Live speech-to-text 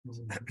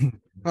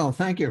Well,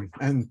 thank you.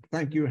 And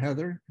thank you,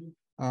 Heather.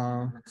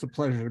 It's a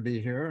pleasure to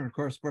be here. And of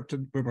course, what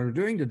we're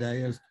doing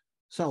today is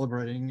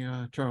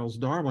celebrating Charles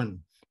Darwin.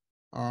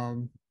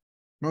 Um,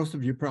 Most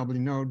of you probably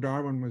know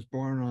Darwin was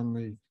born on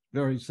the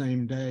very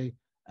same day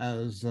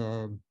as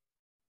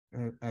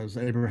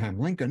Abraham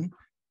Lincoln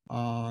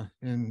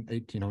in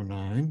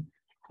 1809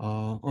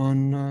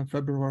 on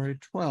February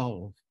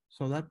 12th.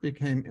 So that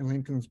became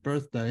Lincoln's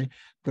birthday.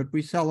 But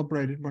we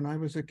celebrated when I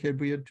was a kid.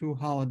 We had two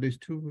holidays.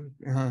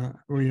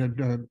 We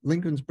had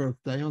Lincoln's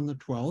birthday on the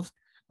 12th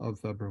of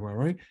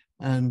February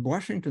and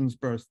Washington's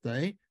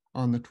birthday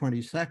on the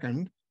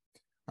 22nd.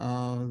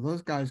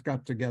 Those guys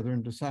got together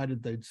and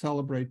decided they'd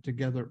celebrate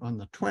together on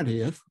the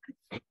 20th.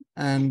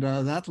 And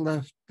that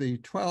left the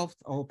 12th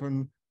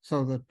open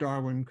so that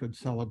Darwin could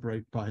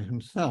celebrate by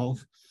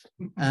himself.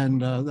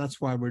 And that's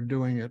why we're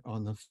doing it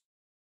on the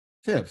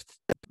 5th.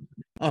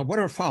 What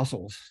are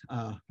fossils?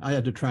 I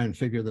had to try and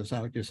figure this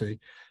out, you see.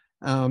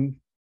 And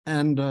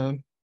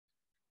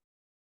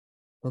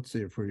let's see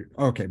if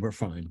okay, we're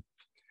fine.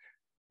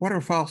 What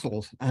are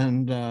fossils?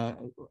 And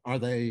are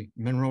they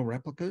mineral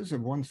replicas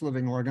of once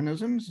living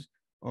organisms?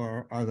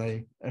 Or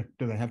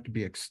do they have to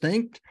be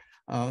extinct?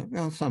 Well,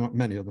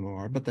 many of them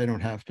are, but they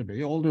don't have to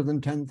be. Older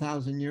than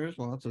 10,000 years?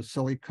 Well, that's a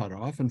silly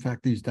cutoff. In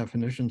fact, these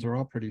definitions are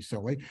all pretty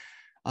silly.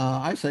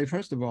 I say,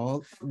 first of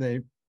all, they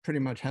pretty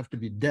much have to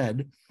be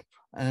dead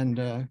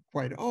and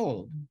quite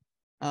old.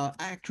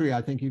 Actually,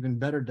 I think even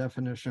better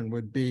definition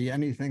would be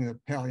anything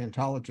that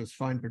paleontologists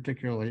find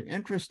particularly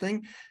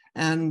interesting.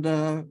 And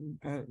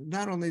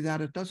not only that,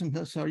 it doesn't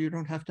necessarily, you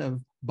don't have to have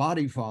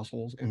body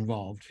fossils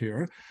involved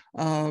here.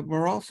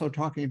 We're also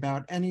talking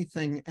about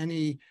anything,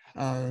 any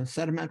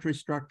sedimentary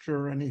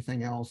structure,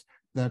 anything else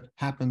that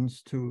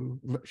happens to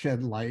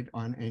shed light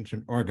on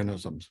ancient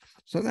organisms.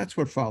 So that's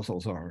what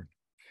fossils are.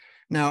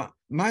 Now,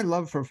 my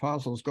love for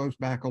fossils goes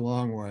back a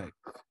long way.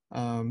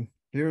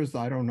 Here's,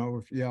 I don't know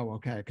if, yeah,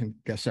 okay,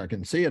 guess I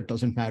can see it.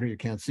 Doesn't matter, you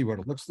can't see what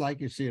it looks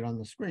like, you see it on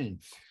the screen.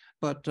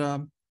 But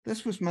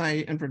this was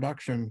my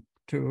introduction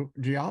to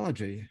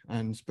geology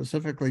and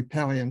specifically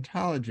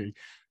paleontology.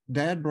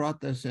 Dad brought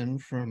this in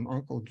from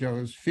Uncle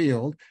Joe's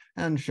field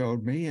and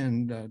showed me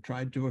and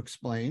tried to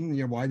explain,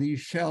 why these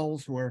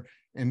shells were,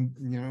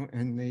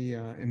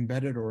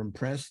 embedded or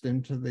impressed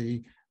into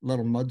the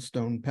little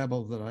mudstone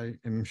pebble that I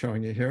am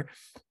showing you here.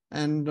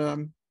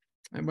 And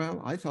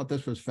well, I thought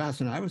this was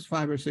fascinating. I was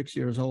 5 or 6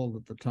 years old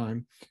at the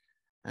time,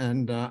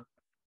 and I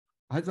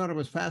thought it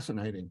was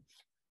fascinating.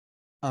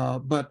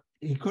 But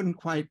he couldn't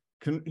quite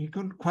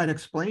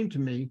explain to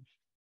me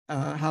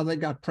how they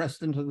got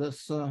pressed into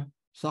this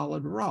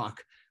solid rock.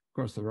 Of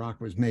course, the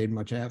rock was made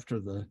much after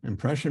the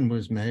impression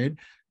was made.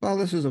 Well,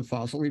 this is a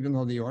fossil, even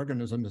though the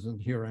organism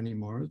isn't here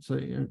anymore. It's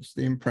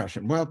the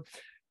impression. Well,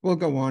 we'll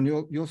go on.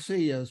 You'll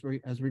see as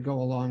we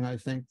go along. I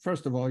think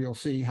first of all, you'll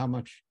see how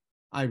much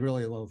I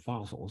really love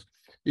fossils,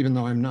 even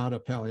though I'm not a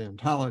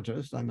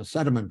paleontologist. I'm a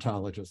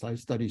sedimentologist. I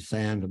study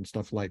sand and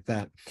stuff like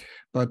that.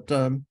 But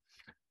you'll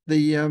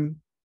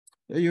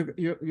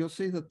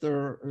see that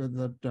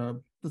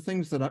the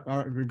things that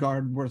I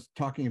regard worth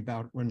talking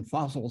about when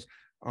fossils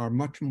are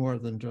much more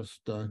than just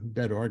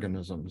dead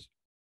organisms.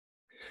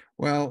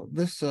 Well,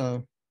 this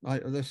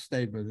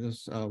statement,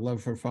 this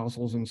love for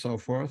fossils and so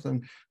forth,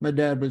 and my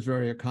dad was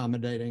very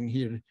accommodating.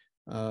 He'd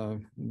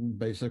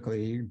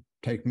basically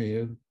take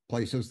me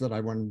places that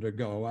I wanted to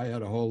go. I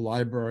had a whole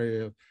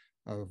library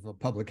of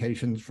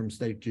publications from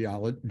state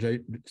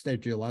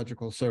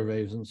geological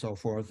surveys and so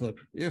forth,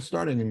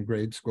 starting in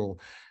grade school.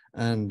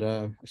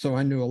 And so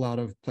I knew a lot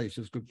of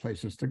places, good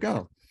places to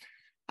go.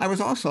 I was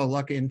also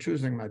lucky in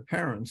choosing my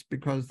parents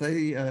because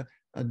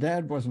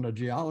Dad wasn't a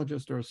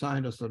geologist or a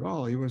scientist at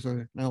all. He was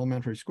an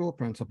elementary school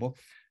principal,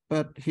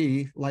 but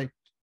he liked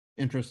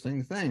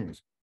interesting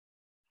things.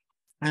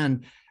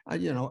 And I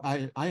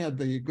had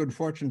the good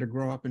fortune to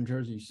grow up in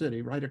Jersey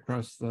City, right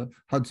across the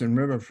Hudson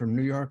River from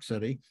New York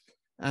City.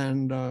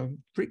 And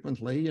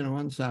frequently,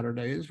 on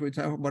Saturdays, we'd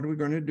say, what are we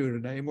going to do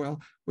today?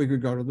 Well, we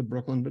could go to the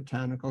Brooklyn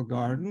Botanical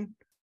Garden,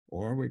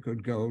 or we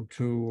could go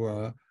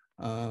to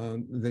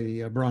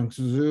the Bronx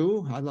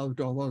Zoo. I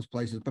loved all those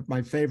places, but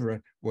my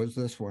favorite was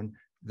this one,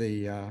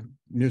 the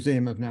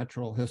Museum of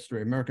Natural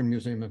History, American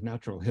Museum of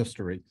Natural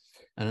History.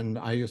 And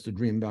I used to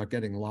dream about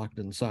getting locked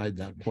inside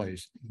that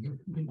place.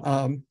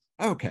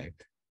 Okay.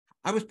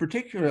 I was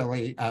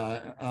particularly,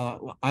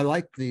 I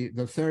liked the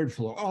third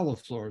floor, all the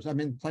floors. I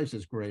mean, the place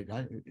is great.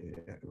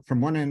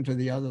 From one end to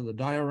the other, the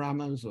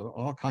dioramas,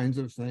 all kinds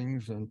of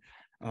things. And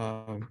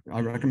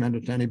I recommend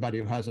it to anybody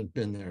who hasn't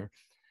been there.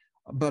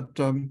 But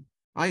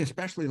I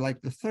especially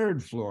liked the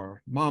third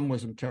floor. Mom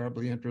wasn't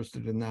terribly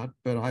interested in that,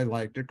 but I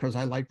liked it because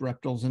I liked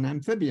reptiles and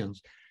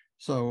amphibians.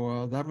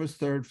 So that was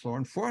third floor.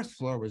 And fourth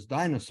floor was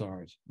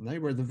dinosaurs. And they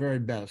were the very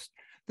best.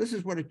 This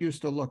is what it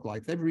used to look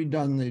like. They've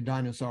redone the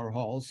dinosaur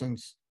hall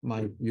since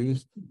my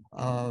youth,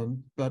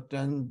 but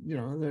then,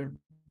 they're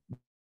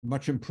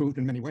much improved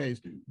in many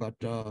ways, but,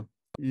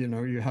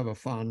 you have a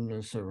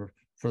fondness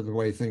for the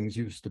way things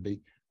used to be.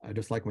 I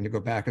just like when you go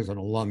back as an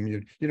alum,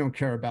 you don't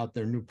care about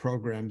their new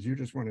programs. You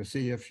just want to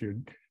see if your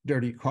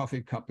dirty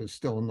coffee cup is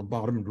still in the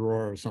bottom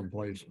drawer or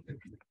someplace.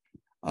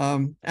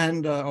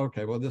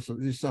 Okay, well, these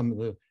are some of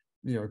the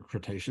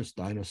Cretaceous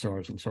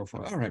dinosaurs and so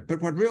forth. All right,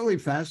 but what really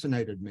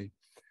fascinated me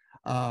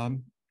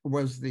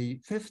was the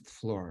 5th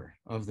floor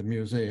of the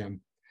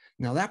museum.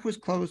 Now that was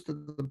closed to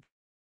the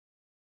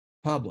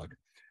public,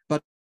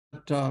 but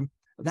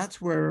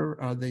that's where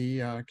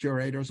the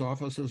curator's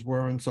offices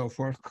were and so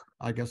forth.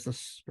 I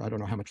guess I don't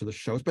know how much of this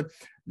shows, but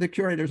the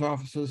curator's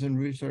offices and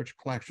research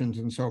collections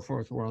and so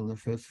forth were on the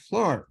 5th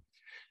floor.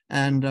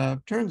 And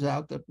turns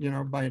out that,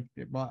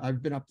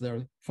 I've been up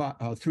there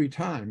 3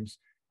 times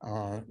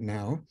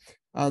now.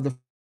 The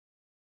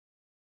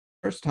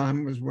first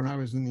time was when I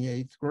was in the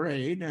 8th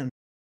grade. And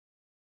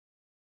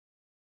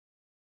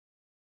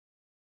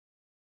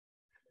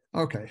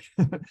okay.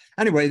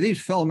 Anyway,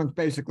 these filaments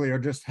basically are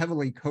just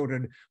heavily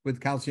coated with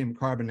calcium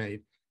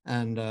carbonate.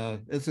 And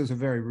this is a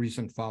very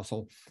recent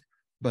fossil,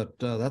 but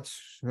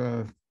that's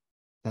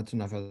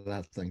enough of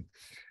that thing.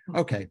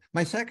 Okay,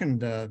 my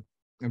second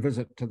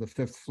visit to the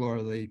 5th floor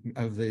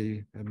of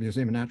the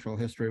Museum of Natural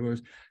History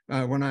was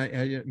when my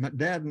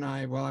dad and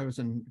I, while I was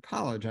in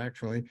college,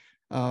 actually,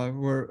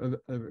 were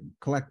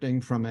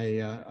collecting from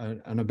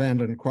an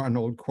abandoned an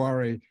old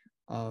quarry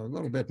a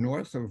little bit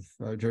north of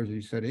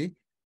Jersey City,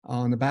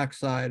 on the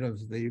backside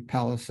of the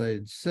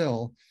Palisades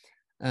sill.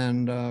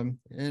 And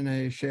in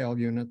a shale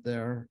unit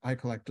there, I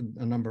collected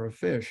a number of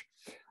fish.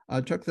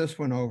 I took this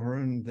one over,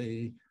 and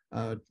the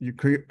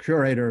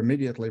curator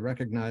immediately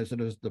recognized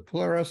it as the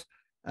Pleuris,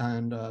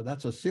 and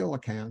that's a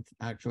coelacanth,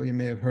 actually. You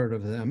may have heard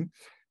of them.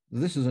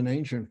 This is an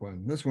ancient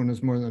one. This one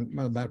is more than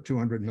about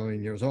 200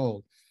 million years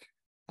old.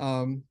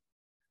 The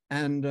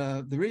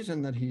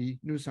reason that he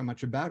knew so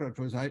much about it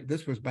was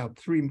this was about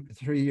three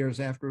years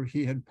after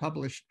he had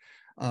published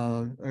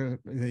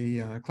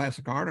the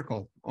classic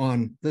article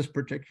on this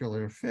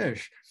particular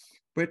fish,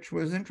 which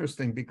was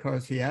interesting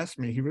because he asked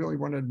me, he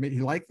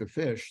liked the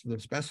fish, the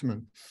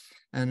specimen.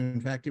 And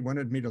in fact, he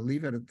wanted me to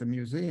leave it at the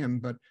museum,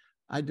 but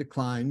I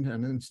declined,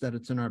 and instead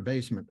it's in our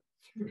basement.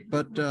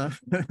 But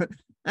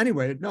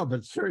anyway, no,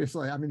 but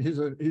seriously, I mean, he's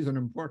an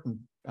important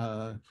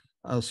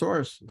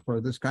source for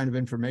this kind of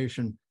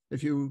information.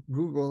 If you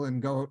Google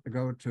and go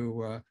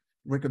to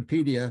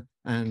Wikipedia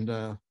and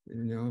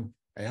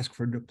ask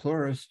for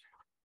Pleuris,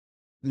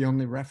 the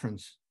only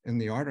reference in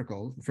the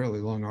article, a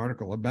fairly long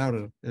article about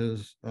it,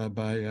 is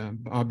by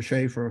Bob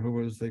Schaefer, who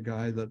was the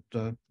guy that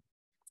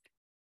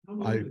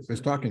I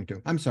was talking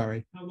to. I'm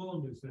sorry. How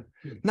long is that?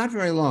 Not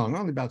very long,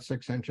 only about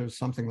 6 inches,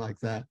 something like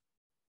that.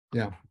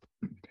 Yeah.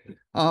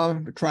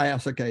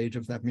 Triassic age,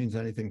 if that means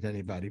anything to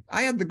anybody.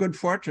 I had the good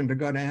fortune to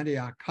go to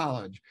Antioch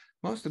College.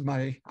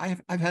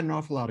 I've had an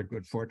awful lot of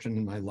good fortune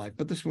in my life,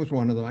 but this was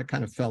one of them. I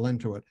kind of fell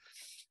into it.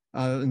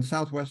 In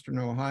southwestern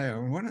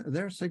Ohio,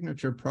 their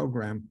signature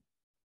program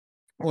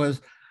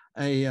was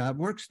a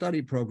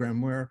work-study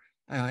program where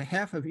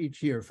half of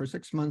each year, for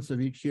 6 months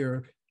of each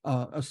year,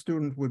 a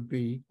student would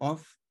be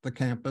off the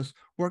campus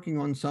working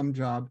on some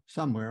job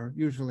somewhere,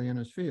 usually in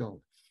his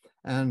field.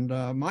 And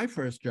my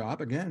first job,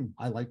 again,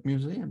 I like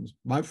museums.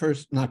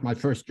 Not my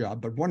first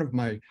job, but one of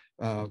my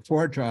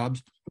 4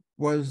 jobs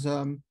was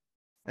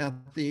at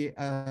the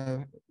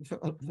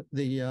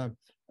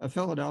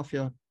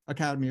Philadelphia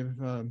Academy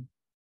of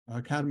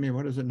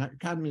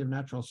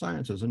Natural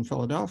Sciences in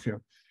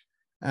Philadelphia.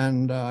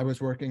 And I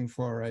was working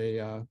for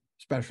a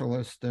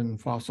specialist in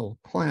fossil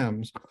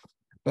clams.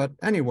 But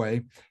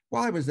anyway,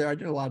 while I was there, I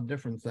did a lot of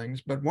different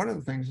things. But one of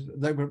the things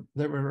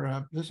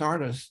this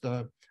artist,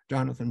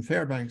 Jonathan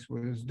Fairbanks,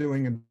 was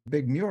doing a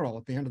big mural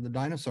at the end of the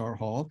dinosaur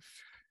hall.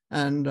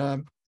 And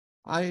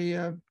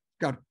I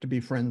got to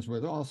be friends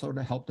with also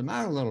to help them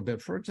out a little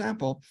bit. For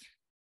example,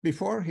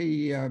 before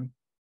he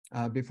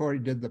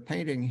did the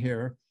painting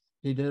here,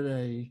 he did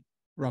a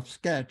rough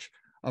sketch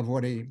of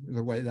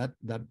the way that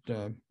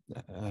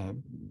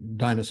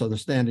dinosaur, the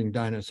standing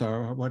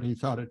dinosaur, what he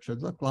thought it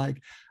should look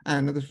like.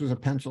 And this was a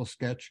pencil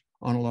sketch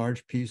on a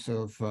large piece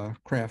of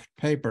craft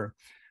paper.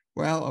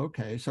 Well,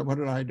 okay, so what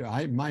did I do?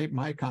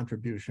 My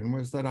contribution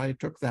was that I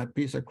took that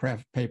piece of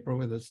craft paper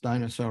with its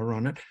dinosaur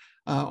on it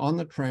on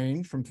the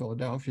train from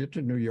Philadelphia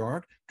to New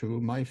York to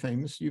my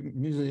famous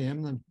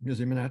museum, the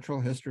Museum of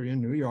Natural History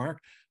in New York,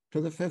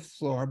 to the 5th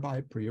floor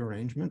by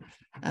pre-arrangement,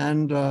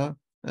 and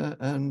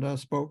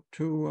spoke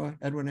to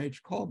Edwin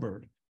H.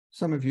 Colbert.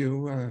 Some of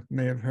you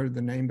may have heard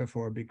the name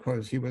before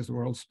because he was the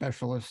world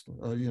specialist,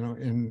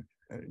 in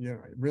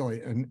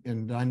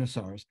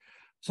dinosaurs.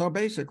 So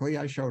basically,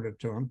 I showed it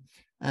to him,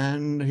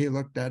 and he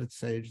looked at it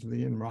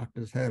sagely and rocked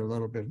his head a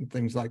little bit, and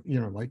things like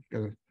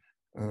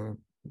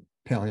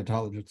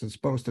paleontologist is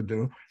supposed to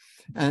do.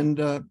 And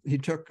he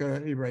took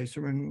an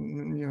eraser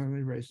and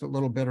erased a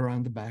little bit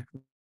around the back of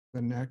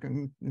the neck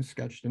and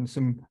sketched in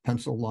some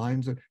pencil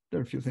lines. There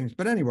are a few things,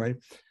 but anyway.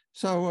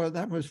 So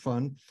that was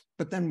fun.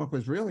 But then what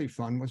was really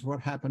fun was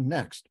what happened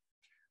next.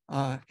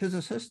 His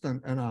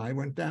assistant and I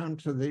went down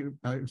to the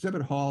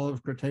exhibit hall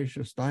of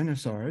Cretaceous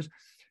dinosaurs.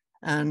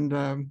 And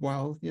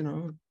while,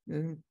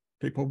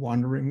 people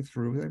wandering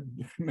through.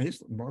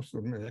 Most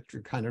of them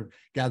actually kind of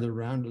gathered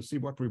around to see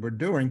what we were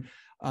doing.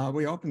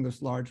 We opened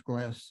this large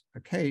glass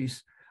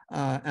case,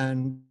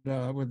 and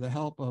with the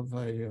help of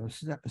a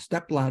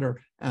step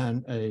ladder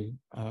and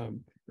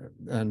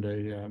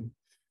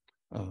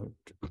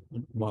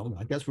well,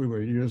 I guess we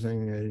were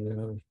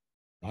using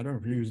I don't know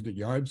if we used a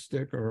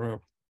yardstick or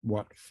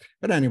what,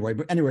 but anyway,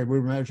 we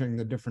were measuring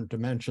the different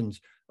dimensions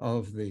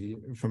of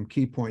from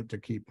key point to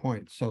key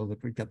point so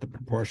that we get the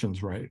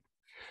proportions right.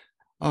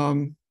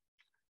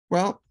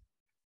 Well,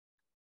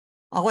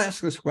 I'll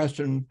ask this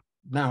question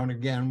now and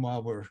again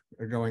while we're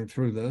going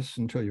through this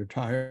until you're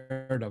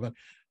tired of it.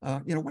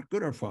 What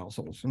good are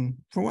fossils? And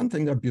for one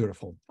thing, they're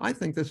beautiful. I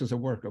think this is a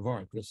work of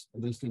art, this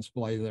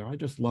display there. I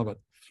just love it.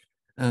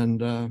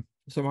 And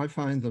so I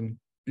find them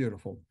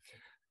beautiful.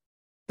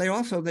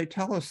 They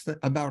tell us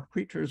about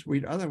creatures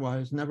we'd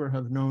otherwise never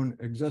have known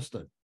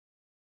existed.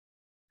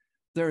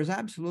 There is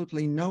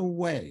absolutely no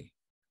way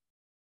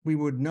we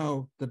would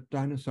know that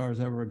dinosaurs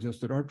ever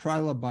existed, or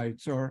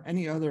trilobites, or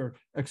any other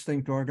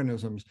extinct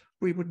organisms.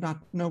 We would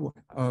not know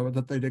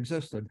that they'd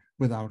existed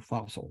without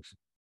fossils.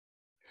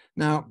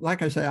 Now,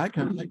 like I say, I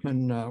can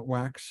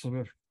wax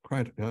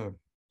quite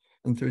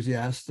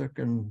enthusiastic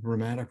and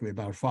dramatically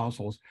about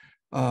fossils.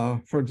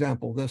 For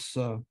example, this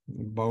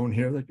bone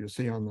here that you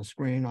see on the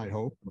screen, I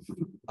hope.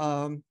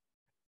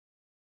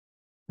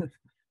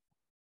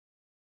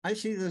 I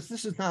see this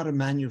is not a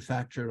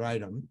manufactured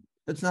item.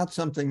 It's not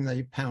something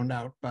they pound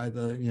out by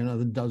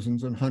the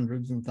dozens and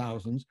hundreds and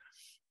thousands.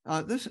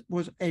 This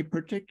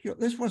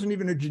wasn't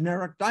even a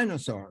generic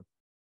dinosaur.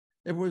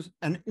 It was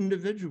an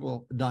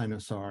individual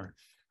dinosaur.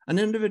 An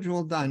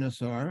individual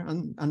dinosaur,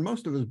 and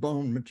most of his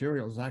bone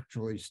material is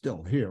actually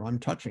still here. I'm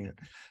touching it.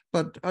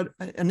 But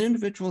an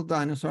individual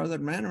dinosaur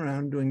that ran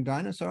around doing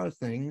dinosaur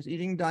things,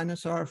 eating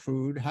dinosaur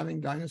food,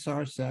 having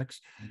dinosaur sex,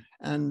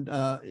 and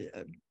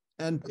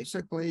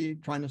basically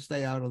trying to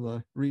stay out of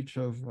the reach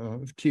of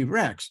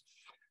T-Rex.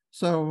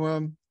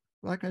 So,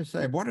 like I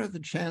say, what are the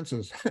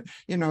chances,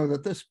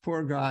 that this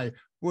poor guy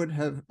would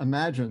have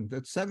imagined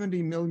that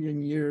 70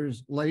 million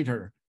years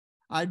later,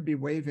 I'd be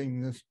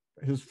waving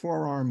his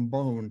forearm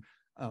bone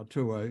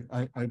to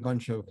a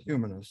bunch of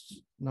humanists?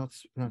 Not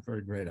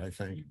very great, I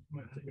think.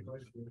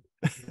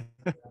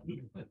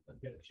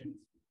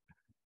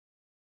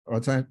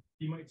 What's that?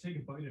 He might take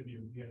a bite of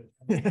you.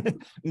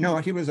 No,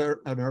 he was an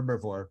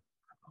herbivore.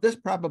 This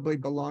probably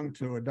belonged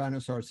to a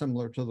dinosaur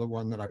similar to the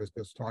one that I was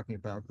just talking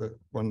about. The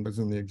one was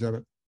in the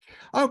exhibit.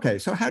 Okay,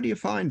 so how do you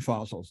find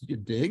fossils? You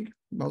dig?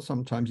 Well,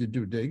 sometimes you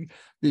do dig.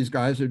 These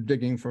guys are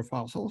digging for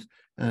fossils.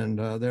 And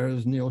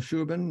there's Neil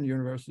Shubin,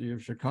 University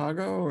of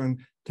Chicago, and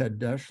Ted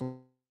Deschler,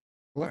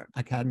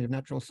 Academy of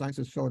Natural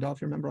Sciences,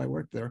 Philadelphia. Remember, I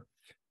worked there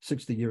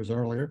 60 years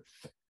earlier.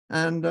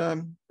 And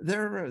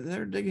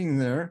they're digging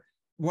there.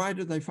 Why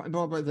did they find?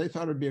 Well, they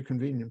thought it'd be a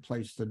convenient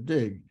place to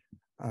dig,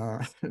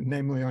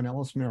 namely on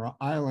Ellesmere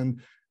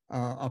Island,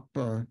 up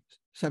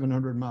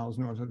 700 miles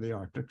north of the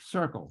Arctic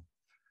Circle.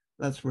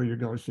 That's where you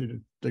go to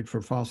dig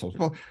for fossils.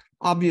 Well,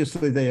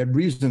 obviously they had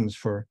reasons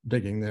for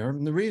digging there.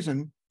 And the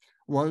reason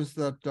was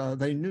that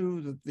they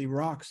knew that the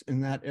rocks in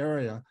that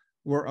area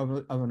were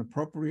of an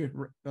appropriate,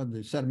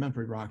 the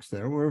sedimentary rocks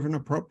there were of an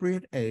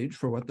appropriate age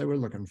for what they were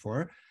looking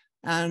for.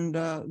 And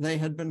they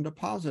had been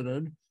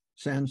deposited,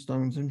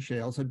 sandstones and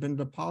shales had been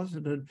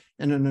deposited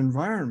in an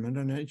environment,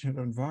 an ancient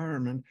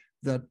environment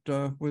that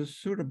was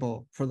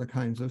suitable for the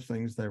kinds of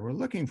things they were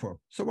looking for.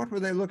 So what were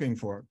they looking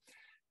for?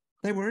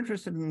 They were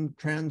interested in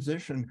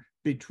transition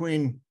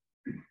between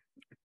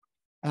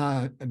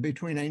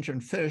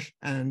ancient fish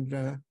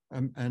and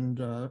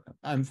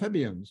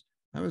amphibians.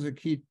 That was a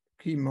key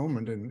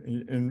moment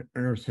in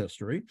Earth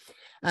history,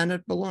 and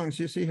it belongs.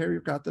 You see here,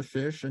 you've got the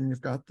fish and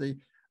you've got the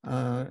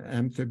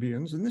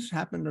amphibians, and this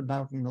happened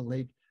about in the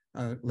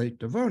late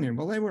Devonian.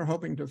 Well, they were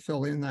hoping to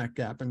fill in that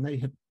gap, and they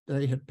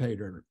hit pay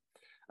dirt.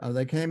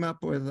 They came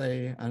up with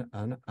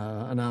an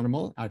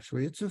animal.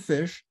 Actually, it's a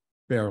fish,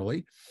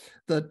 barely,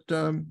 that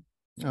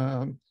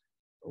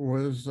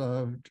was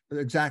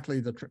exactly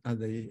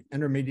the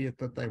intermediate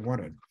that they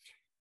wanted.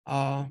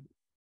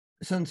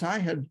 Since I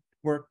had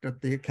worked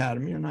at the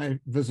academy and I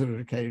visited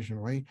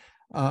occasionally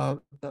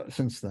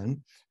since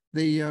then,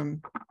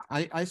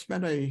 I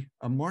spent a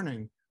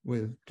morning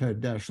with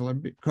Ted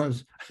Deschler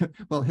because,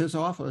 well, his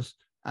office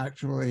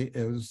actually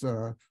is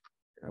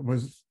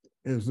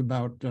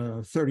about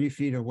 30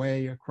 feet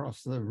away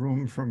across the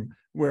room from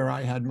where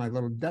I had my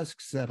little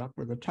desk set up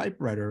with a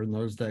typewriter in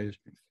those days,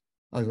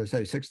 as I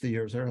say, 60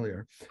 years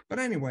earlier. But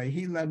anyway,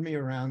 he led me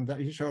around,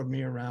 he showed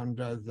me around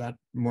that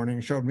morning,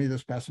 showed me the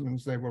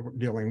specimens they were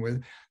dealing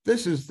with.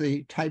 This is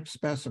the type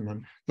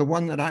specimen, the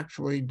one that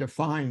actually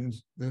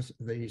defines the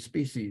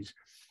species.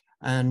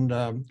 And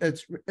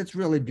it's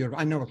really beautiful.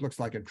 I know it looks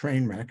like a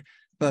train wreck,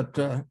 but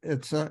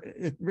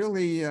it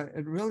really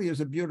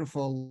is a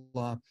beautiful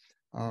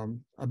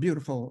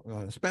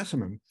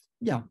specimen.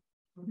 Yeah.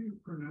 How do you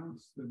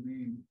pronounce the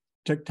name?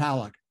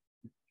 Tiktaalik.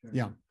 Okay.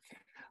 Yeah.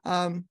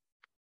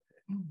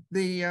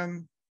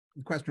 The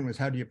question was,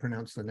 how do you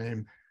pronounce the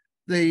name?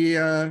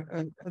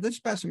 This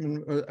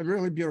specimen was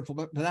really beautiful,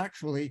 but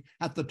actually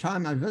at the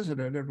time I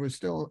visited, it was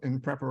still in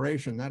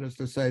preparation. That is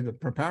to say, the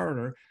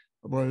preparator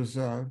was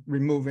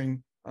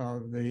removing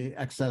the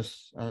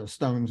excess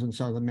stones and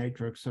so the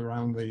matrix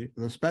around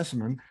the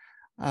specimen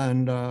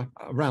and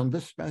around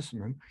this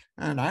specimen.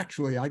 And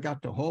actually, I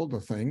got to hold the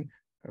thing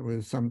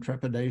with some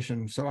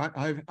trepidation. So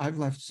I've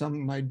left some of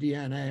my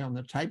DNA on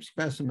the type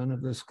specimen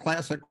of this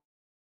classic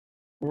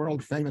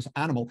world famous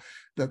animal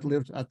that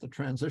lived at the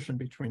transition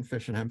between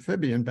fish and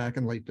amphibian back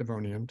in late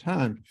Devonian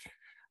time.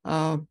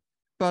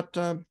 But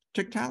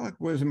Tiktaalik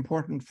was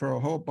important for a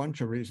whole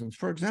bunch of reasons.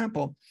 For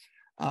example,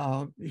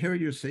 here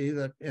you see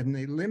that in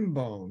the limb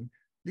bone,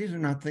 these are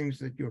not things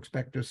that you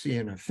expect to see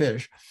in a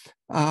fish.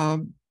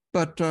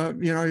 But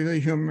you know, the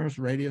humerus,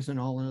 radius, and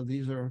all of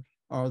these are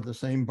the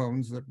same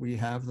bones that we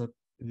have, that,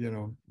 you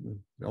know,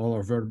 all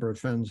our vertebrate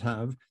fins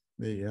have,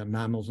 the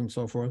mammals and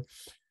so forth.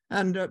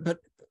 And but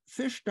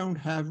fish don't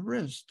have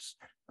wrists.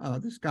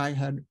 This guy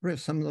had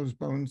wrists. Some of those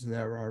bones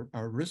there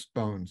are wrist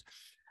bones,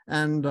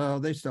 and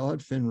they still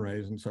had fin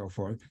rays and so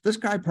forth. This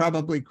guy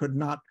probably could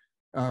not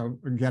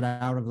get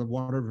out of the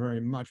water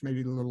very much,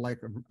 maybe a little like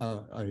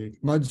a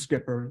mud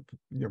skipper,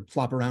 you know,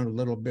 flop around a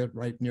little bit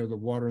right near the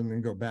water and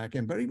then go back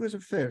in. But he was a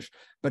fish,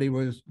 but he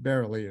was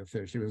barely a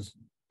fish. He was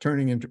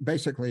turning into,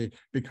 basically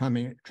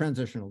becoming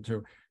transitional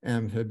to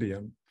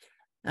amphibian.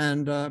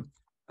 And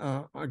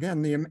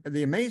again,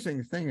 the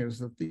amazing thing is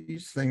that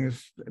these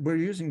things, we're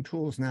using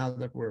tools now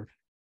that were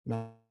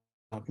not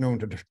known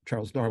to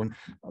Charles Darwin.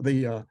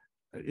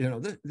 You know,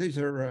 this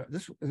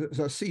is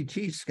a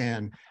CT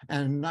scan,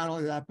 and not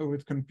only that, but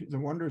with the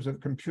wonders of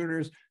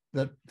computers,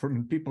 that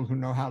from people who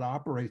know how to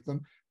operate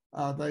them,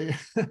 they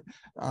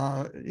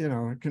you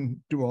know, can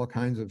do all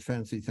kinds of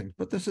fancy things.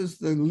 But this is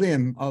the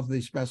limb of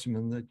the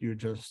specimen that you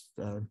just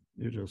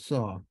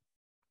saw.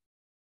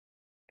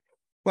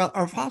 Well,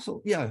 our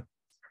fossil, yeah.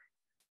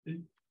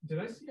 Did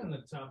I see on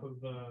the top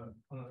of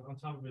on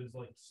top of his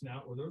like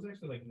snout, were those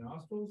actually like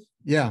nostrils?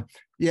 Yeah.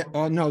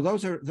 Oh no,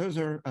 those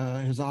are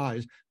his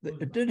eyes.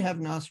 It did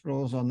have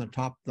nostrils on the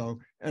top though,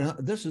 and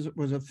this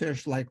was a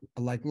fish like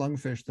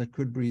lungfish that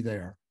could breathe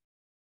air.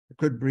 It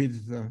could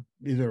breathe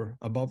either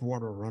above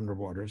water or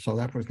underwater, so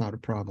that was not a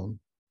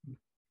problem.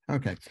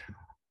 Okay.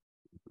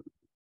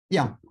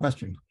 Yeah,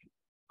 question.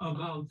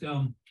 About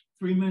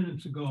 3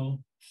 minutes ago,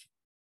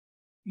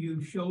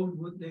 you showed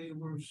what they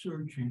were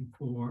searching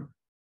for.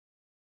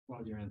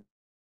 While you're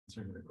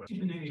answering the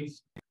question.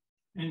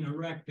 And a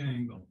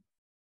rectangle.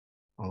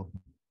 Oh.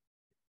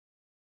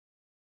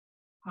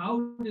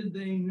 How did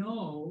they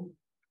know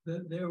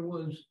that there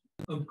was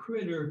a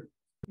critter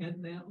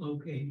at that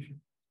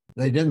location?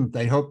 They didn't.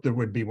 They hoped there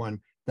would be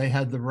one. They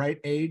had the right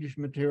age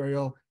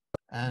material,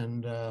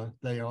 and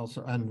they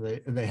also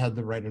they had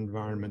the right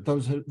environment.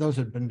 Those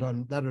had been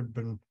done. That had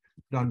been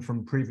done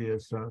from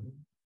previous.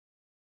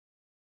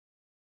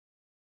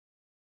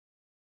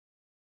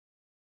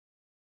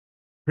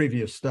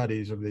 Previous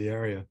studies of the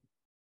area.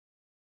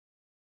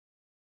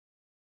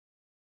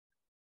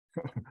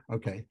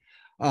 Okay.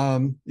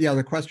 Yeah,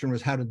 the question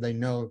was, how did they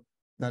know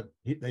that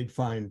they'd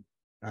find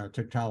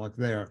Tiktaalik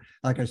there?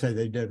 Like I say,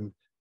 they didn't.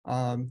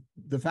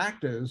 The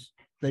fact is,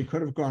 they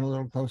could have gone a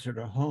little closer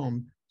to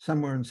home,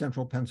 somewhere in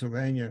central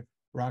Pennsylvania,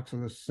 rocks of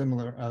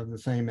the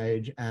same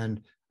age,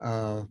 and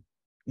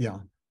yeah.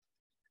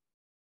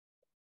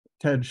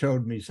 Ted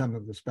showed me some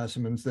of the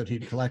specimens that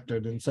he'd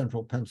collected in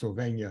central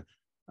Pennsylvania,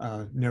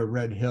 near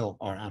Red Hill,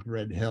 or at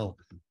Red Hill.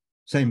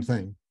 Same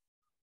thing.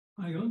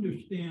 I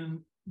understand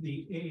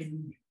the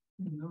age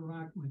in the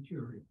rock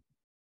material,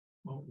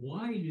 but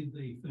why did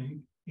they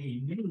think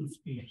a new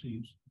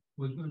species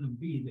was going to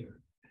be there?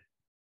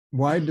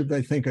 Why did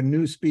they think a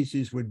new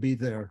species would be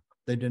there?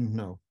 They didn't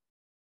know.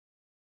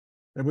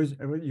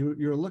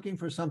 You're looking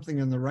for something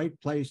in the right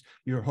place.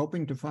 You're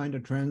hoping to find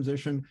a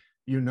transition.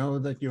 You know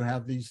that you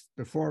have these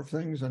before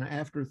things and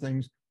after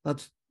things.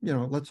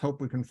 Let's hope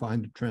we can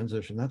find a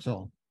transition. That's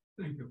all.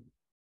 Thank you.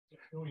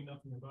 Knowing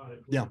nothing about it,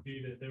 yeah, would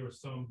be that there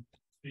was some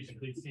species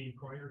they'd seen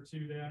prior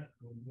to that,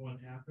 and one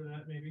after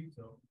that, maybe.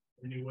 So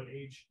they knew what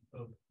age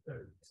of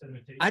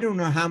sedimentation. I don't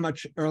know how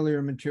much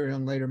earlier material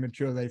and later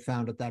material they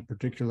found at that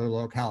particular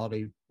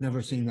locality.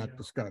 Never seen that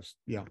discussed.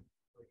 Yeah.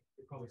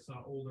 They probably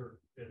saw older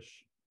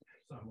fish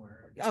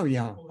somewhere. Oh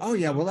yeah. Oh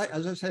yeah. Well,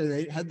 as I say,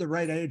 they had the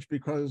right age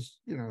because,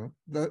 you know,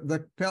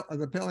 the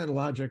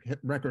paleontologic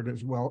record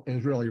is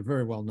really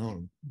very well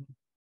known.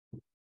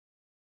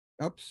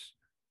 Oops.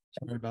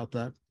 Sorry about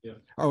that. Yeah.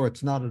 Oh,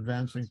 it's not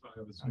advancing.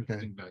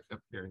 Okay. Back up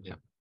here. Yeah.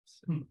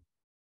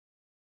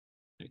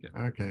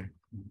 Okay.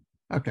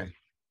 Okay.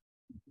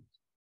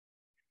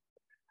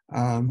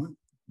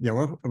 Yeah.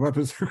 What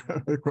was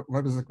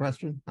the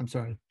question? I'm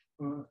sorry.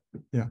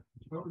 Yeah.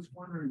 I was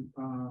wondering,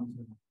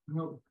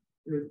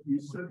 you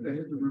said they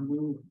had to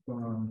remove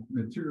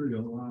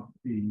material off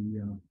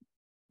the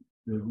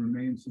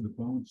remains of the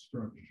bone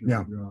structure.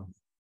 Yeah.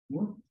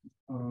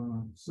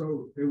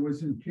 So it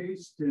was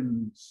encased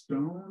in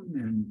stone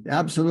and.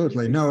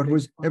 Absolutely. No, it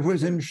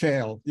was in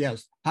shale.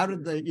 Yes. How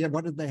did they? Yeah.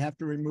 What did they have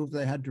to remove?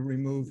 They had to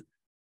remove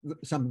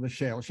some of the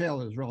shale.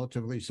 Shale is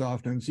relatively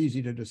soft and it's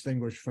easy to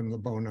distinguish from the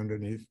bone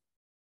underneath.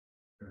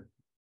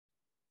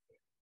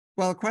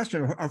 Well,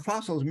 question, are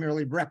fossils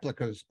merely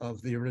replicas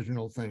of the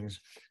original things?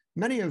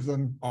 Many of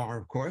them are,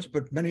 of course,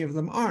 but many of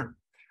them aren't.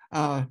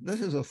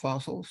 This is a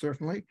fossil,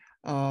 certainly,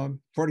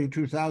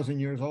 42,000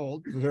 years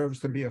old, deserves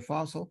to be a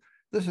fossil.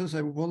 This is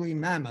a woolly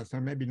mammoth,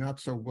 or maybe not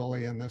so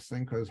woolly in this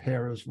thing because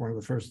hair is one of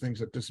the first things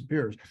that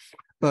disappears.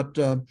 But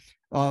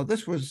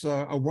this was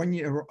a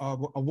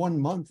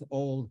 1 month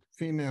old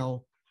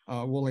female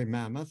woolly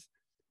mammoth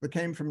that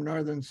came from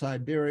northern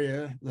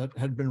Siberia that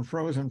had been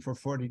frozen for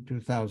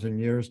 42,000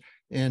 years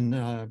in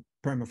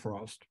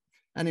permafrost.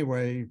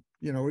 Anyway,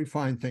 you know, we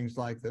find things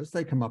like this.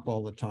 They come up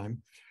all the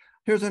time.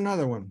 Here's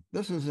another one.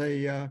 This is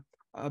a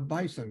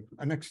bison,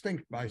 an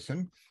extinct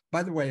bison.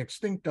 By the way,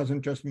 extinct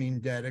doesn't just mean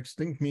dead.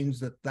 Extinct means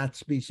that that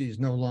species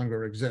no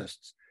longer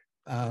exists.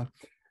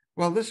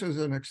 Well, this is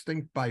an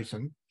extinct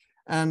bison,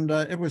 and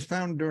it was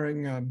found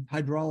during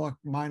hydraulic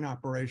mine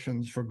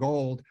operations for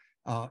gold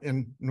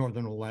in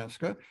northern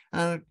Alaska,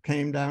 and it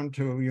came down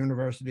to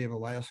University of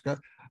Alaska,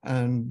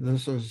 and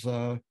this is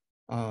Dale,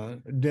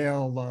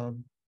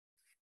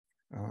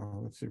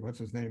 let's see, what's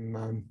his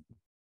name?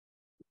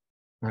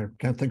 I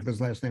can't think of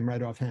his last name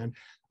right offhand.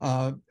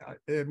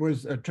 It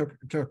was took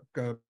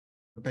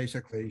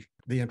basically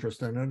the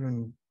interest in it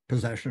and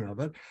possession of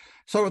it.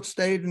 So it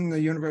stayed in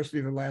the University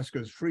of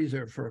Alaska's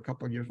freezer for a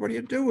couple of years. What do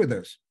you do with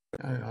this?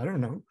 I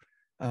don't know.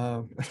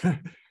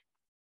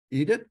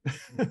 Eat it?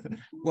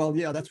 Well,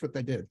 yeah, that's what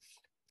they did.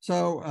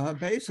 So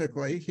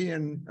basically, he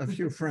and a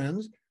few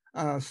friends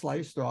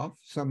sliced off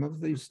some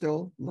of the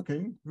still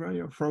looking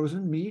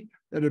frozen meat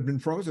that had been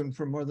frozen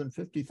for more than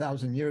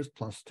 50,000 years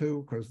plus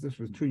 2, because this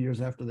was 2 years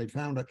after they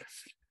found it.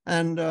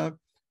 And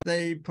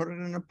they put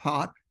it in a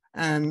pot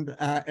and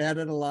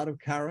added a lot of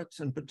carrots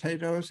and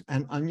potatoes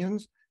and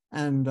onions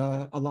and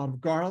a lot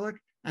of garlic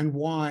and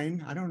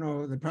wine. I don't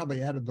know, they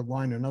probably added the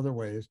wine in other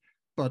ways,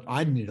 but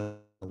I'd need a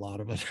lot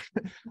of it.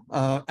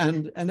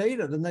 And ate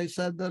it. And they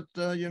said that,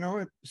 you know,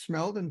 it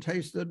smelled and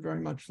tasted very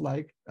much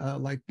like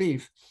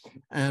beef,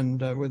 and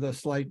with a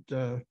slight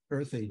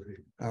earthy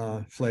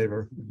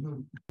flavor.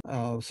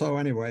 So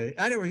anyway,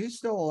 he's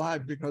still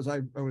alive because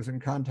I was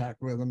in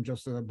contact with him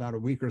just about a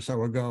week or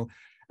so ago,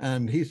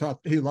 and he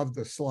thought he loved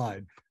the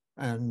slide.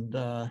 And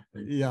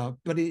yeah,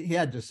 but he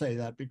had to say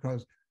that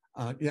because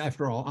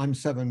after all, I'm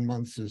 7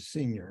 months his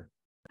senior.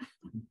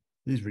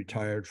 He's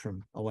retired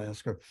from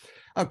Alaska.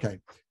 Okay.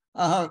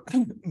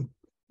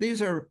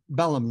 These are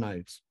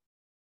belemnites.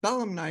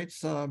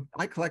 Belemnites,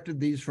 I collected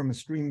these from a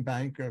stream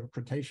bank of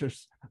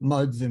Cretaceous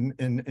muds in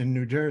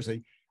New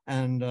Jersey.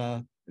 And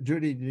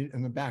Judy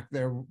in the back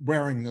there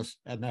wearing this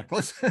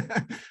necklace.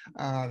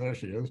 There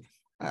she is.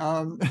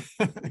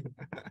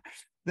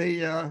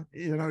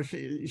 You know,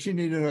 she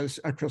needed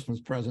a Christmas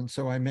present,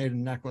 so I made a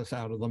necklace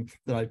out of them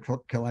that I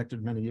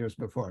collected many years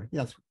before.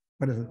 Yes,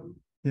 what is it?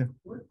 Yeah.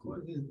 What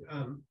causes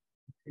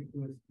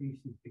particular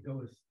species to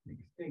go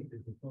extinct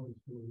as opposed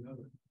to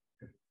another?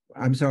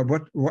 I'm sorry,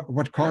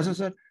 what causes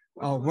it?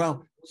 Oh,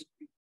 well,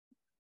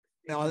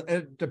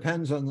 it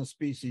depends on the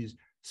species.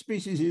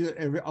 Species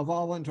either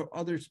evolve into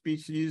other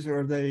species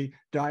or they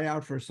die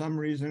out for some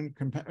reason.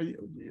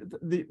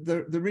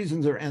 The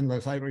reasons are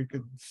endless. We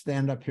could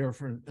stand up here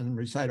and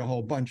recite a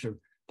whole bunch of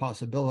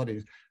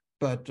possibilities,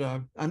 but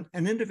an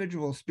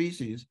individual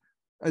species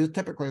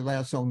typically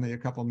lasts only a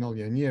couple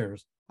million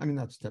years. I mean,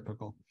 that's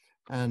typical.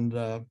 And,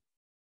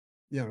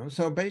 you know,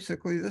 so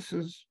basically this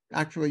is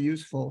actually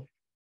useful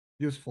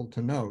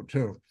to know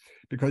too,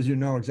 because you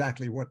know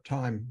exactly what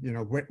time, you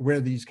know, where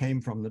these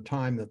came from, the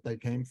time that they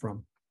came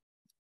from.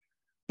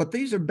 But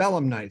these are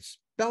belemnites.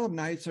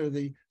 Belemnites are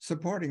the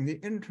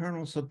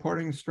internal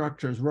supporting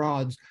structures,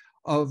 rods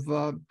of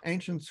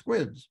ancient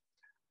squids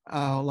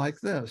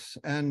like this.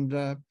 And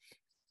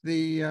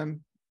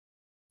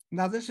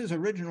now this is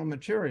original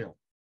material.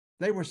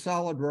 They were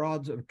solid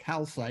rods of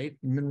calcite,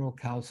 mineral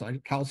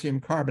calcite, calcium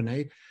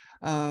carbonate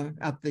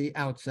at the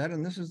outset.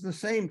 And this is the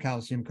same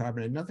calcium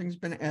carbonate. Nothing's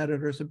been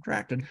added or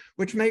subtracted,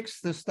 which makes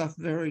this stuff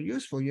very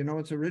useful. You know,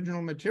 it's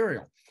original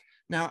material.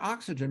 Now,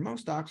 oxygen,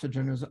 most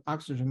oxygen is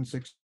oxygen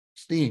 16.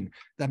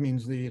 That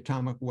means the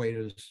atomic weight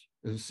is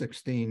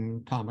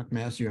 16 atomic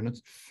mass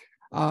units.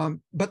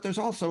 But there's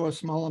also a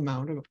small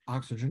amount of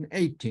oxygen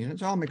 18.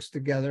 It's all mixed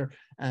together.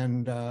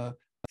 And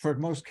for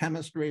most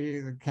chemistry,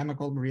 the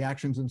chemical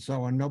reactions and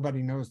so on,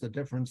 nobody knows the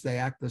difference. They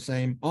act the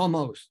same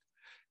almost.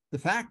 The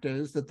fact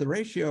is that the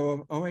ratio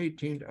of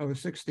O18 to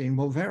O16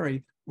 will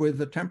vary with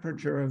the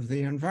temperature of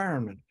the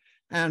environment.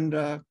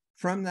 And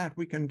from that,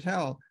 we can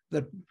tell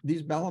that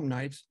these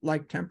belemnites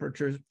like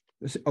temperatures,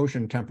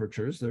 ocean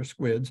temperatures, they're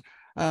squids,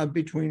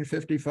 between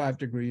 55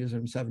 degrees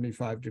and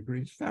 75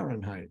 degrees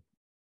Fahrenheit.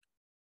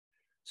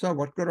 So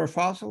what good are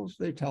fossils?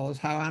 They tell us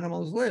how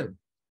animals live.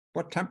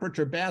 What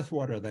temperature bath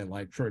water they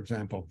like, for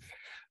example.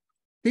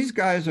 These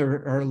guys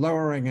are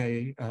lowering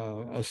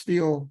a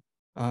steel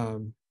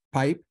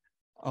pipe,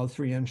 a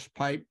 3-inch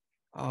pipe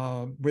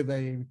with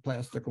a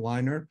plastic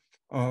liner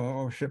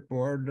or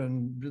shipboard,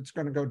 and it's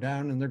going to go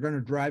down, and they're going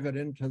to drive it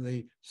into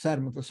the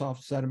sediment, the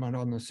soft sediment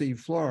on the sea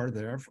floor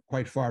there,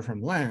 quite far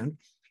from land.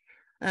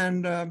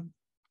 And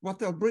what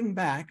they'll bring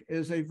back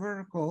is a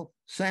vertical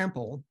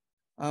sample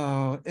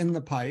in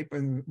the pipe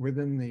and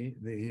within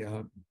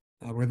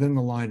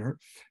the liner,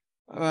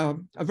 a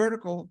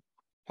vertical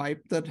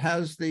pipe that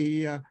has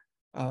the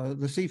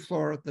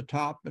seafloor at the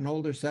top and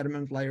older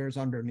sediment layers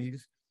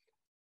underneath,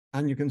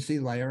 and you can see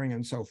layering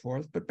and so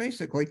forth. But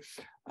basically,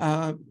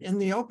 in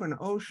the open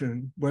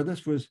ocean where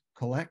this was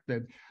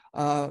collected,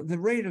 the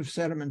rate of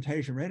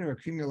sedimentation, rate of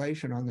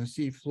accumulation on the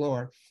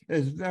seafloor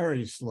is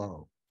very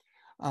slow.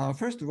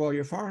 First of all,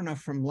 you're far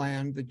enough from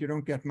land that you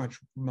don't get much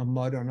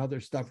mud and other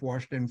stuff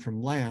washed in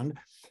from land.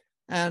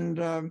 And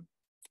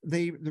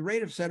the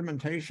rate of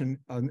sedimentation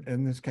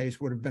in this case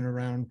would have been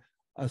around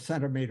a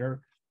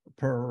centimeter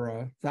per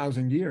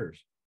 1,000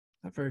 years.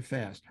 Not very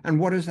fast. And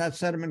what does that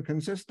sediment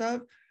consist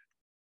of?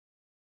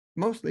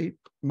 Mostly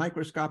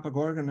microscopic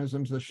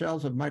organisms, the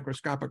shells of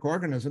microscopic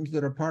organisms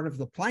that are part of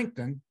the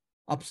plankton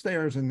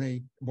upstairs in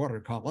the water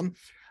column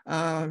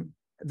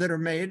that are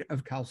made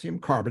of calcium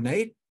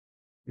carbonate.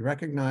 You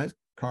recognize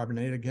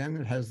carbonate again,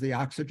 it has the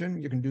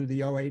oxygen. You can do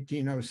the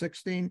O18,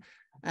 O16,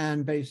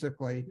 and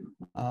basically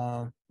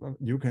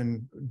you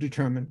can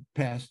determine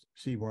past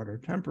seawater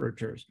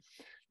temperatures.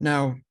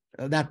 Now,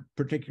 that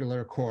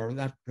particular core,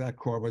 that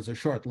core was a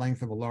short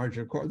length of a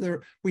larger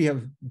core. We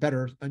have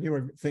better,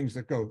 newer things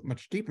that go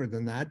much deeper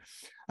than that.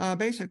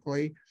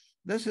 Basically,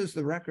 this is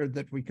the record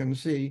that we can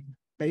see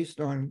based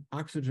on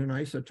oxygen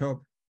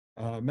isotope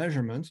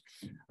measurements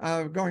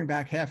going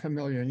back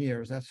 500,000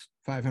 years. That's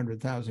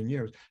 500,000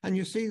 years. And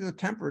you see the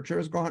temperature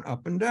has gone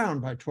up and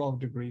down by 12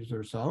 degrees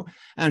or so.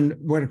 And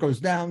when it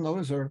goes down,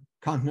 those are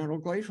continental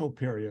glacial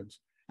periods.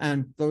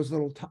 And those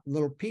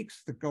little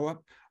peaks that go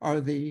up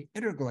are the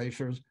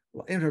interglacials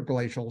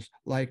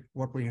like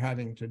what we're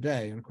having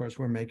today. And of course,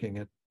 we're making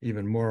it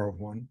even more of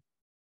one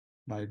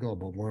by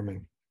global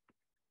warming.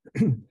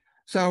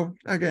 So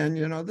again,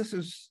 you know, this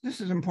is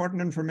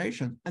important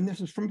information, and this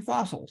is from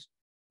fossils.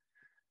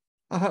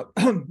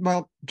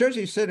 Well,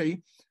 Jersey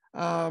City,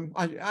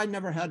 I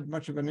never had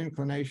much of an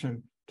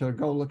inclination to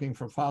go looking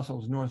for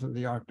fossils north of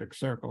the Arctic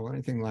Circle or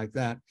anything like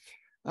that.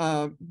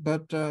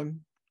 But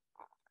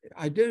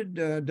I did,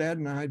 Dad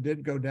and I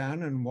did go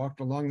down and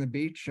walked along the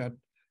beach at,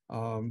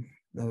 on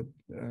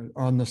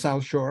the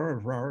south shore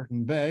of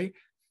Raritan Bay,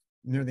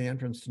 near the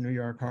entrance to New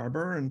York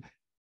Harbor. And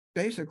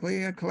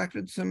basically, I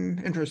collected some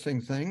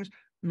interesting things.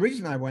 The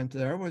reason I went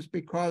there was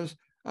because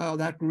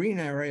that green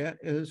area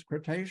is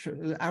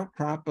Cretaceous,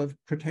 outcrop of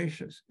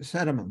Cretaceous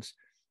sediments.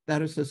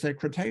 That is to say,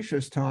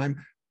 Cretaceous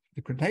time.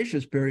 The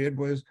Cretaceous period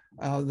was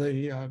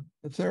the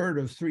third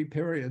of three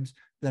periods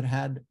that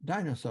had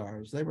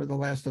dinosaurs. They were the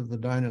last of the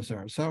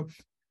dinosaurs. So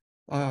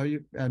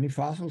any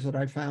fossils that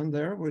I found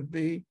there would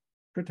be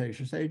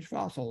Cretaceous age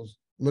fossils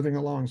living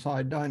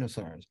alongside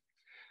dinosaurs.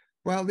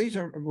 Well, these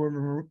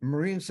were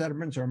marine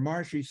sediments or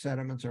marshy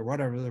sediments or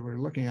whatever that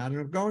we're looking at.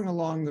 And going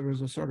along, there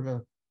was a sort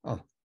of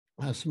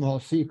a small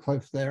sea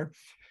cliff there.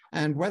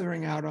 And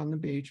weathering out on the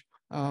beach,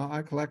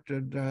 I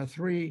collected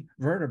 3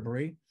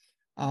 vertebrae.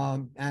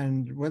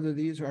 And whether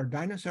these are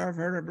dinosaur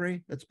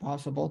vertebrae, it's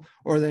possible,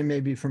 or they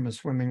may be from a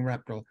swimming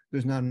reptile.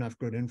 There's not enough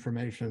good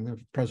information. The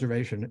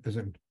preservation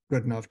isn't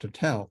good enough to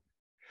tell.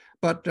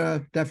 But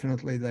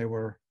definitely they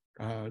were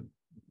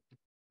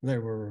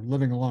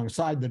living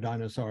alongside the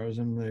dinosaurs,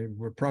 and they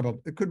were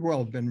probably, it could well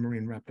have been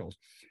marine reptiles.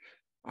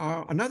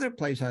 Another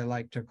place I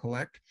like to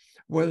collect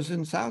was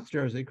in South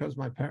Jersey, because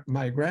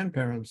my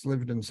grandparents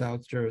lived in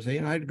South Jersey,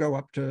 and I'd go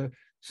up to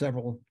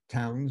several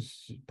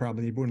towns.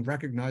 Probably you wouldn't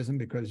recognize them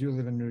because you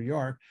live in New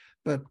York,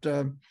 but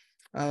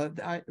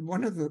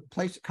one of the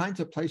kinds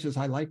of places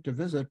I like to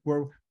visit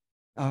were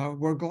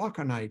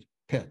glauconite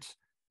pits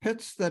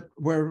that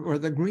where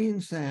the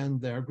green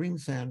sand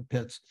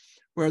pits,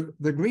 where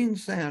the green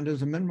sand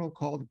is a mineral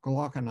called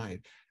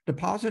glauconite.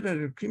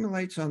 Deposited, it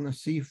accumulates on the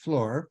sea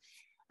floor,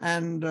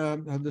 and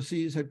the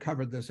seas had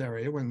covered this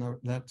area when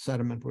that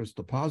sediment was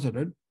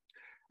deposited.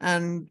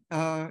 And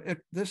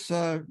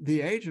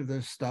the age of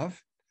this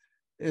stuff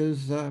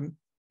is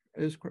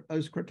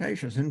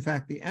Cretaceous. In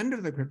fact, the end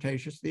of the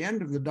Cretaceous, the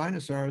end of the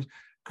dinosaurs,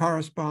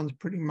 corresponds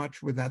pretty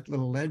much with that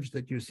little ledge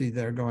that you see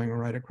there going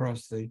right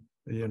across the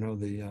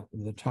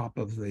top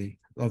of the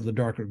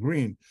darker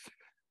green.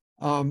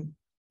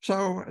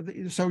 So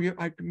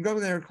I can go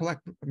there and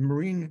collect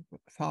marine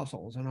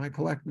fossils, and I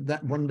collected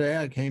that one day.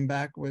 I came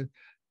back with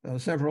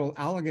several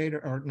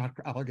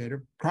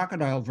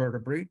crocodile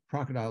vertebrae.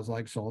 Crocodiles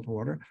like salt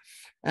water,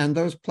 and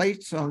those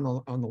plates on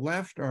the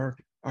left are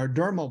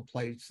dermal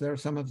plates. They're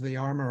some of the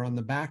armor on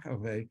the back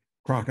of a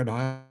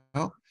crocodile,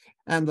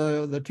 and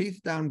the teeth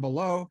down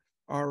below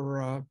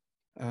are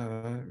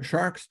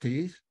shark's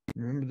teeth.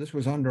 Remember, this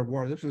was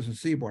underwater. This was a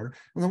seawater.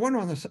 And the one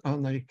on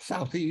the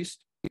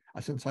southeast,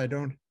 since I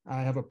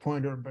have a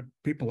pointer, but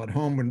people at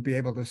home wouldn't be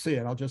able to see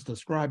it, I'll just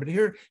describe it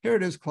here. Here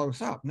it is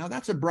close up. Now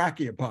that's a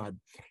brachiopod.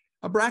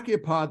 A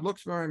brachiopod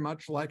looks very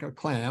much like a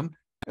clam,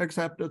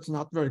 except it's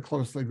not very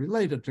closely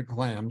related to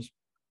clams.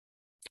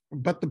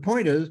 but the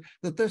point is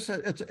that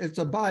it's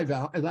a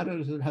bivalve, that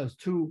is, it has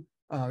two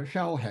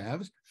shell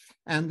halves,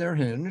 and they're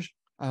hinged.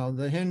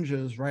 The hinge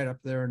is right up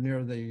there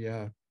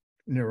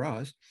near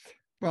us.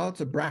 Well,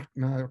 it's a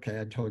okay,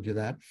 I told you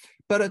that,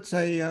 but it's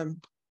a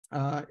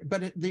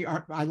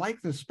I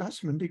like this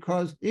specimen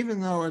because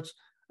even though it's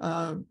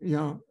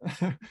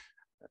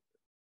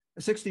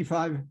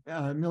 65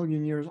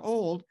 million years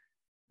old,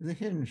 the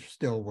hinge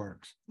still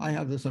works. I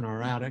have this in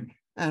our attic,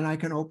 and I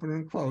can open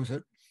and close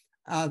it.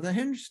 The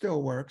hinge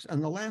still works,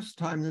 and the last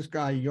time this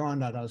guy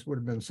yawned at us would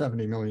have been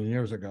 70 million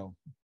years ago.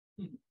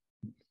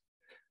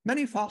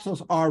 Many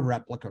fossils are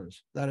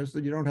replicas. That is,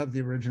 that you don't have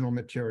the original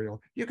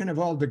material. You can have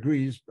all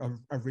degrees of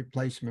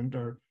replacement,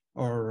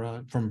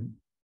 or from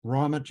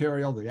raw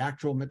material, the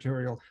actual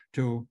material,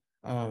 to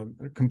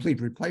complete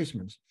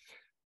replacements.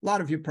 A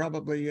lot of you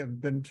probably have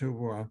been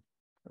to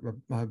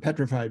a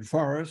petrified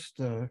forest,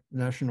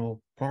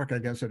 national park, I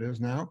guess it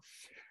is now,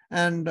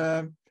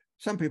 and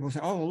some people say,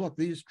 "Oh, look,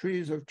 these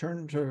trees have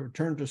turned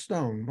to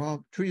stone."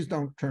 Well, trees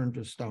don't turn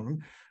to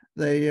stone;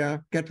 they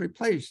get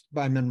replaced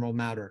by mineral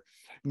matter.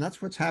 And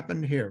that's what's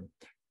happened here.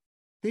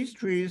 These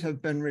trees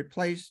have been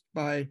replaced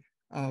by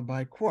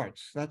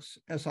quartz. That's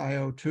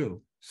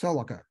SiO2,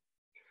 silica,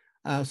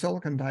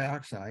 silicon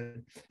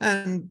dioxide.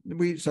 And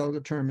so the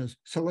term is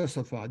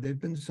silicified. They've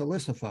been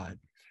silicified.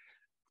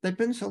 They've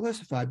been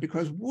silicified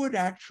because wood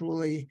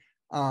actually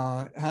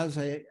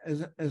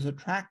is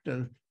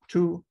attractive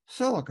to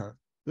silica.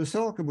 The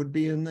silica would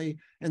be in the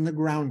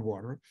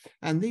groundwater,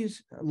 and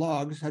these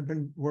logs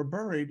were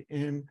buried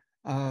in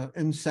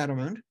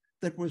sediment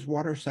that was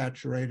water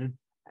saturated,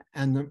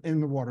 and in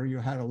the water you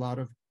had a lot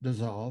of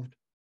dissolved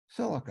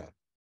silica.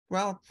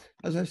 Well,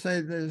 as I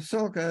say, the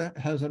silica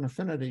has an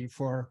affinity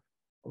for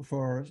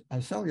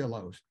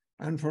cellulose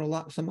and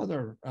for some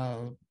other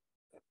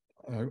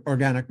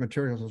organic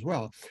materials as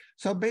well.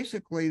 So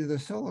basically, the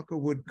silica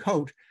would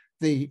coat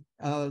the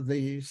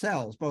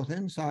cells, both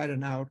inside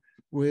and out,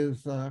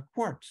 with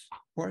quartz.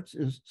 Quartz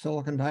is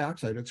silicon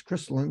dioxide. It's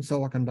crystalline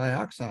silicon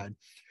dioxide.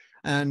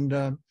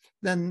 And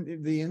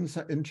then the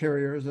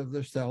interiors of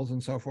the cells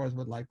and so forth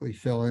would likely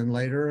fill in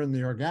later, and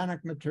the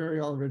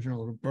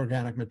original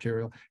organic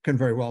material can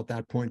very well at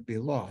that point be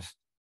lost.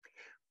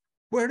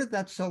 Where did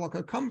that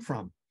silica come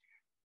from?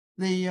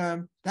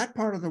 That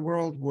part of the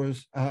world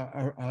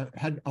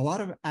had a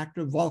lot of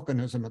active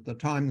volcanism at the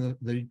time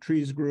the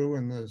trees grew,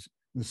 and the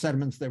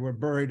sediments they were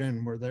buried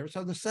in were there.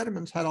 So the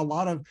sediments had a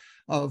lot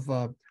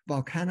of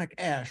volcanic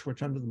ash,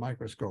 which under the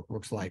microscope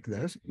looks like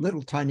this,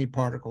 little tiny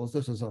particles.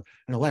 This is an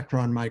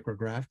electron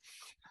micrograph.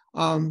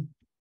 But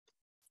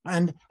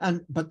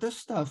this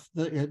stuff,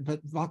 but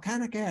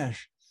volcanic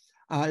ash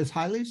is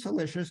highly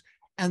silicious,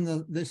 and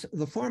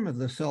the form of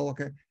the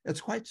silica,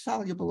 it's quite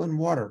soluble in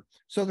water.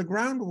 So the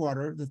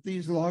groundwater that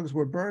these logs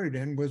were buried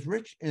in was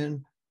rich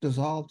in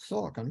dissolved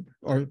silicon,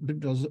 or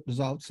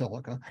dissolved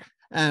silica.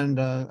 And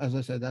as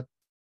I said, that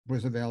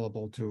was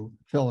available to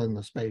fill in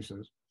the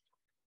spaces.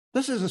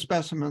 This is a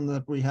specimen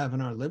that we have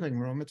in our living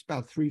room. It's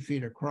about 3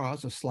 feet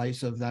across, a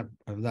slice of that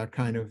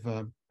kind of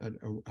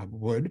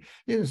wood.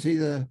 You can see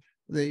the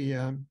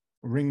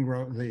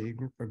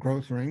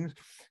growth rings,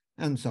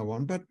 and so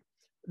on. But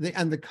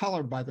the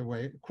color, by the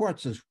way,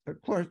 quartz is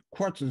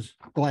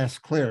glass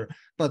clear,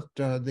 but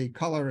the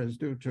color is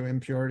due to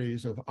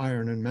impurities of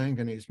iron and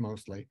manganese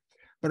mostly.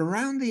 But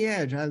around the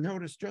edge, I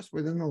noticed just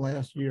within the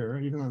last year,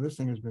 even though this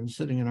thing has been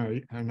sitting in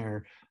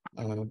our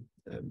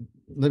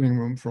living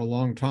room for a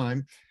long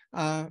time,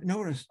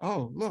 noticed,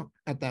 oh, look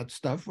at that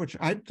stuff, which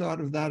I thought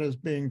of that as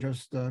being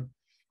just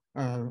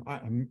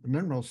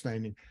mineral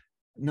staining.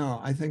 No,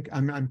 I think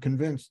I'm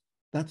convinced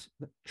that's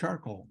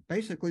charcoal.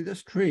 Basically,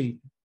 this tree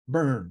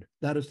burned.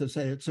 That is to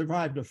say, it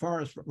survived a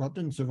forest. Well, it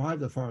didn't survive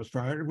the forest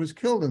fire. It was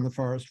killed in the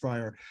forest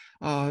fire.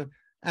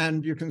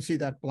 And you can see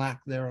that black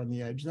there on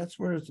the edge. That's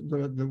where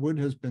the wood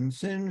has been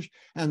singed,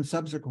 and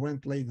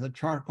subsequently the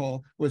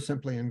charcoal was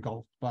simply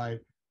engulfed by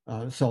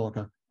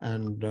silica.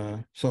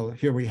 And so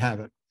here we have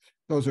it.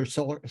 Those are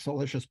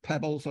silicious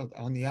pebbles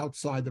on the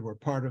outside that were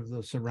part of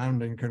the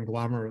surrounding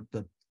conglomerate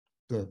that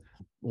the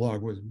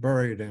log was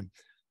buried in.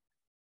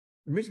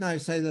 The reason I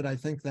say that I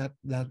think that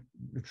the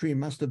tree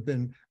must have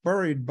been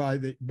buried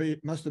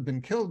must have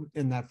been killed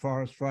in that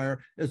forest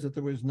fire is that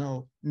there was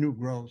no new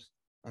growth.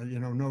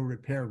 No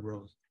repair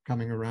growth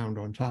coming around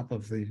on top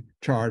of the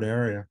charred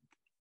area.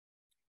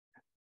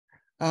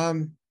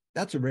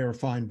 That's a rare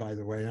find, by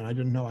the way, and I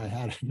didn't know I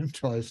had it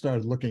until I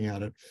started looking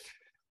at it.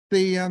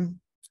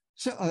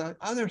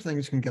 Other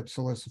things can get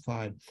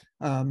silicified.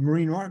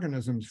 Marine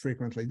organisms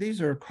frequently.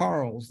 These are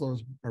corals,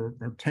 those are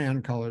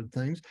tan-colored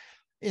things,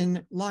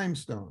 in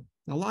limestone.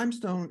 Now,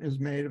 limestone is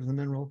made of the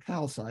mineral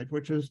calcite,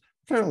 which is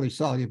fairly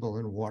soluble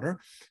in water,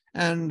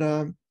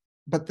 and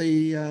but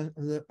the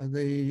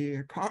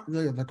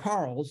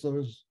corals,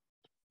 those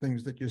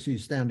things that you see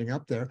standing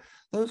up there,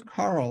 those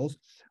corals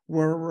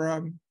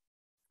were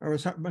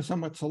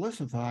somewhat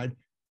silicified.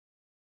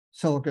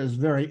 Silica is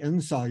very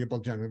insoluble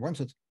generally.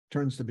 Once it's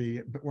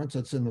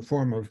in the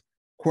form of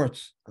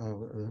quartz,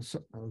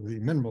 the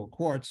mineral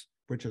quartz,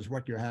 which is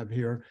what you have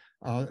here,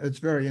 it's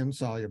very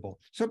insoluble.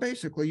 So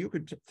basically, you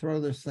could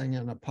throw this thing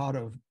in a pot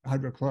of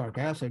hydrochloric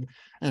acid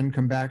and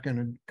come back in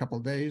a couple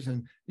of days,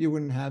 and you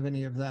wouldn't have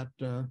any of that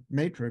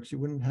matrix. You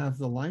wouldn't have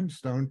the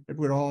limestone. It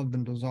would all have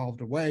been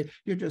dissolved away.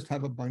 You just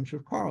have a bunch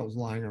of corals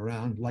lying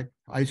around like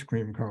ice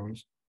cream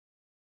cones.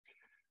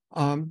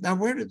 Now,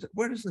 where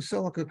does the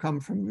silica come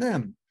from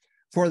them?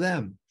 For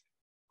them,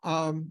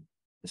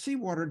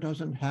 seawater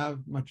doesn't have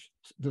much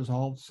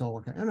dissolved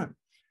silica in it,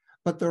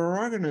 but there are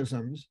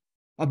organisms,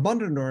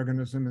 abundant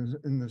organisms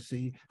in the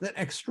sea that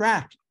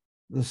extract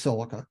the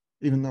silica,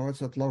 even though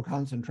it's at low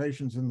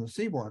concentrations in the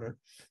seawater.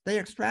 They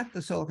extract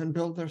the silica and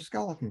build their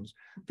skeletons.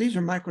 These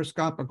are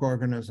microscopic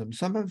organisms.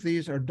 Some of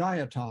these are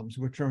diatoms,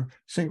 which are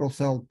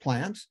single-celled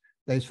plants.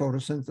 They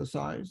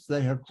photosynthesize.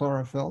 They have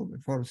chlorophyll, they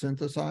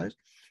photosynthesize.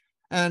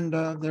 And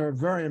they're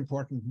very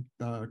important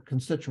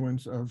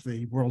constituents of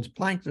the world's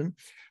plankton.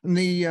 And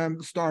the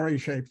starry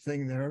shaped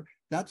thing there,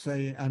 that's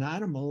an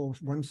animal,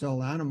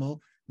 one-celled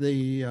animal,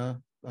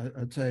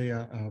 it's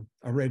a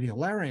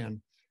radiolarian.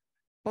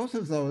 Both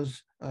of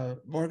those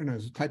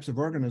types of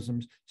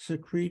organisms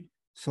secrete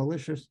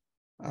siliceous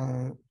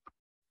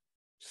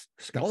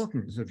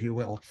skeletons, if you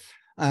will,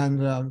 and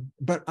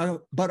but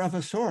of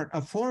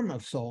a form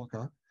of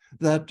silica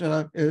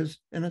that is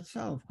in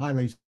itself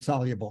highly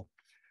soluble.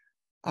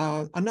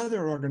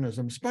 Another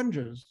organism,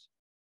 sponges.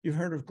 You've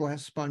heard of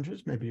glass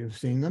sponges, maybe you've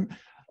seen them.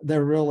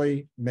 They're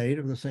really made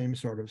of the same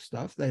sort of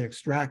stuff. They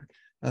extract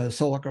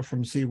silica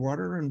from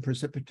seawater and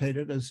precipitate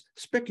it as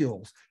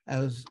spicules,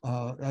 as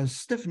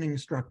stiffening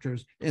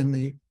structures in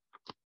the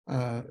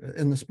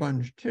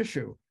sponge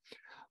tissue.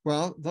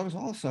 Well, those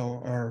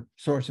also are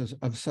sources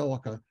of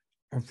silica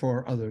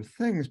for other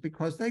things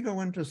because they go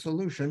into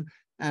solution,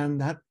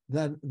 and that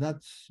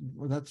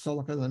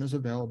silica then is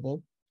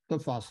available to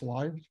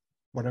fossilize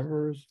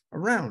whatever is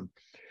around.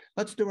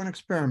 Let's do an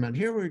experiment.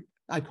 Here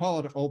I call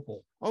it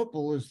opal.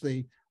 Opal is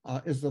the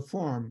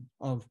form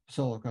of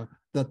silica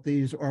that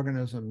these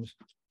organisms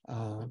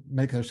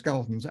make their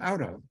skeletons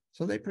out of.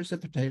 So they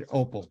precipitate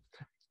opal.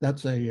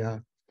 That's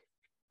a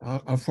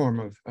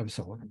form of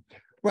silica.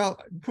 Well,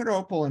 put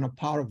opal in a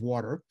pot of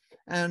water,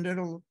 and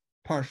it'll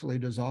partially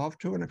dissolve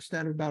to an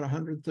extent of about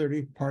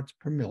 130 parts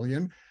per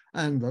million.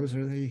 And those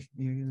are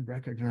you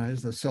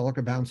recognize the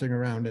silica bouncing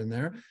around in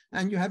there.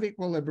 And you have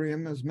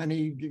equilibrium as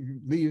many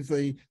leave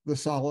the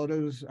solid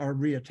as are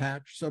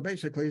reattached. So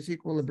basically it's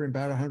equilibrium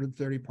about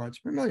 130 parts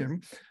per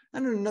million.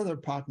 And in another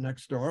pot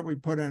next door, we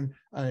put in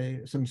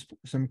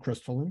some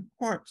crystalline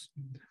quartz,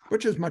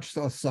 which is much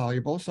less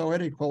soluble. So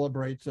it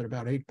equilibrates at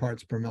about 8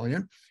 parts per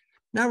million.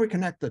 Now we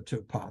connect the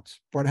two pots.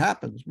 What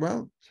happens?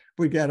 Well,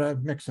 we get a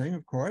mixing,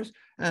 of course,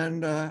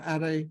 and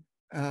at a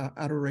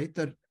rate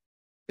that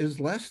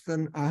is less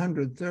than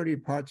 130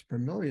 parts per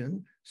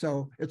million.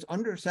 So it's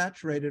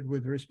undersaturated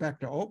with respect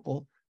to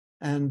opal,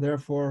 and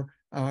therefore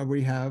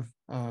we have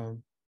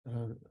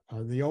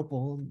the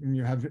opal, and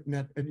you have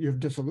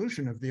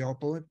dissolution of the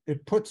opal.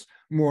 It puts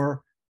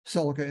more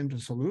silica into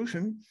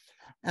solution.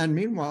 And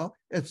meanwhile,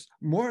 it's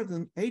more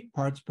than 8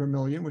 parts per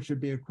million, which should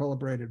be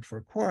equilibrated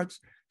for quartz.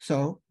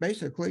 So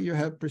basically, you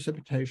have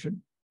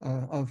precipitation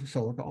of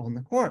silica on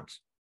the quartz,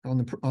 on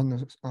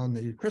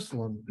the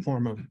crystalline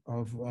form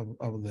of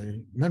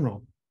the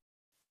mineral.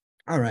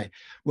 All right.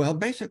 Well,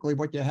 basically,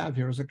 what you have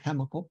here is a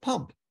chemical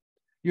pump.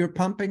 You're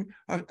pumping,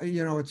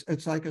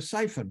 it's like a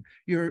siphon.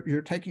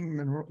 You're taking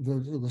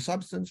the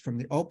substance from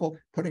the opal,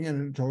 putting it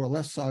into a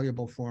less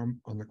soluble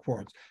form on the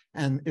quartz.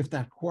 And if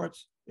that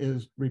quartz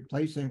is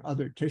replacing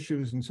other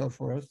tissues and so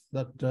forth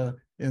that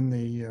in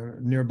the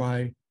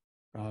nearby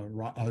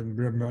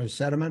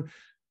sediment,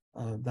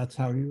 that's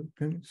how you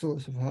can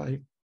silicify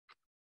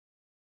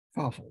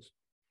fossils.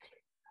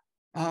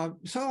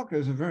 Silica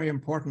is a very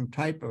important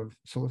type of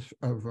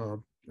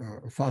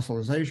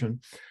fossilization,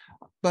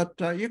 but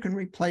you can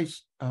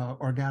replace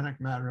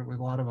organic matter with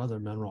a lot of other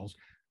minerals.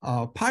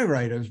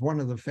 Pyrite is one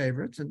of the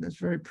favorites, and it's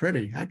very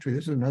pretty. Actually,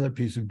 this is another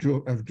piece of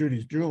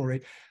Judy's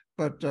jewelry,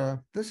 but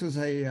this is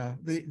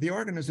the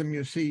organism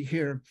you see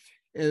here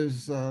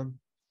is an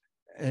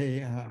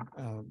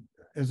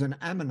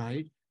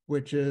ammonite,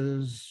 which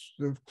is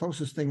the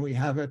closest thing we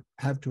have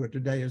to it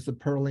today is the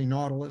pearly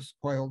nautilus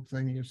coiled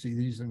thing. You see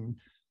these in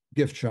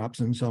gift shops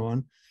and so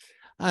on.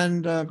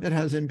 And it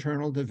has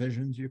internal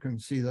divisions. You can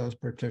see those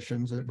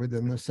partitions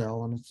within the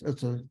cell, and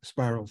it's a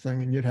spiral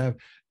thing. And you'd have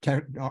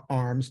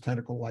arms,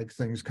 tentacle-like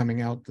things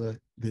coming out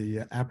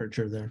the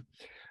aperture there.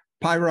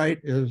 Pyrite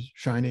is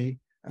shiny,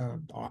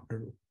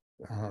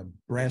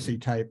 brassy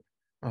type,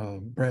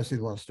 brassy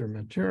luster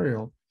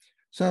material.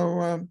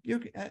 So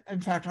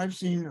in fact, I've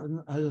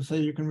seen, as I say,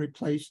 you can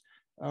replace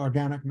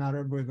organic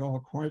matter with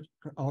all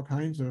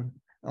kinds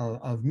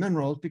of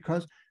minerals,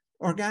 because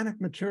organic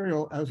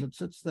material, as it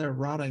sits there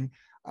rotting,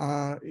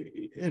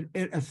 it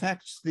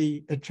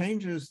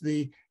changes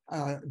the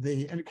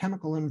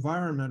chemical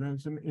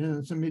environment in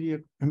its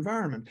immediate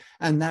environment,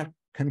 and that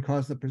can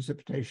cause the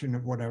precipitation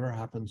of whatever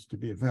happens to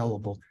be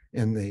available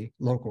in the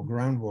local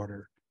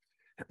groundwater.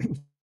 In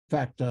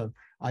fact,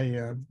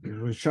 I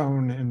was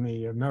shown in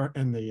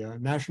the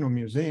National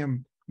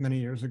Museum many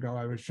years ago.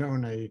 I was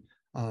shown an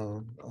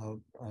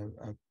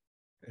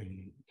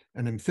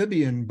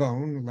amphibian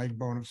bone, leg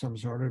bone of some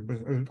sort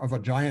of a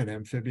giant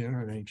amphibian,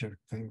 an ancient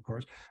thing, of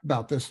course,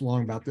 about this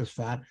long, about this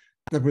fat,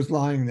 that was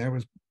lying there,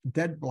 was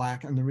dead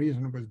black. And the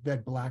reason it was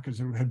dead black is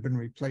it had been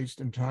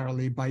replaced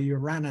entirely by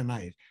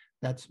uraninite.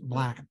 That's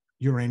black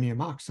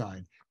uranium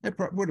oxide. It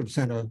would have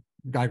sent a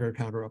Geiger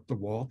counter up the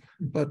wall.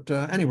 But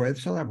anyway,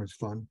 so that was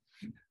fun.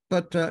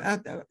 But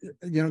the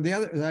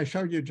other, I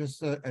showed you just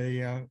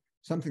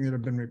something that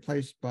had been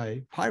replaced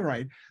by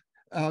pyrite.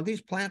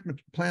 These plant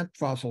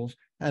fossils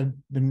had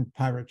been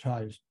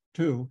pyritized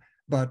too,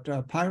 but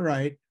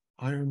pyrite,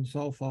 iron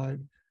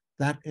sulfide,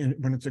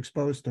 when it's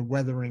exposed to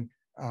weathering,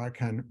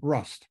 can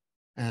rust.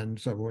 And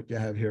so what you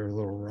have here are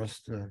little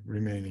rust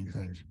remaining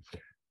things.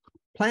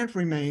 Plant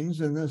remains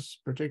in this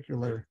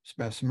particular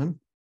specimen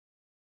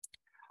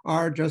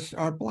are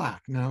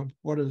black. Now,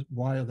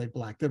 why are they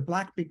black? They're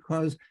black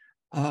because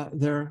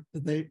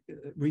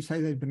we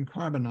say they've been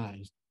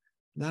carbonized.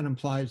 That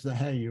implies that,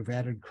 hey, you've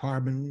added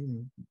carbon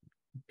and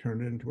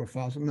turned it into a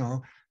fossil.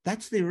 No,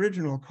 that's the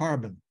original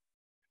carbon.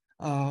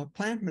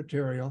 Plant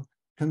material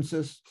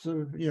consists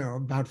of,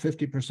 about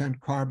 50%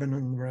 carbon,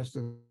 and the rest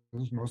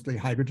is mostly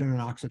hydrogen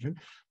and oxygen.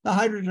 The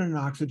hydrogen and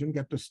oxygen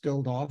get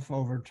distilled off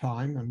over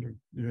time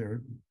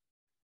under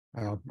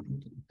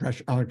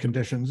pressure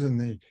conditions in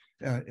the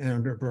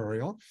under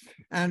burial,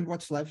 and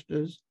what's left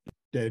is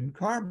dead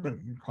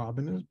carbon.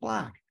 Carbon is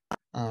black.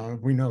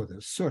 We know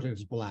this. Soot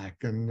is black,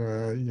 and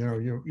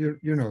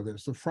you know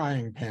this. The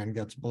frying pan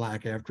gets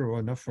black after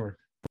enough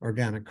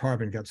organic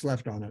carbon gets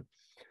left on it.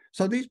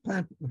 So these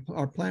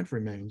are plant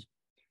remains.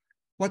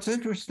 What's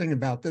interesting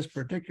about this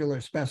particular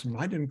specimen,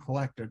 I didn't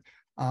collect it.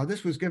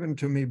 This was given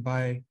to me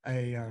by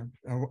a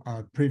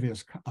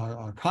previous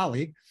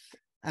colleague,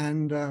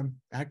 and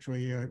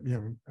actually,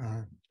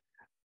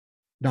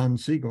 Don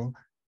Siegel,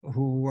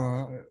 who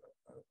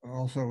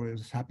also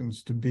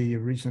happens to be a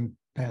recent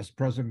past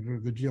president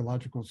of the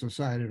Geological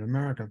Society of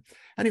America.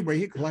 Anyway,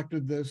 he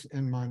collected this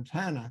in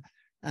Montana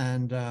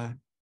and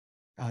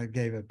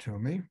gave it to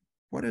me.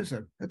 What is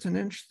it? It's an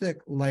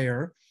inch-thick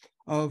layer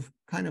of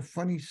kind of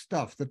funny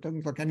stuff that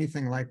doesn't look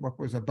anything like what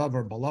was above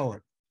or below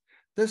it.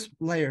 This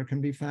layer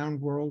can be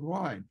found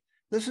worldwide.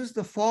 This is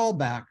the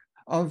fallback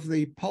of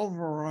the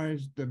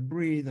pulverized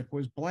debris that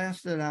was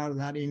blasted out of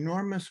that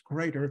enormous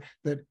crater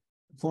that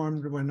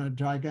formed when a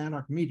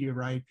gigantic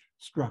meteorite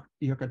struck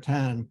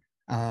Yucatan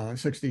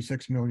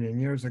 66 million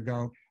years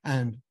ago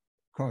and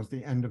caused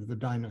the end of the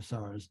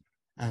dinosaurs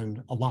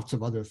and lots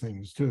of other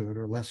things too that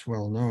are less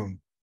well known.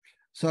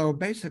 So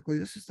basically,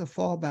 this is the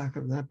fallback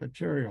of that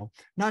material,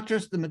 not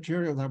just the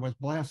material that was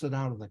blasted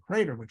out of the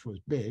crater, which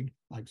was big,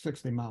 like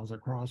 60 miles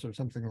across or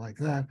something like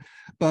that,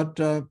 but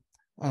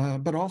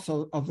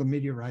also of the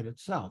meteorite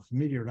itself. The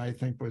meteorite, I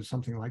think, was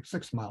something like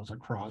 6 miles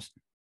across,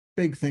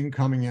 big thing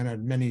coming in at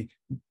many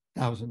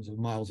thousands of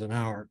miles an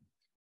hour.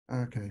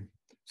 Okay,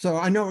 so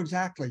I know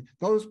exactly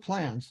those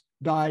plants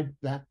died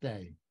that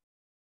day,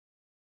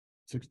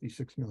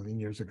 66 million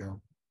years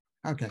ago.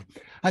 Okay,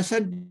 I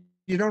said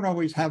you don't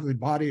always have the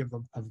body of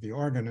the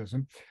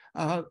organism.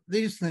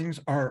 These things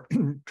are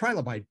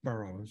trilobite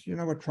burrows. You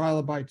know what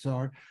trilobites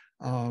are?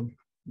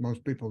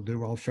 Most people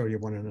do. I'll show you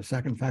one in a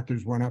second. In fact,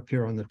 there's one up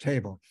here on the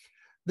table.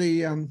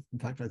 In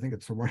fact, I think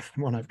it's the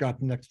one I've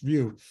got next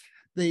view.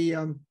 These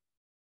are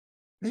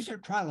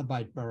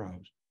trilobite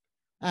burrows.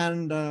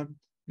 And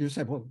you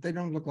say, well, they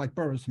don't look like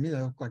burrows to me.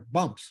 They look like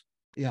bumps.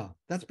 Yeah,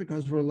 that's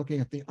because we're looking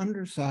at the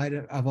underside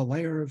of a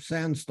layer of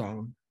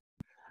sandstone.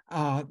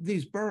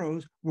 These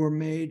burrows were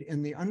made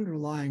in the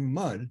underlying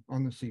mud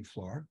on the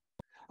seafloor,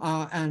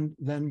 and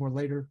then were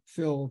later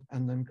filled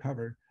and then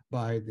covered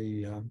by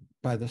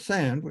the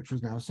sand, which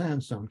is now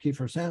sandstone,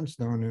 Kiefer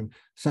sandstone in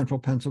central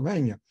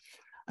Pennsylvania.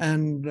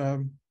 And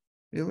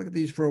you look at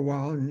these for a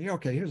while, and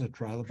okay, here's a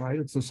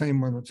trilobite. It's the same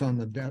one that's on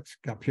the desk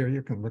up here.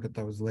 You can look at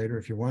those later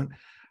if you want.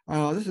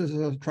 This is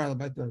a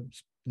trilobite.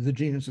 The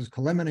genus is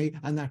Calimene,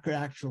 and that could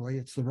actually,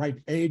 it's the right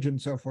age and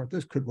so forth.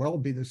 This could well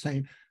be the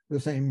same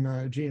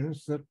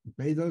genus that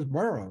made those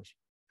burrows.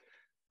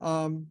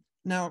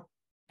 Now,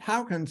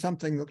 how can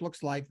something that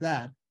looks like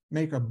that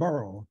make a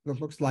burrow that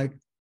looks like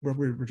what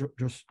we were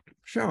just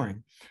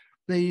showing?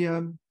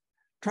 The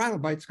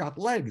trilobites got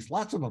legs,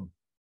 lots of them,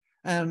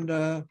 and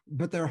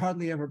but they're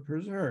hardly ever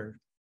preserved,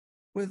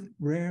 with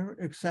rare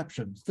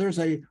exceptions. There's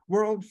a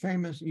world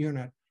famous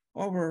unit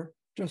over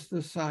just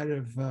this side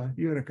of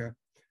Utica,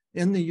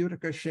 in the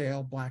Utica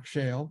Shale, Black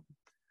Shale,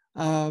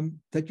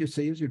 that you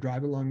see as you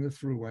drive along the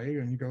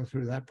thruway and you go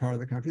through that part of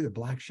the country. The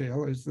Black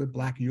Shale is the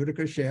Black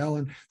Utica Shale,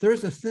 and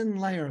there's a thin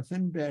layer,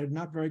 thin bed,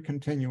 not very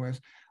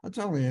continuous. It's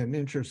only an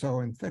inch or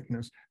so in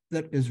thickness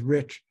that is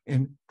rich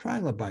in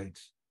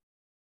trilobites.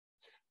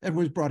 It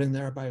was brought in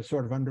there by a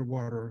sort of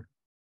underwater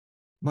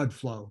mud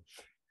flow.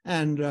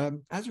 And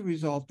as a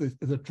result,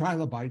 the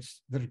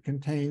trilobites that it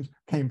contains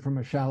came from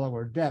a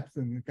shallower depth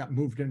and got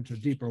moved into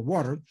deeper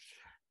water.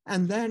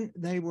 And then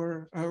they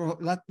were,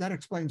 that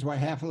explains why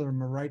half of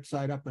them are right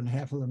side up and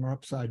half of them are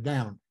upside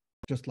down.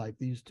 just like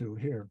these two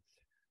here.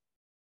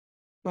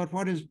 But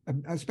what is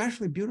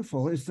especially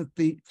beautiful is that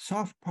the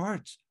soft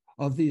parts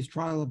of these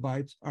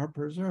trilobites are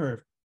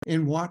preserved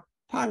in what?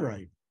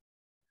 Pyrite.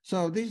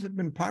 So these have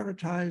been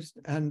pyritized,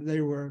 and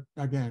they were,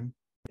 again,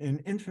 in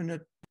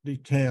infinite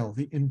detail,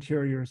 the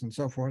interiors and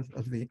so forth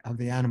of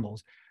the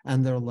animals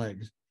and their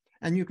legs.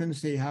 And you can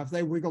see how if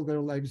they wiggle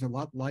their legs a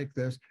lot like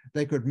this,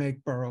 they could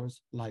make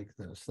burrows like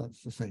this.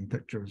 That's the same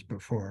picture as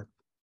before.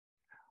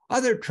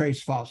 Other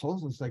trace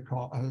fossils,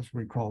 as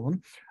we call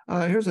them.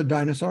 Here's a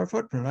dinosaur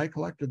footprint. I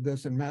collected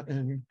this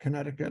in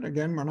Connecticut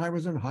again when I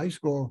was in high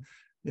school.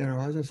 You know,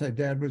 as I say,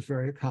 Dad was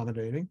very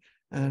accommodating.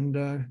 And,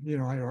 you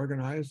know, I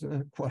organized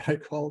what I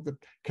call the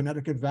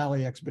Connecticut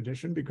Valley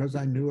Expedition because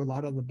I knew a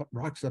lot of the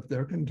rocks up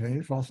there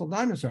contained fossil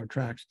dinosaur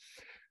tracks.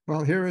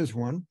 Well, here is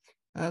one.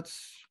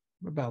 That's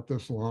about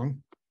this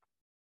long.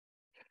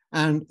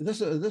 And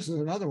this is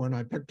another one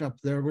I picked up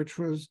there, which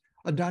was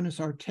a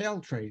dinosaur tail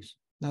trace.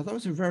 Now,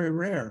 those are very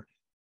rare.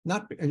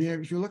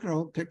 If you look at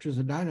old pictures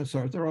of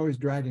dinosaurs, they're always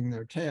dragging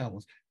their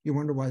tails. You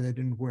wonder why they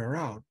didn't wear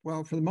out.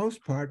 Well, for the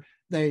most part,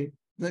 the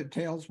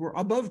tails were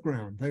above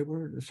ground. They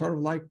were sort of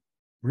like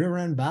rear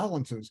end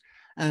balances.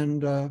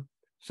 And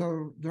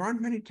so there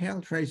aren't many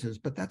tail traces,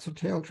 but that's a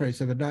tail trace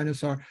of a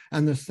dinosaur.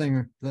 And this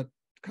thing that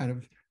kind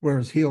of, where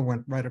his heel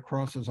went right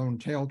across his own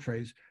tail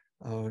trace,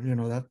 you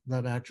know,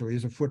 that actually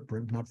is a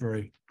footprint, not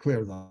very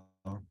clear though.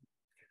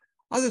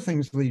 Other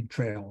things lead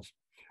trails.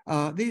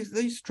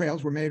 These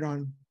trails were made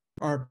on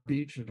our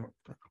beach at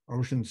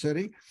Ocean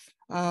City,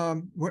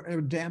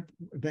 where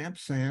damp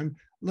sand,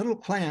 little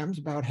clams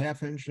about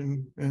 ½ inch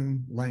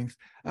in length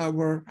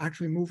were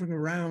actually moving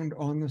around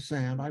on the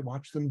sand. I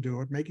watched them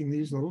do it, making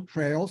these little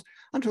trails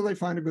until they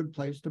find a good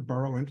place to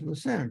burrow into the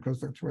sand,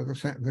 because that's where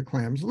the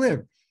clams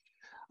live.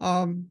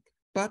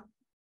 But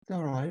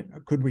all right,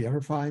 could we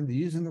ever find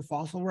these in the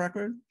fossil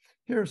record?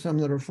 Here are some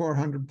that are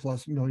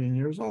 400+ million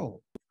years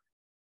old.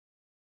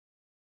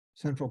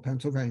 Central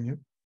Pennsylvania.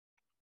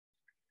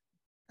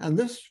 And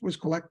this was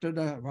collected,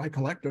 I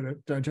collected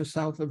it just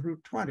south of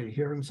Route 20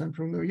 here in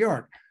central New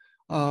York.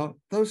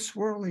 Those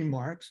swirly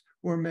marks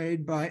were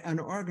made by an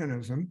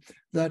organism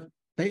that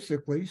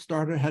basically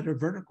had a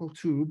vertical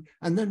tube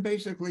and then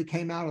basically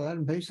came out of that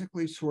and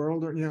basically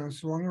swirled, you know,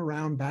 swung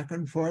around back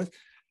and forth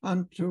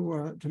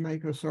to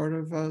make a sort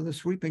of the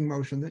sweeping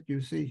motion that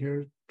you see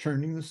here,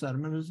 churning the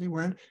sediment as he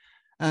went.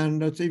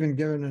 And it's even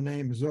given a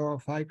name,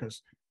 Zoophycus,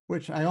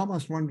 which I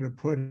almost wanted to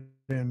put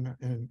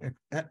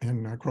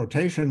in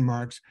quotation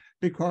marks,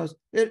 because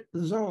the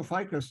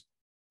Zoophycus,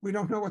 we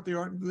don't know what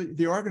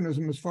the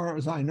organism, as far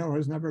as I know,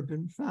 has never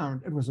been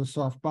found. It was a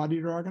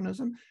soft-bodied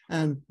organism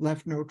and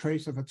left no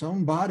trace of its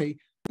own body,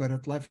 but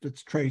it left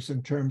its trace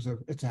in terms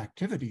of its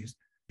activities.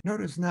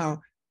 Notice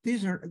now,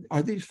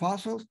 are these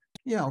fossils?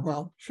 Yeah,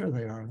 well, sure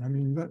they are. I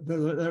mean,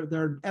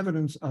 they're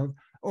evidence of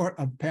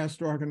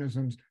past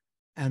organisms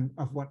and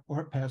of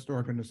what past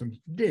organisms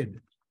did.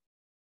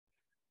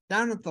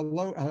 Down at the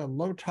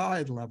low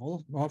tide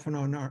level, often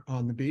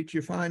on the beach,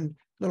 you find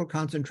little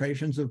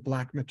concentrations of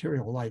black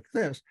material like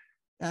this.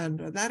 And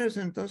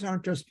those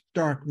aren't just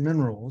dark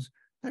minerals.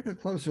 Take a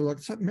closer look,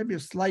 maybe a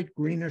slight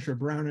greenish or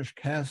brownish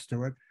cast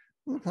to it.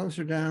 A little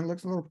closer down,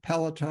 looks a little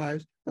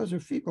pelletized. Those are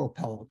fecal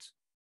pellets.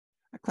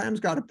 A clam's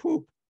got to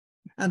poop,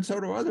 and so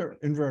do other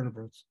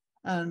invertebrates.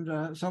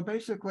 And so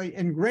basically,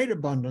 in great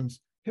abundance,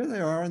 here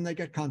they are, and they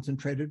get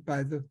concentrated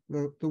by the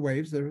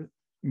waves that are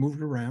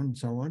moved around and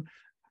so on.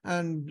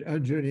 And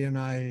Judy and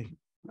I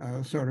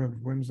sort of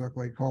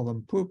whimsically call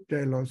them poop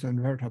de los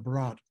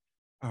invertebrates,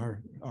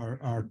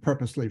 our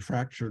purposely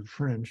fractured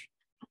French.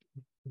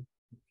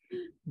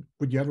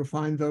 Would you ever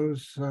find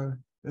those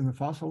in the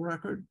fossil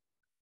record?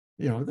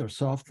 You know, they're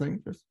soft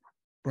things.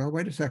 Well,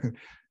 wait a second.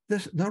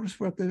 Notice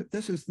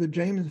this is the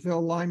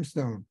Jamesville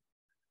limestone.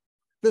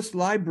 This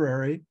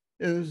library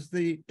is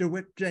the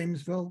DeWitt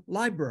Jamesville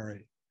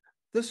Library.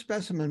 This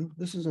specimen,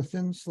 this is a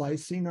thin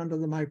slice seen under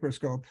the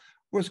microscope,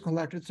 was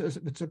collected.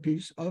 It's a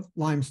piece of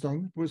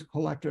limestone, was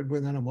collected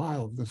within a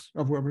mile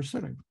of where we're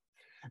sitting.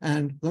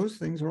 And those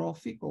things are all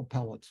fecal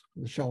pellets,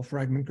 the shell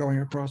fragment going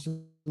across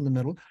in the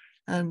middle.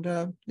 And,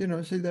 you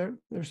know, see, they're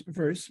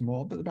very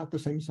small, but about the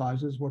same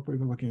size as what we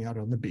were looking at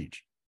on the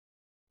beach.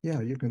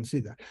 Yeah, you can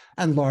see that.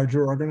 And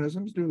larger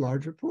organisms do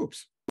larger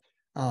poops.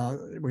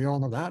 We all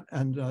know that.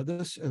 And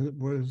this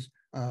was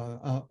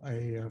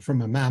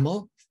from a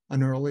mammal,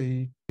 an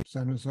early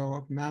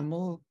Cenozoic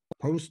mammal,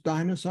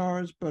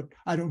 post-dinosaurs, but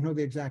I don't know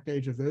the exact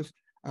age of this.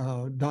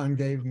 Don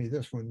gave me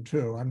this one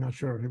too. I'm not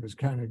sure if he was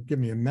kind of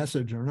giving me a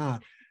message or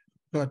not,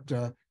 but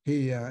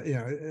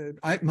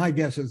my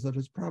guess is that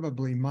it's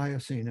probably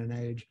Miocene in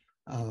age,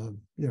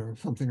 you know,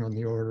 something on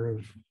the order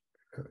of,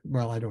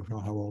 well, I don't know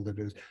how old it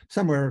is,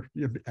 somewhere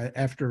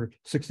after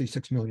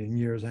 66 million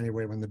years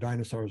anyway, when the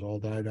dinosaurs all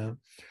died out.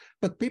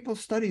 But people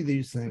study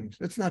these things.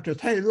 It's not just,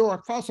 hey,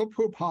 look, fossil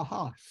poop,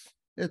 ha.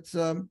 It's,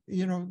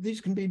 you know,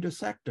 these can be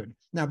dissected.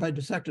 Now, by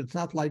dissected, it's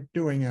not like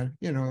doing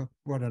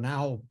what an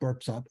owl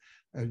burps up,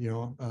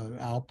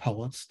 owl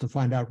pellets to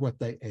find out what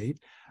they ate.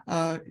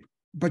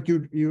 but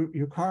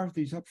you carve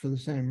these up for the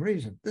same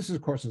reason. This,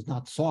 of course, is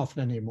not soft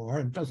anymore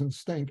and doesn't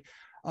stink.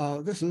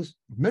 This is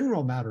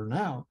mineral matter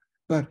now.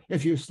 But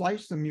if you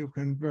slice them, you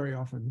can very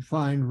often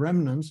find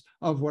remnants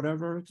of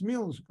whatever its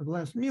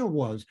last meal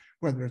was,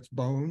 whether it's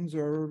bones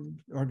or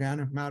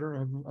organic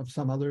matter of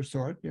some other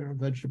sort,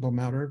 vegetable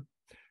matter.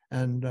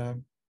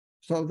 And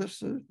so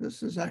this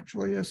is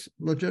actually a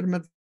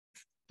legitimate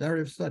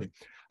area of study.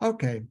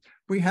 Okay,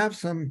 we have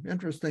some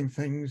interesting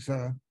things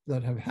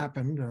that have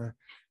happened,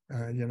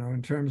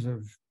 in terms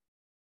of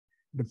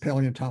the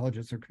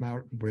paleontologists have come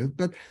out with,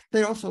 but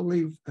they also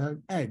leave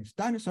eggs.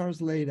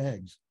 Dinosaurs laid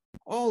eggs.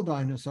 All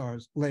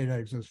dinosaurs laid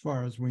eggs as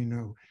far as we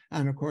know.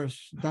 And of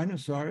course,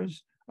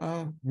 dinosaurs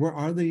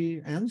are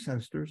the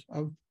ancestors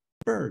of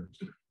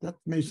birds. That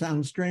may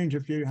sound strange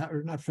if you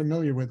are not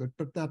familiar with it,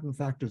 but that in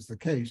fact is the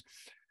case.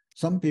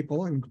 Some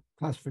people in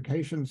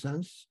classification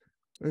sense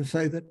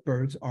say that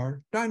birds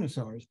are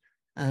dinosaurs,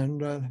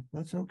 and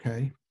that's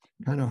okay.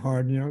 Kind of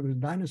hard, the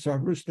dinosaur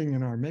roosting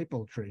in our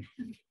maple tree.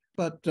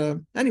 But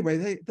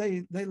anyway,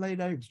 they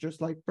laid eggs just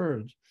like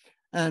birds.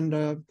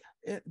 And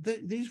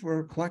these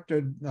were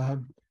collected by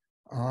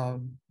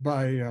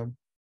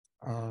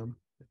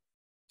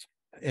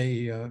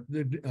a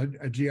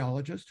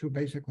geologist who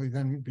basically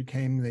then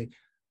became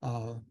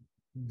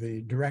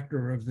the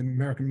director of the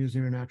American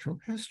Museum of Natural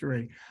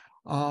History.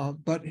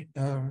 But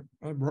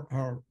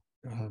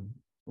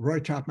Roy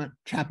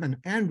Chapman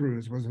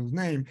Andrews was his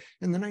name.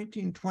 In the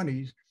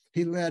 1920s,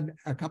 he led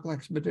a couple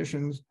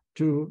expeditions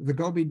to the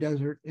Gobi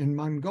Desert in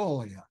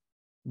Mongolia.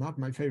 Not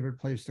my favorite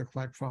place to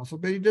collect fossils,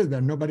 but he did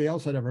that. Nobody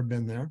else had ever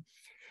been there.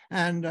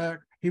 And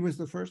he was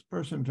the first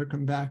person to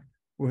come back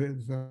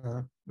with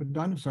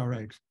dinosaur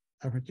eggs,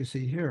 what you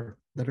see here,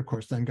 that of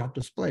course then got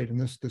displayed in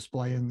this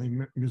display in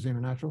the Museum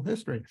of Natural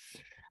History.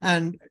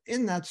 And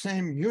in that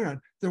same unit,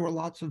 there were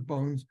lots of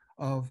bones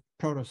of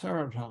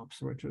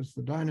Protoceratops, which is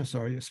the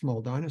dinosaur,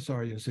 small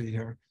dinosaur you see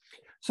here.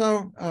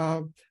 So,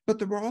 but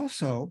there were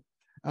also,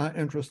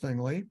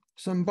 interestingly,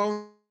 some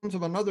bones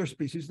of another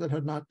species that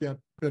had not yet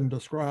been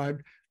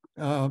described.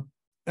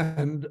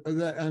 And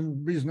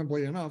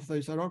reasonably enough,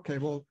 they said, okay,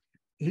 well,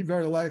 he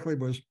very likely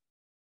was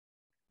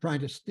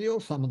trying to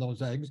steal some of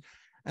those eggs.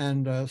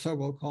 And so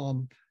we'll call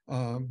him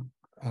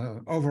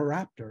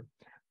oviraptor.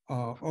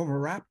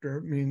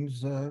 Oviraptor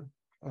means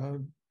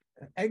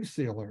egg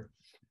stealer.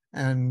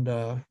 And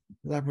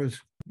that was,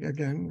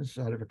 again,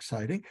 sort of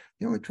exciting.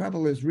 The only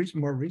trouble is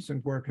more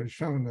recent work has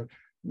shown that,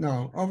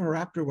 no,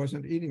 oviraptor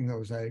wasn't eating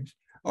those eggs.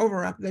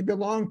 They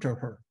belonged to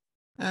her.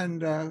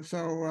 And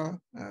anyway,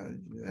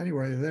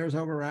 there's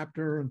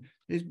oviraptor,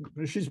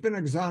 and she's been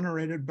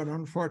exonerated, but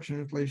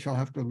unfortunately she'll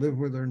have to live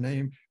with her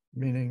name,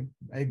 meaning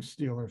egg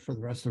stealer, for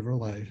the rest of her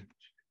life.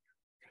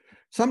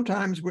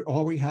 Sometimes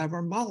all we have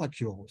are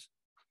molecules.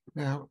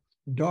 Now,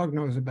 dog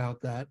knows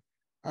about that.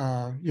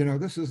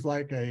 This is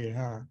like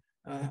a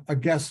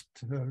guest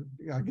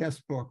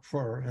book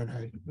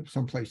for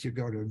someplace you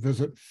go to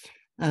visit,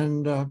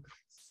 and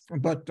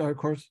but of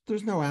course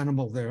there's no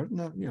animal there,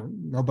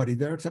 nobody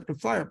there except a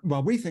fire.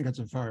 Well, we think it's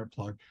a fire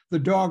plug. The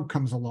dog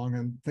comes along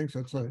and thinks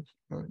it's a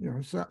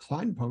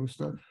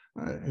signpost, a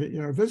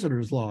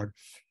visitor's log,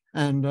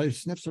 and he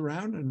sniffs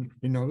around and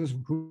he knows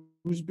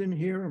who's been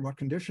here and what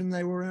condition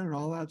they were in and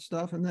all that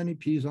stuff, and then he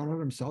pees on it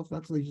himself.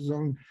 That's his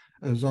own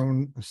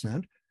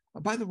scent.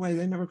 By the way,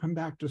 they never come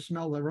back to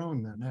smell their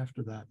own then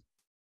after that.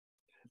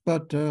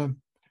 But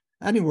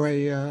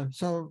anyway,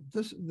 so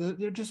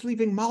they're just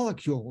leaving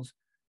molecules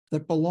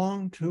that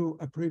belong to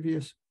a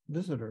previous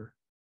visitor.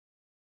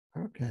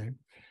 Okay.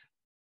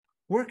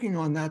 Working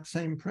on that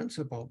same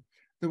principle,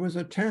 there was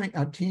a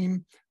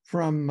team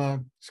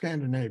from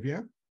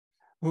Scandinavia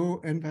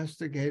who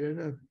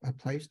investigated a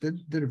place,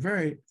 did a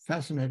very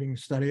fascinating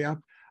study up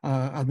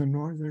on the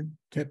northern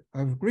tip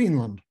of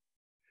Greenland.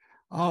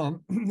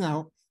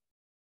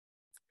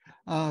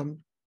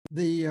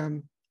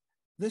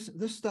 This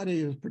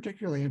study is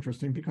particularly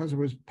interesting because it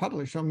was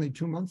published only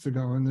 2 months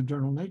ago in the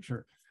journal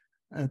Nature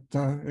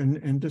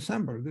in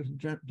December.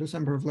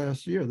 December of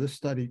last year, this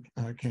study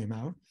came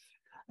out.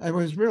 It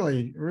was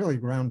really, really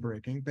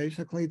groundbreaking.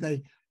 Basically,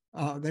 they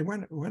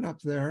went up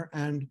there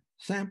and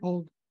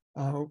sampled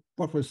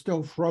what was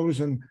still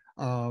frozen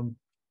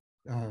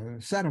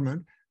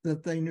sediment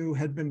that they knew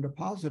had been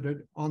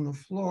deposited on the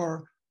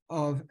floor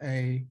of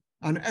an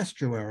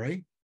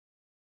estuary.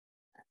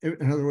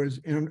 In other words,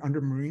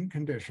 under marine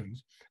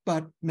conditions,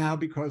 but now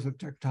because of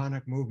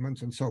tectonic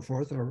movements and so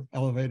forth, are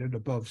elevated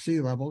above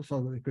sea level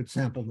so that they could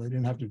sample. They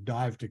didn't have to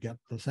dive to get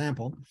the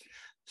sample.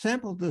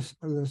 Sampled this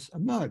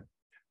mud.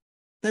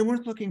 They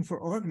weren't looking for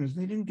organisms.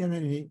 They didn't get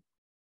any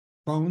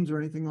bones or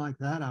anything like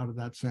that out of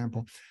that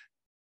sample.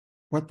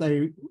 What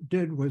they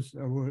did was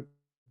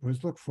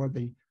look for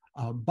the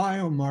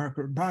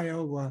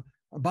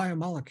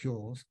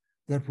biomolecules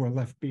that were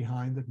left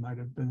behind that might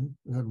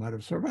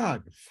have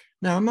survived.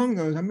 Now, among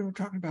those, we're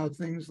talking about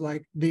things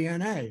like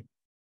DNA,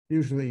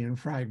 usually in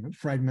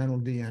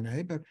fragmental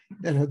DNA, but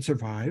it had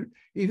survived,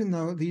 even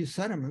though these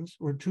sediments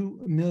were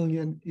 2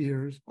 million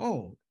years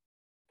old.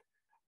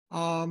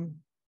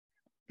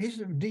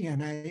 pieces of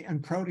DNA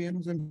and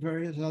proteins and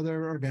various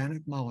other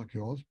organic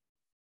molecules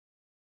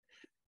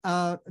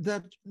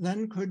that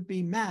then could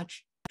be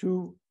matched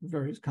to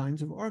various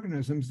kinds of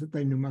organisms that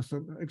they knew must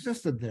have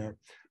existed there.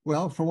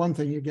 Well, for one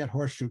thing, you get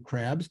horseshoe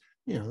crabs,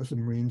 you know, it's a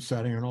marine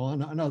setting and all,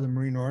 and other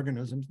marine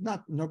organisms,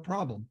 no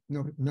problem,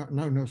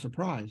 no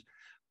surprise.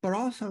 But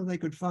also they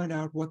could find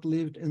out what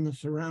lived in the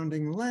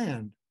surrounding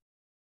land,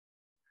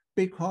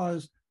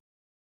 because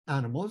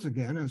animals,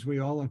 again, as we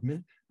all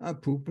admit,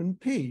 poop and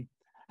pee.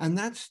 And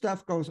that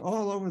stuff goes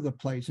all over the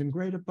place in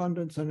great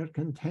abundance, and it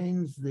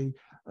contains the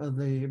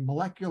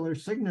molecular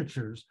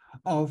signatures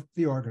of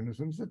the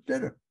organisms that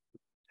did it.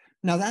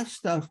 Now that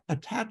stuff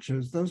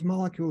attaches, those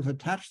molecules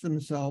attach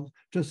themselves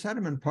to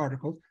sediment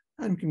particles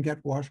and can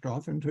get washed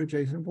off into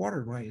adjacent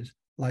waterways,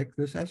 like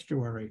this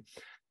estuary.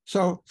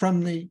 So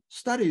from the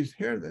studies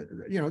here,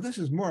 you know, this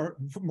is more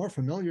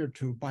familiar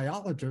to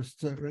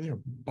biologists,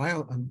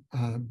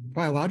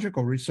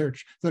 biological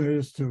research than it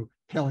is to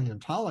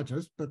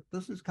paleontologists, but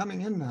this is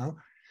coming in now.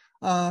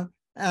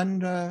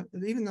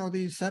 Even though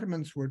these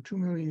sediments were 2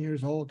 million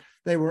years old,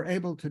 they were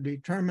able to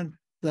determine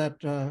that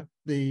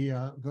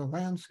the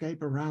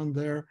landscape around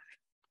there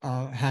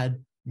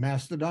had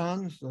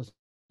mastodons, those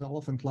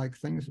elephant-like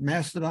things,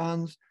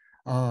 mastodons,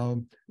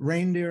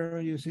 reindeer,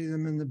 you see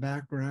them in the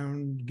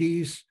background,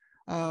 geese,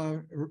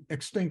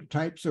 extinct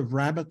types of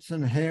rabbits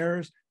and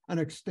hares, an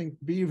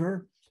extinct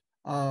beaver,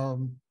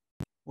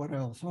 what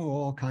else? Oh,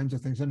 all kinds of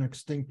things, an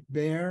extinct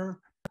bear,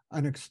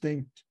 an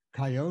extinct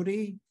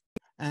coyote,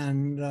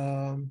 and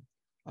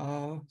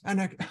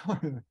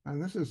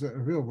this is a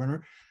real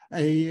winner,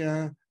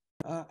 a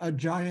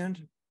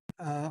giant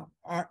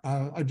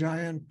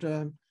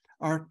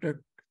Arctic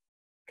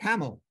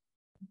camel.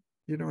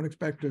 You don't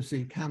expect to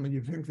see camel.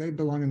 You think they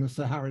belong in the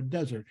Sahara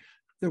Desert.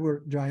 There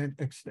were giant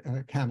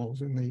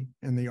camels in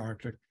the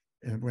Arctic,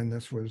 and when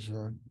this was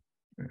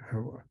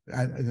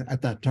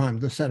at that time,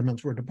 the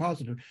sediments were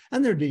deposited,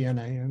 and their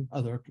DNA and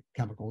other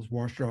chemicals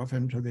washed off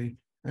into the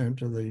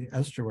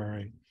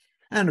estuary.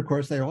 And of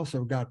course, they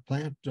also got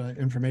plant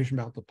information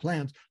about the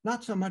plants,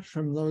 not so much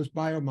from those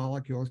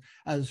biomolecules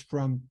as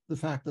from the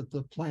fact that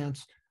the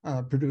plants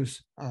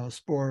produce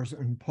spores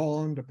and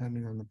pollen,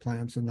 depending on the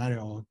plants, and they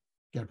all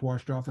get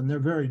washed off, and they're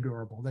very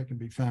durable. They can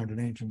be found in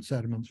ancient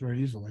sediments very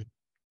easily.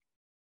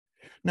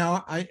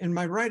 Now, in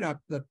my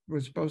write-up that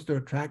was supposed to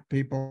attract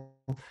people,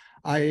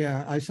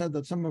 I said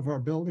that some of our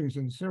buildings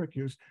in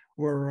Syracuse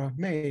were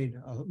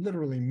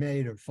literally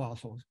made of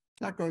fossils.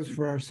 That goes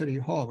for our city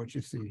hall, which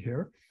you see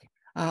here.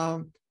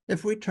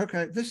 If we took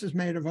this is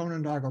made of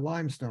Onondaga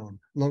limestone,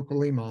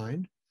 locally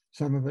mined.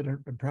 Some of it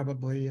are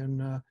probably in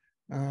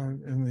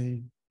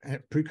the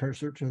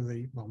precursor to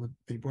the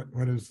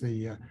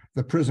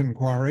prison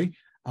quarry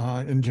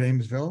in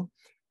Jamesville,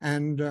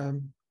 and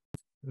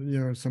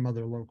some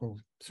other local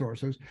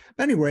sources.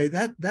 But anyway,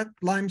 that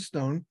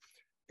limestone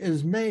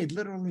is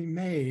literally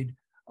made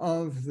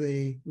of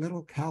the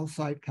little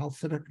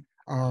calcitic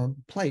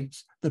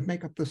plates that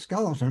make up the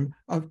skeleton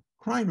of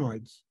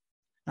crinoids.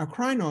 Now,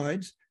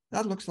 crinoids,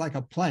 that looks like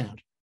a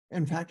plant.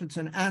 In fact, it's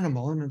an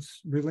animal, and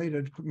it's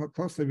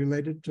closely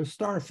related to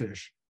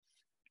starfish,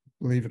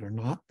 believe it or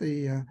not.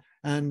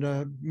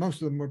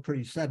 Most of them were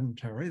pretty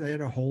sedentary. They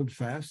had to hold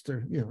fast,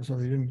 so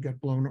they didn't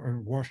get blown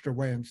or washed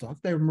away and stuff.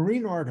 They were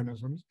marine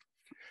organisms,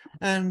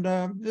 and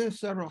there's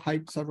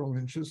several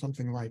inches,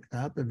 something like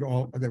that. They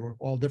were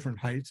all different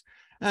heights,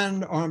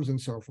 and arms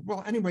and so forth.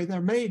 Well, anyway, they're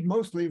made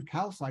mostly of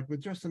calcite with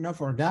just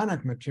enough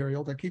organic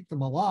material to keep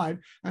them alive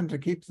and to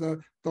keep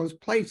those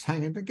plates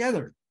hanging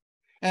together.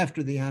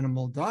 After the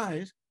animal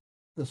dies,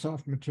 the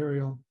soft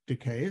material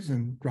decays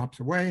and drops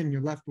away, and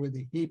you're left with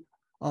a heap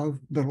of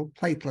little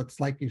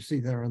platelets like you see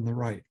there on the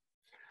right.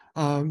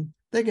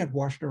 They get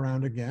washed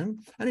around again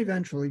and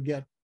eventually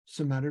get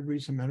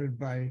re-cemented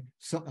by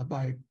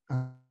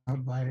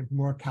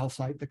more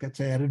calcite that gets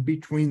added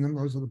between them.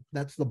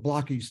 That's the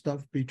blocky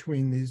stuff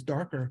between these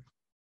darker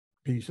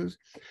pieces.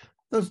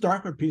 Those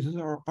darker pieces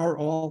are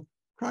all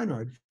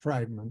crinoid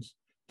fragments.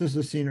 This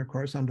is seen, of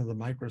course, under the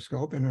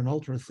microscope in an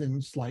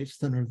ultra-thin slice,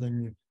 thinner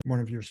than one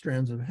of your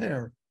strands of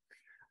hair.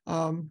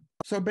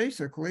 So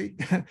basically,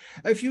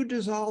 if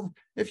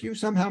you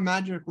somehow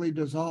magically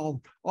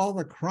dissolve all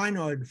the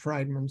crinoid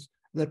fragments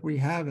that we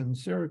have in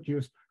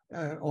Syracuse,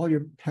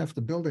 half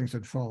the buildings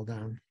would fall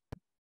down.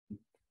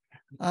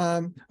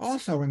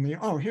 Also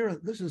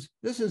this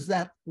is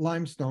that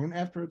limestone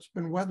after it's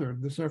been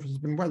weathered. The surface has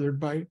been weathered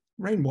by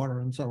rainwater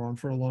and so on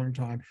for a long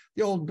time.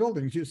 The old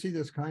buildings, you see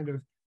this kind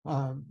of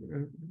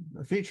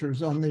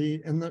features in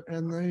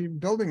the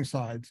building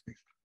sides.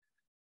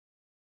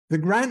 The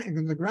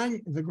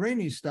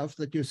grainy stuff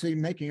that you see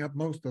making up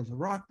most of the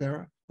rock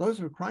there, those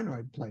are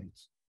crinoid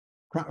plates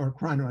or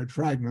crinoid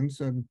fragments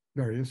of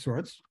various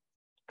sorts,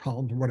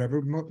 columns,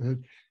 whatever.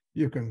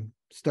 You can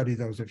study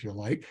those if you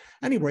like.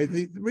 Anyway,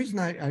 the reason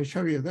I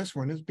show you this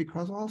one is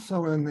because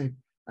also in the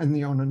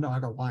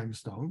Onondaga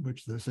limestone,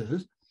 which this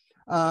is,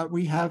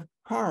 we have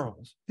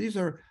corals. These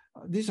are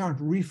these aren't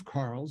reef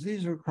corals.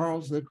 These are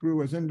corals that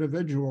grew as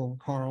individual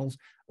corals,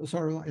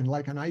 sort of in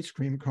like an ice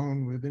cream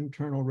cone with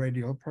internal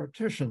radial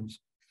partitions.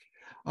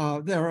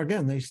 There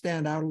again, they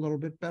stand out a little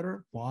bit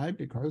better. Why?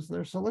 Because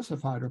they're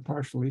silicified or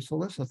partially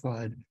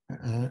silicified,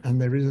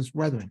 and they resist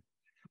weathering.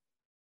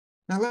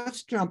 Now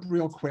let's jump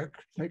real quick,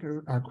 take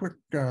a quick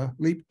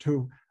leap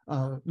to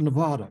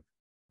Nevada.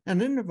 And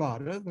in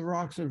Nevada, the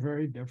rocks are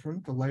very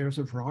different. The layers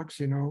of rocks,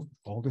 you know,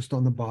 oldest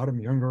on the bottom,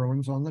 younger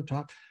ones on the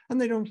top, and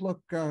they don't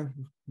look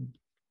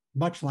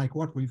much like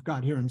what we've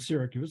got here in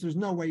Syracuse. There's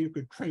no way you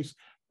could trace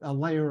a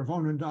layer of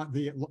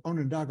the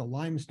Onondaga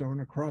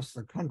limestone across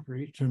the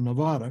country to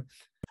Nevada.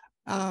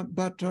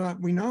 But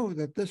we know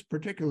that this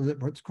particular,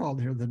 what's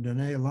called here the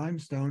Dene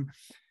limestone,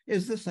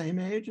 is the same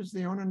age as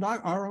the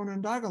our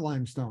Onondaga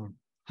limestone.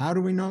 How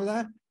do we know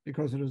that?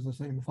 Because it is the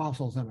same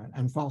fossils in it.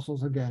 And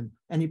fossils, again,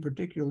 any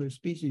particular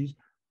species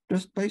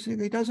just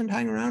basically doesn't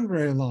hang around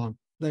very long.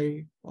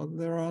 They're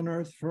on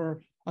Earth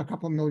for a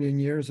couple million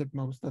years at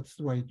most. That's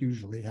the way it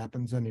usually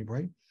happens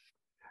anyway.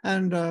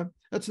 And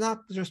it's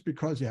not just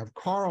because you have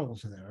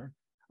corals there.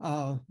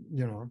 You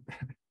know,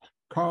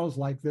 corals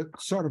like this,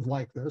 sort of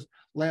like this,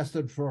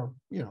 lasted for,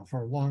 you know,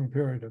 for a long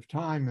period of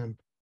time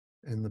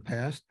in the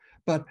past,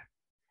 but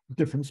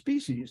different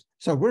species.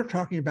 So we're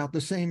talking about the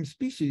same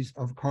species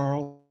of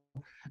coral,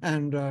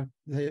 and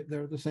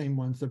they're the same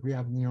ones that we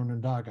have in the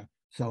Onondaga.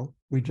 So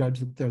we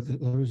judge that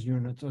those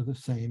units are the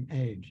same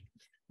age.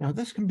 Now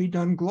this can be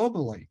done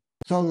globally,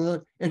 so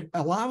that it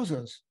allows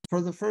us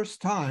for the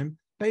first time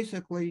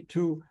basically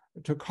to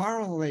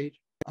correlate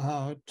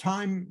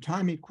time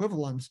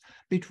equivalence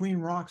between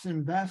rocks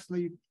in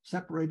vastly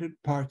separated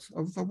parts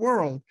of the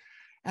world.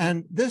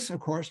 And this, of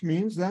course,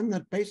 means then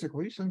that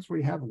basically, since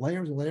we have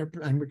layers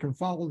and we can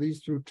follow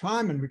these through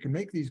time and we can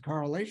make these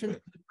correlations,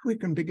 we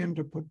can begin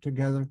to put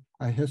together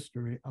a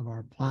history of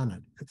our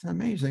planet. It's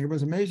amazing. It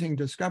was amazing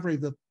discovery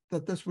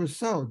that this was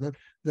so,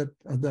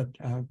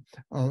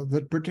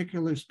 that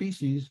particular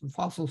species,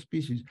 fossil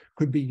species,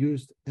 could be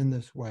used in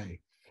this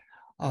way.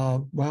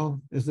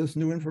 Well, is this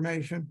new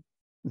information?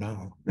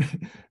 No.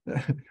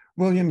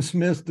 William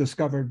Smith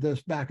discovered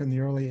this back in the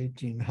early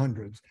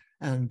 1800s.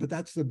 But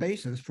that's the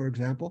basis, for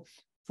example,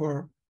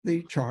 for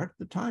the chart,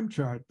 the time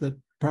chart that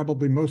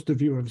probably most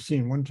of you have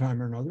seen one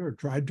time or another, or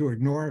tried to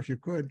ignore if you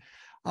could,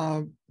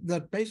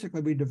 that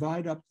basically we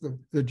divide up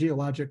the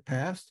geologic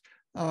past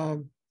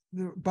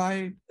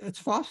by its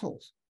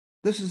fossils.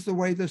 This is the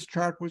way this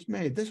chart was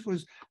made.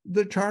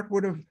 The chart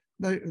would have,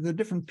 the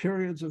different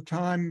periods of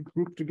time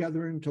grouped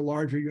together into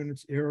larger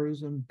units,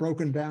 eras, and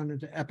broken down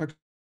into epochs.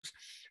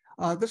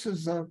 This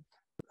is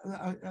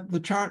the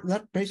chart,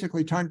 that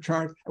basically time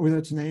chart with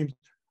its name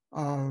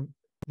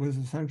was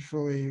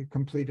essentially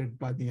completed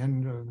by the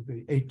end of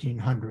the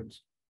 1800s.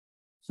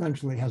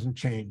 Essentially hasn't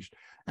changed.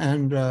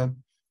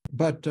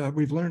 But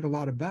we've learned a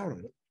lot about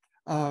it.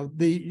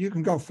 You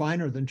can go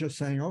finer than just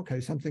saying,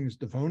 okay, something is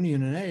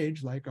Devonian in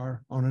age, like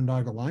our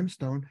Onondaga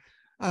limestone,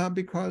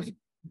 because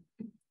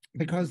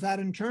that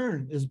in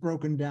turn is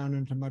broken down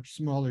into much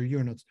smaller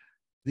units,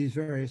 these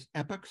various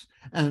epochs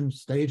and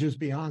stages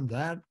beyond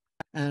that.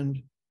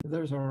 And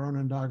there's our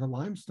Onondaga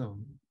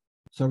limestone.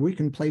 So we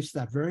can place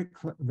that very,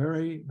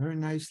 very, very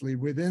nicely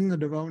within the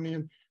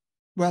Devonian.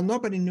 Well,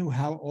 nobody knew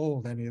how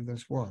old any of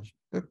this was.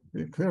 But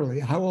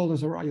clearly, how old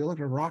is a rock? You look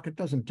at a rock, it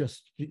doesn't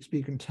just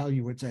speak and tell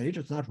you its age.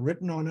 It's not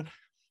written on it.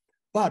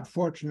 But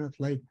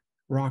fortunately,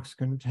 rocks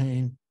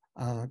contain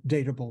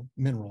datable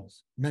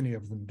minerals. Many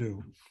of them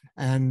do.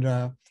 And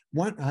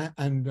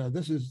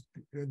this is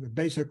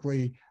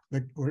basically,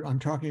 I'm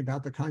talking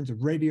about the kinds of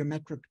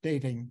radiometric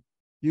dating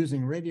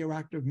using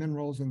radioactive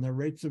minerals and their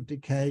rates of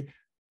decay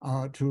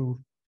to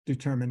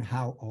determine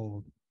how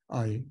old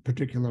a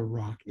particular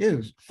rock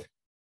is.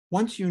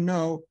 Once you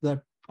know that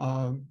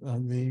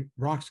the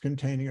rocks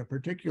containing a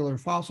particular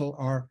fossil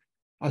are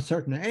a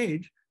certain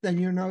age, then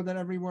you know that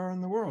everywhere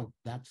in the world,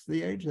 that's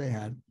the age they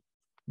had.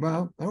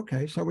 Well,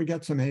 okay, so we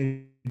get some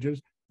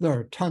ages. There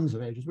are tons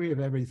of ages. We have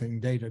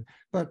everything dated.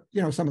 But,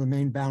 you know, some of the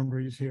main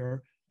boundaries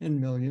here in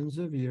millions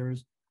of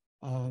years,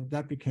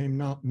 that became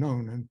not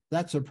known. And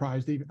that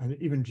surprised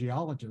even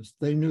geologists.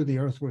 They knew the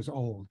Earth was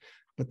old,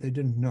 but they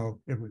didn't know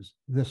it was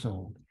this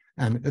old.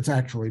 And it's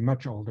actually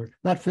much older.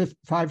 That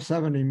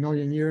 570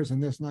 million years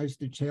in this nice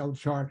detailed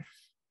chart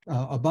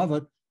above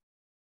it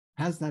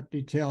has that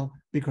detail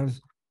because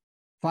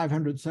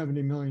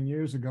 570 million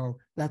years ago,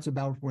 that's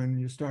about when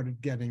you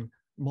started getting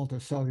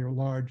multicellular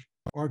large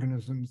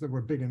organisms that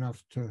were big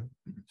enough to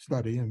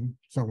study and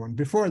so on.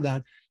 Before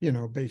that, you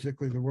know,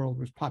 basically the world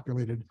was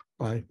populated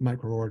by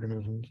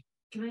microorganisms.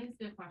 Can I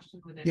ask a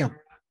question with that? Yeah.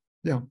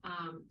 Yeah.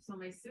 So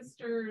my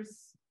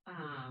sister's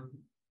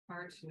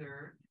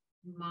partner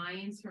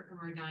mines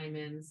Herkimer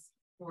diamonds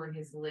for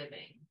his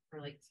living for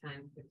like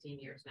 10, 15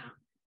 years now.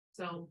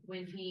 So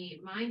when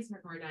he mines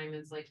Herkimer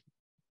diamonds, like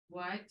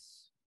what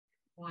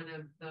one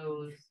of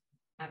those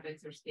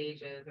epochs or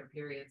stages or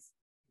periods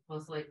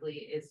most likely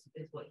is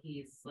what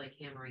he's like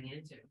hammering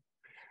into?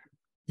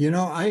 You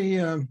know,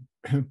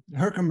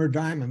 Herkimer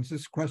diamonds,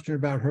 this question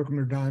about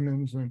Herkimer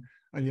diamonds and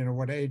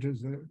what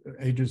ages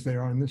they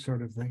are and this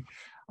sort of thing.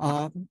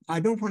 I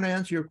don't want to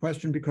answer your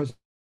question because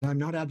I'm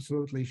not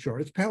absolutely sure.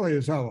 It's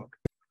Paleozoic.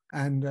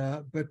 And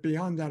but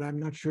beyond that, I'm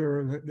not sure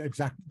of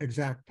the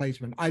exact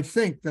placement. I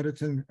think that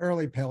it's in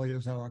early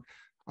Paleozoic,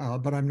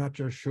 but I'm not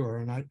just sure.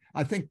 And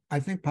I think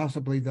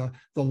possibly the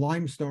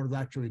limestone is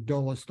actually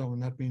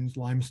dolostone. That means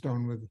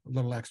limestone with a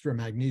little extra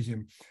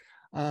magnesium.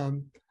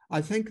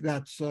 I think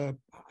it's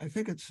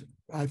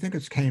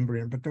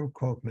Cambrian, but don't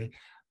quote me.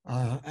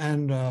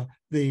 And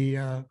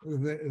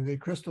the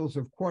crystals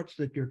of quartz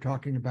that you're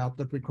talking about,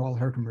 that we call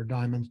Herkimer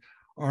diamonds,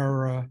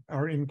 are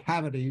in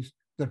cavities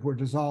that were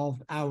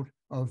dissolved out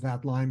of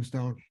that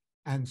limestone,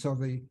 and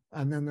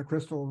then the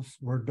crystals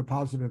were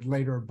deposited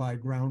later by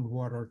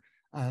groundwater,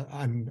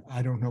 and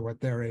I don't know what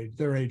their age.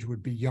 Their age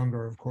would be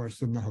younger, of course,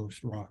 than the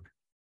host rock.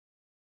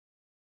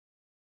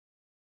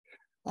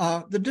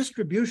 The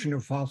distribution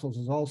of fossils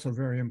is also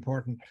very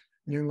important.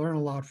 You learn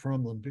a lot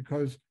from them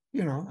because,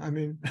 I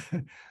mean,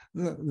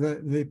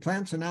 the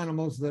plants and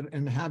animals that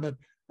inhabit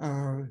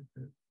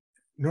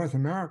North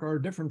America are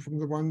different from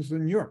the ones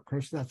in Europe. Of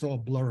course, that's all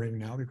blurring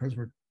now because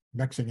we're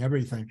mixing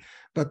everything.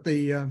 But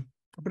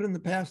but in the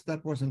past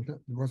that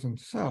wasn't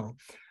so.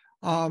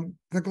 The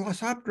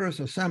Glossopteris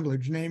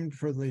assemblage, named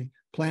for the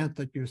plant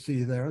that you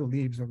see there,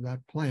 leaves of that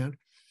plant,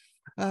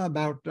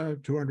 about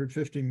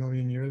 250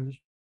 million years.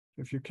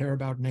 If you care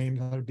about names,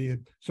 that would be a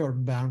sort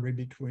of boundary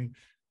between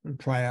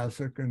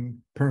Triassic and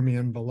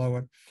Permian below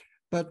it.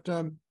 But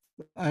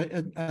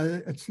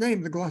its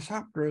name, the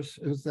Glossopteris,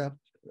 is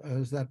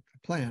that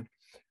plant.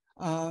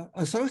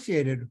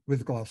 Associated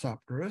with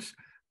Glossopteris,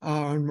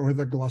 or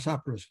the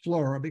Glossopteris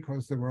flora,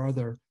 because there were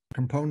other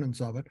components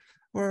of it,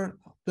 were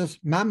this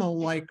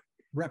mammal-like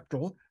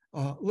reptile,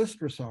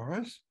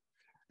 Lystrosaurus,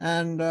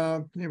 and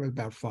it was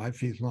about 5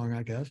 feet long,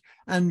 I guess,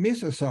 and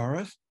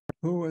Mesosaurus,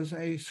 who was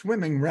a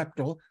swimming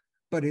reptile,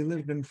 but he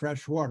lived in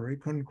fresh water. He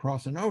couldn't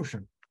cross an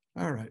ocean.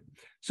 All right.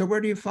 So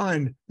where do you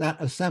find that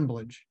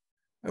assemblage?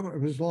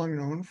 It was long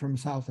known from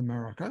South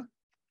America,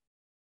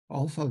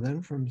 also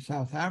then from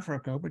South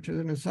Africa, which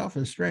in itself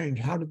is strange.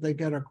 How did they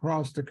get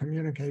across to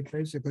communicate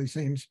basically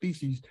same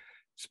species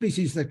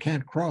that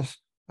can't cross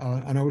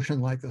an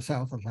ocean like the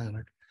South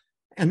Atlantic?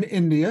 And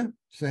India,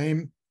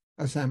 same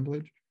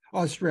assemblage.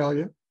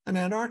 Australia and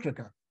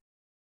Antarctica.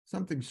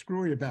 Something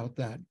screwy about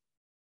that.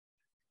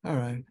 All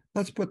right,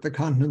 let's put the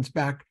continents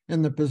back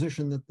in the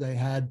position that they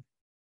had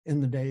in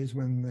the days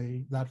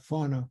when that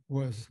fauna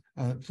was,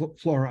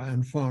 flora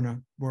and fauna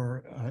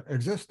were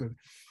existed.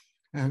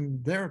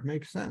 And there it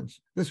makes sense.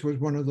 This was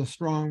one of the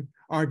strong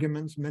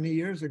arguments many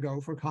years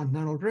ago for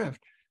continental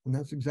drift. And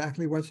that's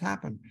exactly what's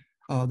happened.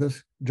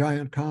 This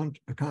giant continent,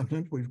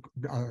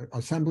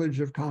 assemblage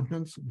of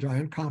continents,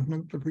 giant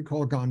continent that we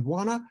call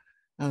Gondwana,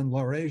 and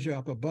Laurasia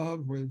up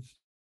above with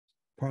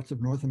parts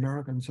of North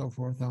America and so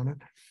forth on it.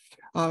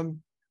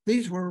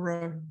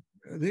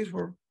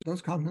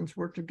 Those continents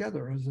were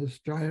together as this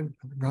giant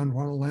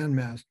Gondwana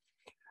landmass.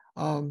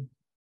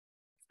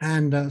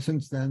 And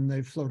since then,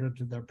 they've floated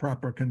to their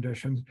proper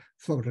conditions.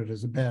 Floated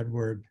is a bad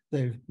word.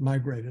 They've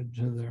migrated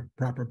to their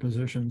proper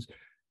positions.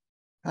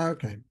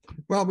 Okay,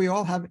 well, we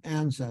all have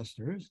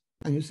ancestors.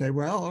 And you say,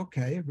 well,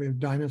 okay, we have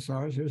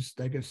dinosaurs. There's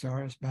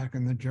Stegosaurus back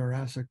in the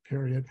Jurassic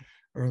period,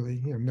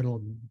 early,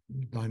 middle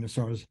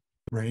dinosaurs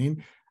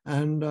reign.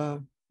 And,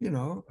 of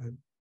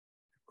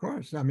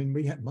course, I mean,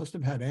 we must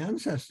have had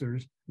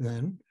ancestors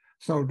then.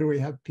 So do we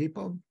have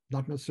people,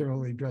 not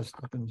necessarily dressed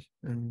up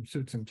in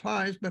suits and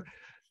ties, but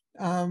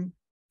and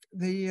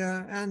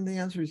the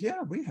answer is,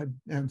 yeah, we had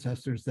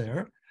ancestors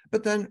there.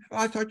 But then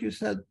I thought you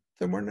said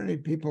there weren't any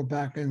people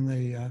back in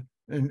the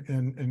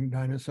in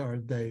dinosaur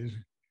days.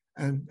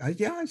 And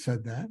yeah, I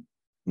said that.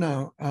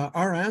 No,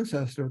 our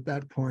ancestor at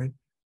that point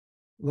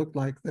looked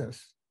like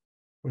this.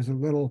 It was a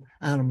little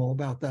animal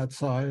about that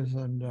size,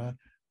 and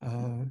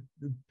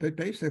but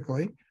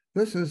basically,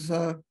 this is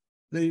the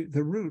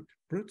root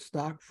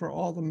stock for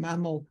all the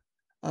mammals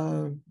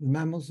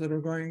that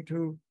are going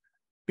to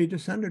be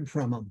descended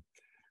from him.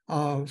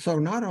 So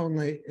not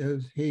only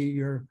is he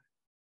your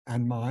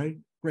and my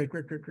great,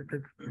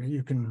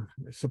 you can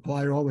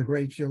supply all the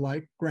greats you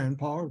like,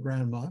 grandpa or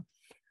grandma,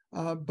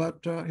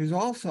 but he's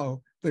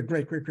also the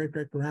great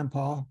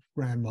grandpa,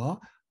 grandma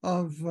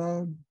of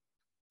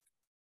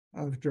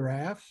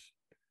giraffes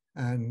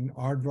and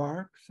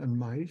aardvarks and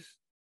mice.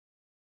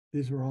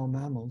 These were all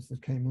mammals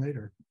that came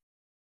later.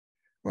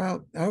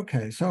 Well,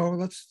 okay, so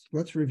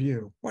let's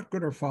review. What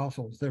good are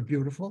fossils? They're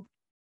beautiful.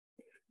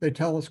 They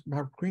tell us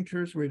about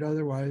creatures we'd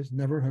otherwise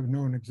never have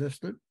known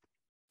existed.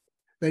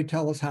 They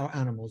tell us how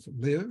animals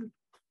live.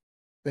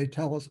 They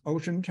tell us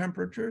ocean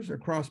temperatures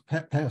across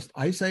past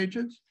ice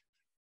ages.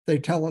 They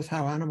tell us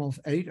how animals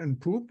ate and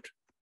pooped.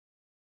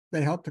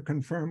 They help to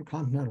confirm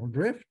continental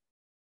drift.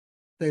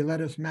 They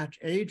let us match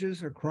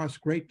ages across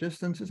great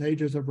distances,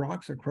 ages of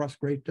rocks across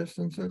great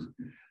distances,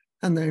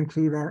 and they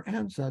include our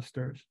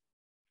ancestors.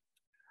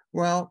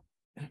 Well,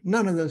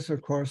 none of this,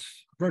 of course,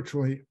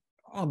 virtually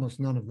almost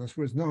none of this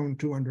was known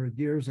 200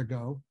 years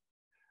ago,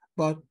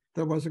 but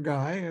there was a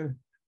guy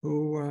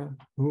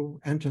who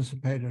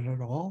anticipated it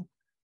all,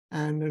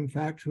 and in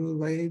fact, who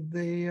laid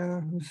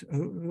the,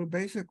 who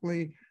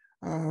basically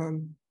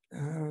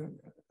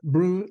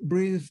breathed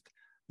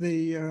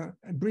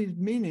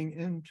meaning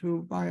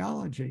into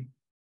biology,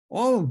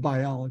 all of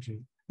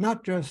biology,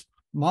 not just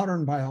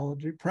modern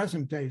biology,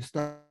 present day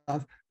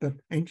stuff, but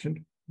ancient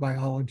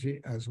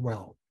biology as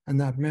well. And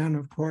that man,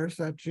 of course,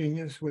 that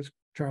genius was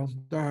Charles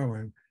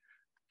Darwin,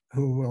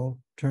 who will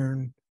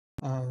turn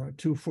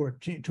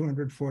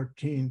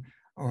 214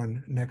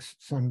 on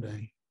next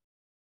Sunday.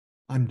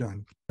 I'm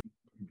done.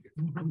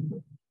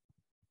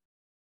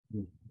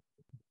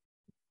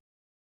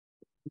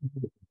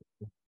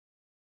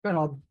 But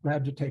I'll be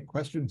glad to take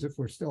questions if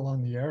we're still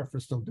on the air, if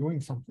we're still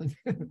doing something.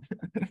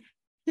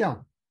 Yeah.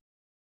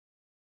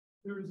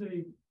 There is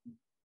a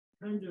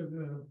kind of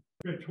a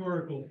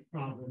rhetorical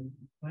problem.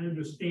 I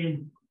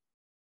understand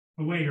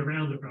a way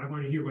around it, but I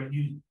want to hear what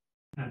you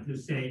have to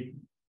say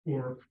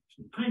for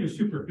kind of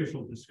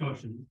superficial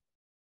discussion.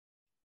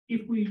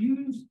 If we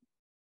use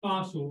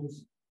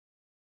fossils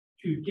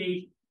to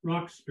date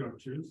rock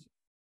structures,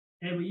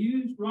 and we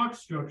use rock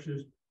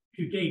structures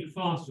to date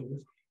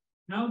fossils,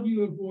 how do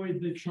you avoid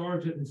the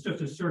charge that it's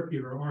just a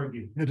circular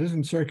argument? It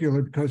isn't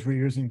circular because we're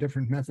using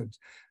different methods.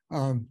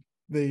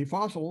 The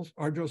fossils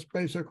are just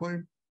basically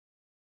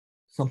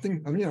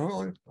something, you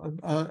know,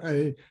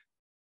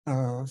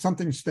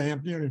 something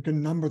stamped. You know, you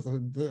can number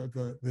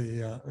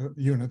the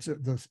units,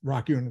 the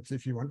rock units,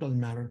 if you want. Doesn't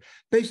matter.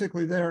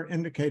 Basically, they're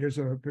indicators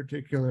of a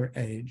particular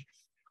age.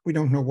 We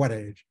don't know what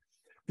age.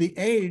 The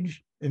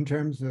age, in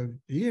terms of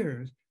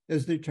years,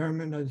 is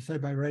determined, as I say,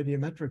 by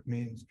radiometric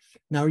means.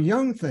 Now,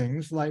 young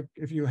things, like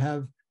if you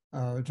have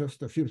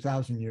just a few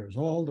thousand years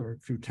old or a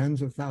few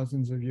tens of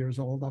thousands of years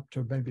old, up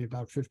to maybe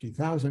about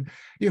 50,000,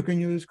 you can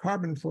use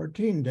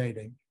carbon-14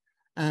 dating.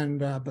 And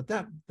but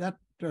that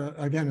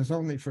again is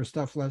only for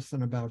stuff less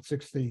than about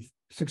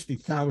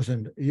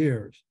 60,000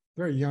 years,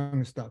 very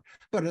young stuff.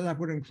 But that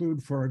would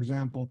include, for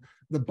example,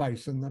 the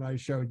bison that I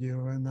showed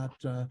you, and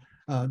that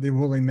the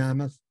woolly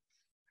mammoth,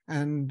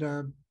 and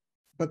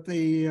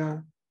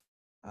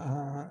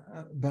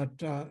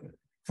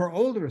for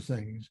older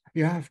things,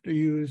 you have to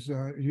use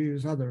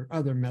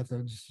other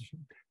methods,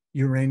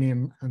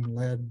 uranium and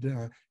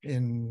lead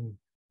in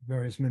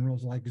various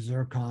minerals like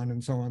zircon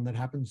and so on that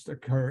happens to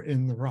occur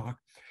in the rock.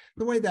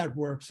 The way that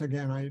works,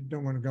 again, I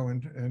don't want to go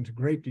into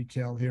great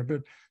detail here,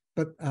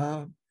 but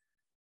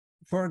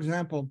for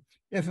example,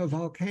 if a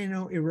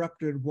volcano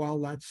erupted while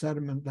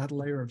that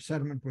layer of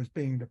sediment was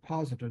being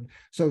deposited,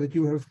 so that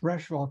you have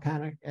fresh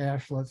volcanic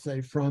ash, let's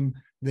say, from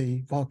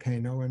the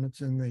volcano, and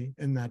it's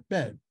in that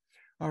bed.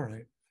 All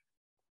right.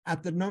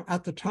 At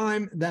the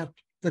time that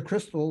the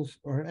crystals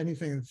or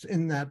anything that's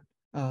in that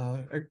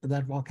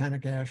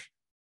volcanic ash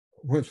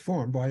was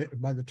formed, by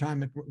the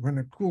time when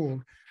it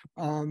cooled,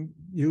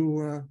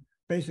 you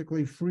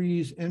basically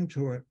freeze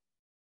into it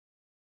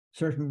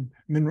certain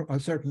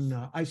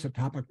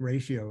isotopic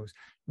ratios,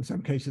 in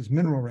some cases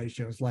mineral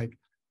ratios, like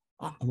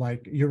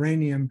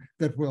uranium,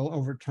 that will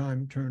over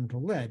time turn to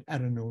lead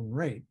at a known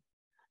rate.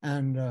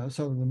 And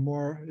so the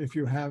more, if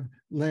you have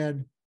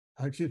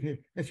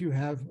if you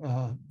have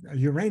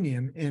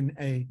uranium in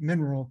a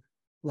mineral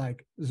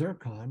like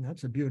zircon,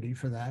 that's a beauty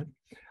for that,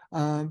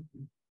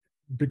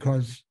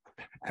 because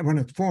when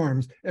it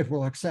forms, it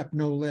will accept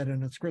no lead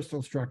in its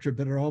crystal structure,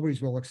 but it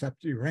always will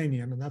accept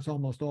uranium, and that's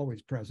almost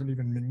always present,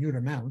 even minute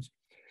amounts.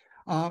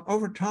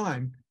 Over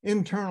time,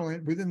 internally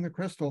within the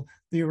crystal,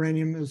 the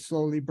uranium is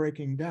slowly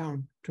breaking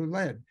down to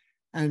lead,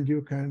 and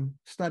you can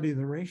study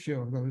the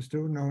ratio of those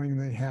two, knowing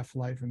the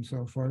half-life and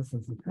so forth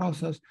of the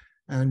process,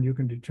 and you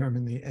can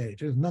determine the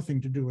age. It has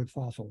nothing to do with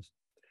fossils.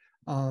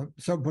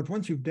 But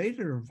once you've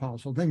dated a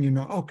fossil, then you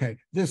know, okay,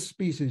 this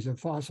species of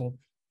fossil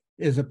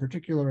is a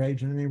particular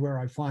age, and anywhere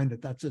I find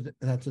it, that's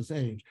its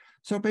age.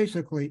 So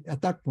basically,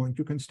 at that point,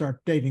 you can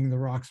start dating the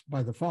rocks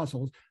by the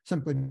fossils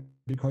simply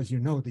because you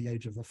know the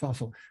age of the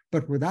fossil.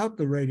 But without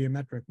the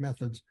radiometric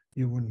methods,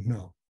 you wouldn't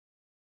know.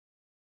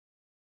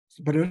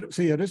 But it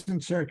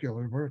isn't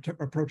circular. We're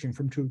approaching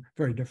from two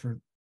very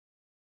different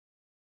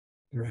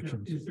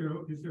directions. Is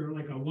there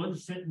like a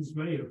one-sentence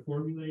way of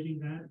formulating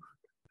that?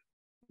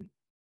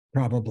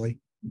 Probably.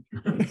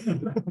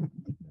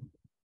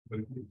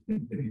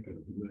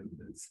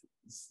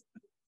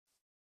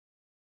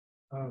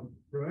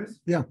 Bryce?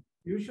 Yeah.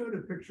 You showed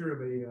a picture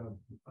of a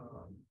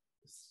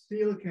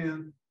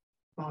coelacanth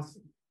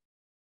fossil.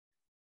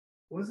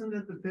 Wasn't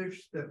it the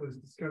fish that was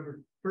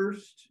discovered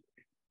first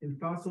in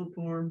fossil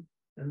form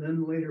and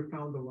then later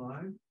found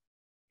alive?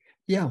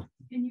 Yeah.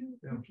 Can you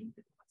repeat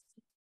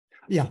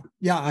the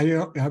Yeah,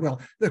 I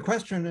will. The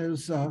question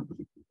is,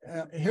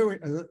 here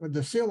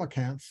the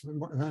coelacanths.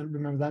 I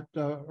remember that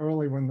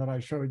early one that I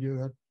showed you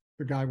that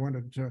the guy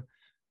wanted to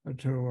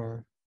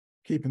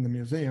keep in the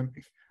museum.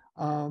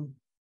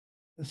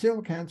 The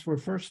coelacanths were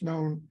first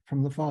known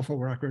from the fossil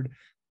record,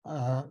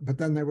 but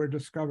then they were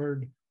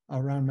discovered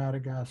around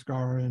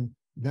Madagascar, and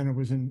then it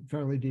was in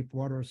fairly deep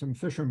water. Some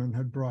fishermen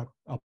had brought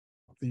up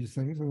these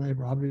things, and they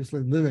were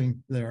obviously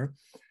living there.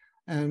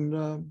 And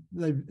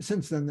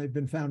since then they've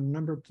been found in a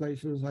number of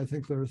places. I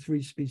think there are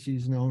 3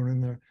 species known,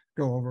 and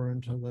go over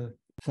into the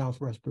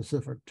Southwest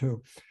Pacific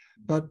too.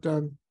 But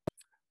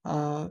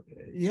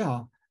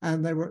yeah,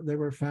 and they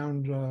were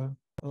found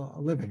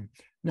living.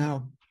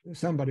 Now,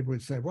 somebody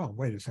would say, well,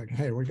 wait a second,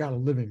 hey, we got a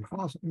living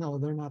fossil. No,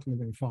 they're not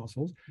living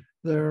fossils.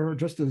 They're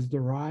just as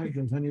derived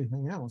as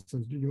anything else,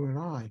 as you and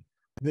I.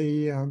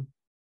 The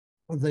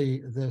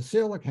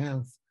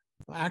coelacanths,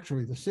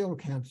 actually the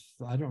coelacanths,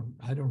 I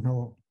don't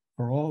know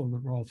for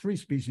all three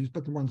species,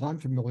 but the ones I'm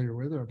familiar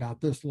with are about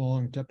this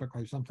long,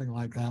 typically something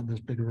like that, this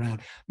big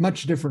around,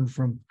 much different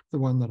from the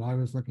one that I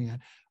was looking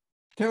at.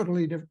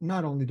 Totally different,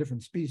 not only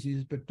different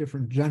species, but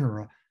different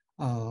genera,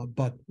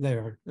 but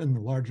they're in the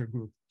larger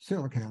group,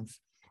 coelacanths,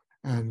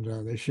 and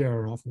they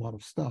share an awful lot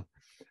of stuff.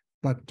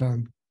 But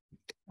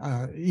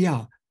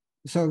yeah,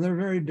 so they're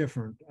very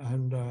different.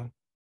 And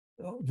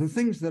the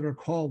things that are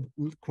called,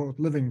 quote,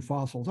 living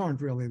fossils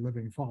aren't really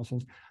living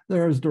fossils.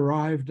 They're as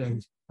derived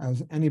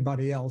as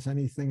anybody else,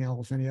 anything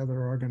else, any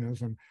other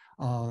organism.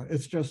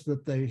 It's just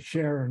that they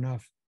share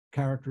enough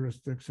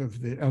characteristics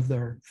of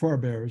their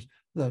forebears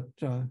that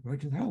we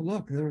can, oh,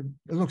 look, it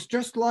looks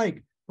just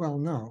like, well,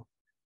 no,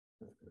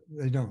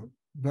 they don't.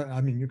 But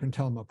I mean, you can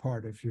tell them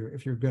apart if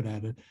you're good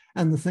at it.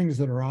 And the things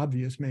that are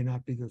obvious may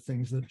not be the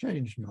things that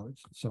change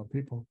most. So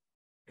people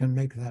can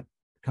make that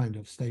kind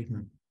of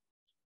statement.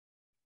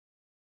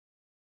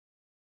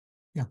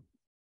 Yeah.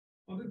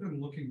 Other than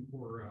looking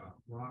for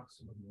rocks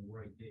of the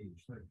right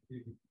age, like,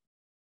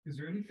 is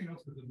there anything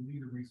else that would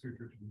lead a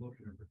researcher to look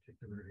in a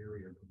particular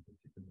area of a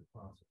particular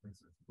fossil, for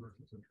instance,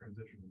 versus a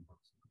transitional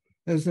fossil?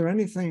 Is there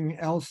anything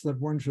else that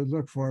one should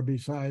look for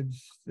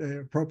besides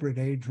appropriate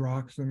age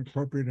rocks and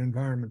appropriate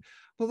environment?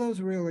 Well, those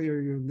really are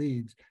your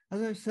leads.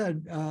 As I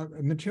said,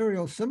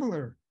 material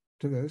similar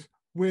to this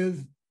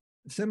with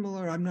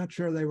similar, I'm not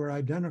sure they were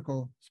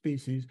identical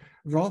species,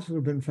 have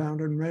also been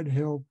found in Red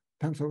Hill,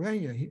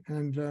 Pennsylvania.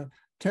 And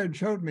Ted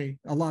showed me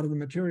a lot of the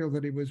material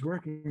that he was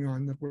working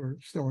on that were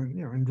still in,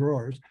 in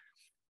drawers.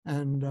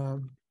 And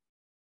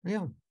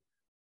yeah.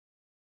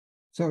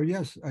 So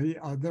yes,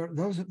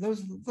 those are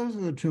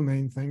the two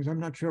main things. I'm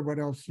not sure what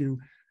else you,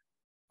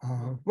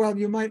 well,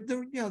 you might,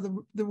 there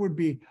would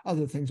be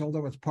other things,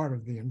 although it's part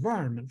of the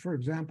environment. For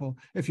example,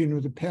 if you knew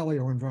the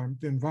paleo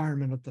environment, the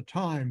environment at the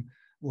time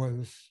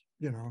was,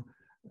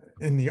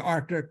 in the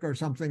Arctic or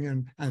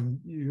something, and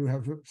you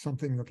have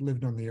something that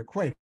lived on the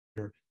equator,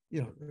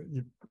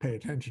 you pay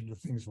attention to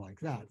things like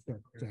that. But,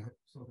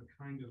 so the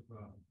kind of,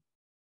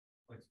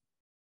 like,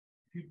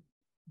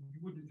 you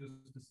wouldn't just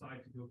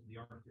decide to go to the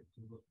Arctic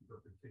to look for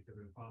a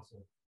particular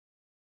fossil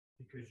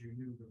because you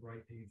knew the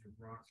right age of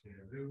rocks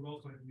there. There would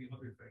also have to be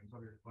other things,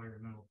 other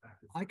environmental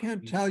factors. I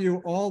can't tell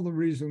you all the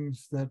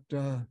reasons that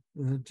the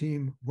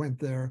team went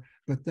there,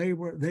 but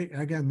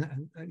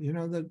again,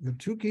 the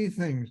two key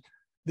things,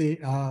 the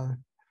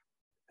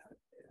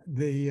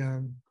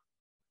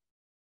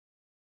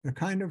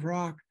kind of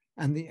rock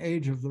and the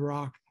age of the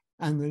rock.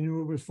 And they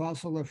knew it was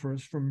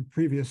fossiliferous from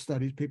previous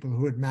studies, people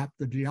who had mapped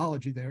the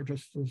geology there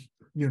just as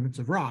units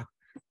of rock.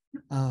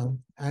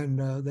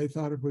 And they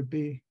thought it would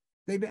be,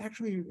 they've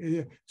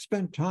actually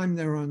spent time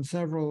there on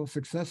several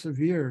successive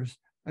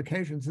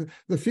occasions.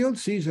 The field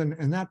season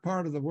in that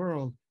part of the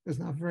world is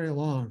not very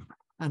long,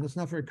 and it's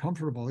not very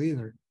comfortable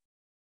either.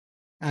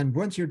 And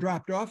once you're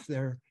dropped off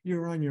there,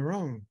 you're on your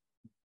own.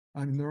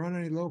 I mean, there aren't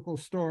any local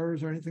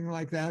stores or anything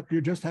like that. You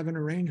just have an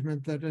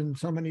arrangement that in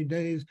so many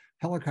days,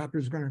 helicopter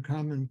is going to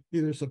come and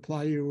either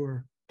supply you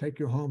or take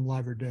you home,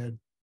 live or dead.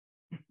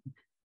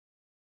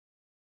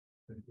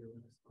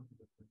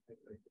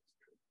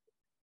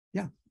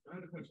 Yeah. I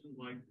had a question,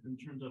 like, in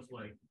terms of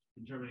like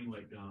determining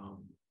layers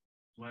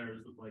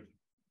of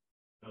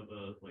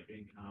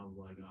any kind of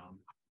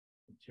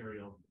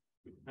material.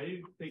 How do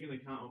you take into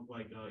account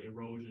of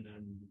erosion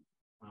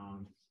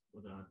and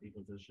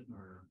deposition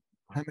or?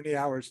 How many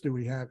hours do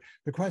we have?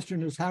 The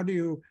question is, how do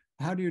you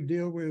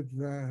deal with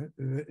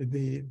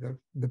the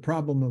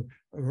problem of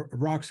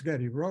rocks get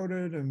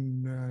eroded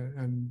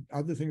and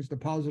other things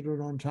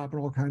deposited on top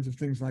and all kinds of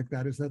things like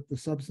that? Is that the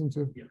substance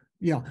of?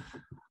 Yeah.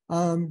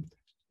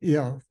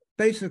 Yeah.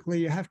 Basically,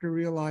 you have to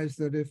realize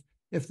that if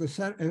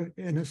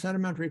in a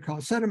sedimentary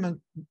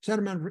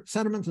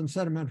sediments and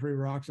sedimentary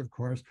rocks, of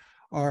course,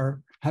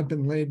 have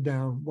been laid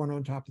down one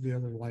on top of the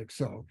other like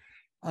so,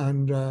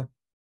 and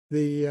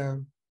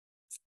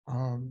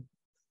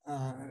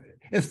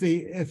if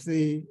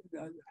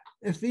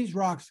these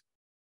rocks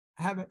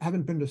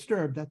haven't been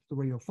disturbed, that's the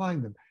way you'll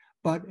find them.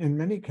 But in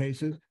many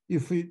cases, you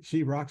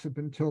see rocks have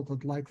been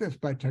tilted like this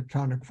by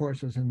tectonic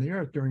forces in the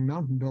earth during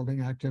mountain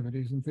building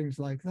activities and things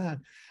like that.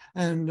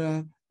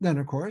 And then,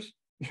 of course,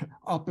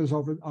 up is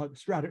over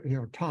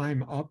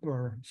time up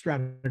or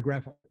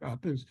stratigraphic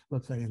up is,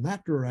 let's say, in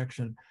that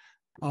direction.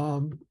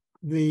 And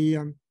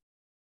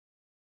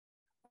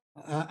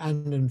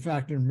in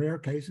fact, in rare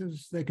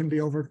cases, they can be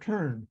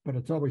overturned, but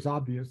it's always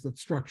obvious that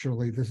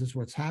structurally this is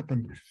what's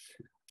happened.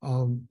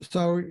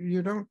 So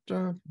you don't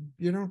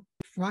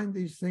find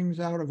these things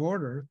out of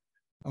order,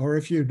 or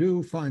if you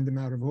do find them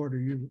out of order,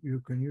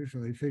 you can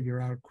usually figure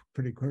out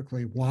pretty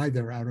quickly why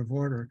they're out of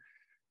order.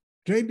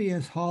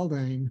 J.B.S.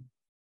 Haldane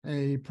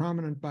a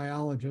prominent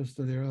biologist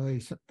of the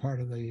early part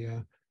of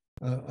the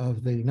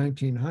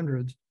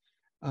 1900s,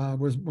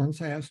 was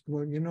once asked,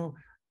 well, you know,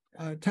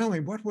 tell me,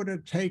 what would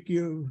it take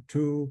you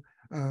to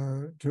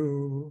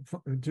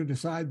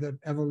decide that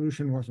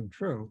evolution wasn't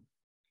true,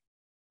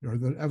 or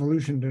that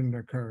evolution didn't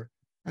occur?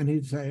 And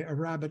he'd say, a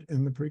rabbit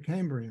in the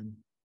Precambrian.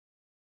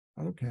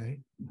 Okay.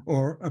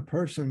 Or a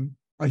person,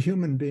 a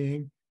human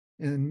being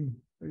in,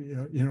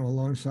 you know,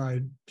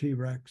 alongside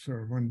T-Rex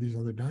or one of these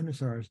other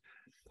dinosaurs.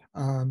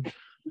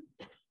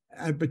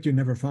 But you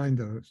never find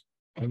those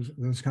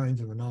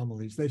kinds of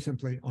anomalies. They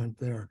simply aren't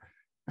there.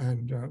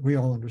 And we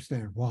all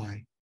understand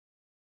why.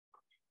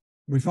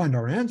 We find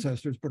our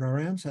ancestors, but our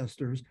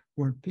ancestors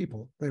weren't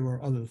people. They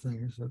were other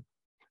things that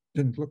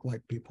didn't look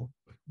like people.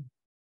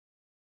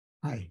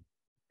 Hi.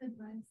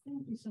 Bryce,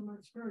 thank you so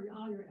much for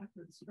all your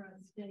efforts for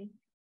us today.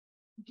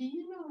 Do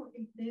you know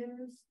if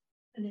there's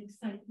an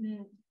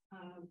excitement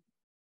of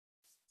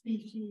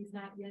species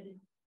not yet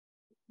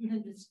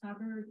even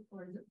discovered,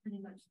 or is it pretty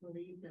much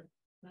believed that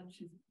much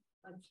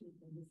has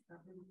been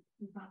discovered?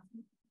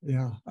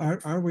 Yeah,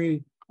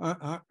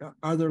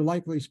 are there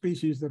likely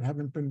species that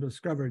haven't been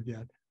discovered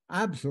yet?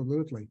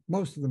 Absolutely.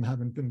 Most of them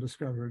haven't been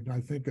discovered. I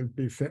think it'd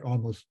be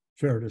almost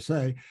fair to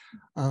say.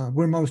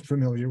 We're most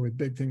familiar with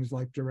big things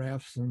like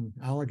giraffes and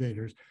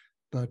alligators,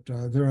 but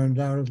there are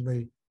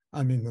undoubtedly,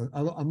 I mean,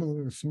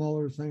 among the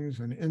smaller things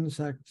and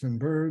insects and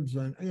birds,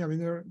 and I mean,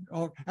 they're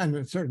all,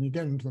 and certainly you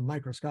get into the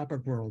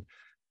microscopic world,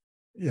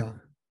 yeah,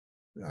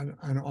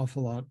 an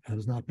awful lot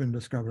has not been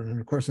discovered. And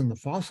of course, in the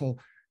fossil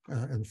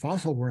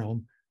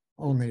realm,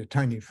 only a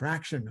tiny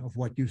fraction of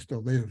what used to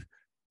live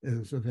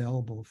is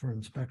available for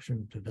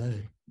inspection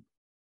today.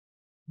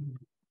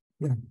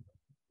 Yeah.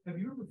 Have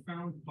you ever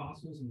found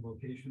fossils in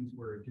locations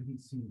where it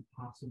didn't seem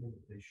possible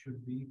that they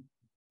should be?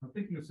 I'm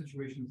thinking of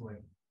situations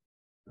like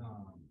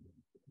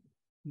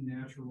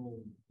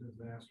natural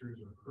disasters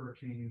or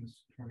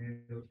hurricanes,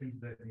 tornadoes, things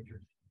of that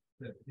nature,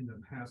 that in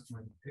the past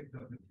might have picked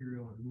up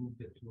material and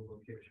moved it to a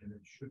location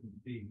it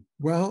shouldn't be.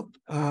 Well,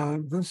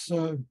 this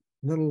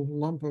little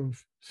lump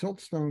of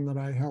siltstone that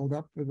I held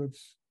up with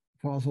its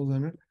fossils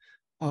in it,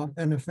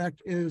 in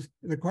effect, is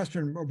the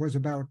question was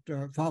about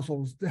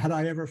fossils. Had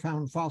I ever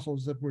found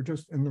fossils that were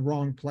just in the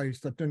wrong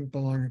place, that didn't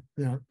belong,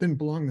 didn't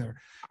belong there?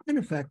 In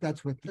effect,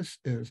 that's what this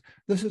is.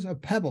 This is a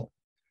pebble.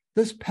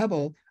 This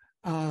pebble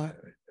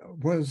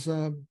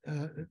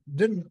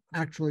didn't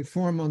actually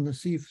form on the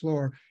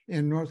seafloor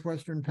in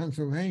northwestern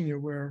Pennsylvania,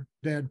 where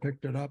Dad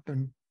picked it up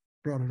and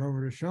brought it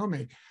over to show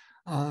me.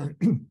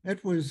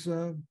 It was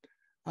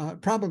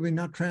probably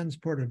not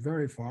transported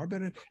very far,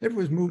 but it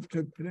was moved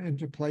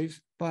into place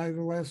by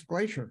the last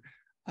glacier.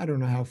 I don't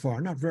know how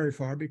far, not very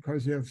far,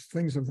 because you have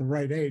things of the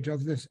right age,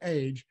 of this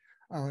age,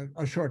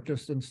 a short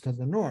distance to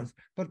the north,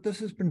 but this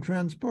has been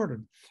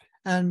transported.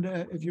 And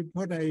if you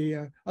put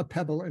a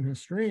pebble in a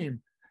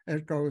stream,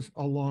 it goes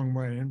a long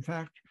way. In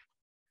fact,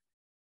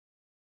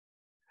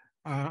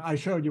 I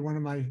showed you one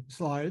of my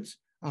slides.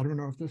 I don't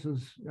know if this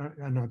is,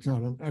 I know it's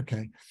not,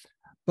 okay.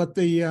 But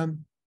the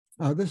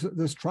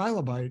this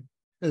trilobite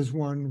is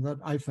one that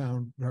I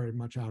found very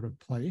much out of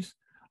place.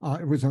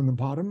 It was on the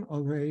bottom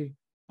of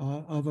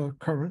a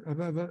current,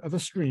 of a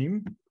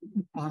stream.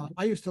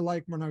 I used to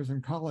like, when I was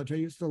in college, I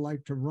used to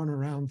like to run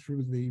around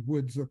through the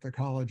woods that the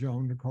college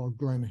owned called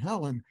Glen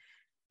Helen,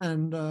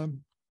 and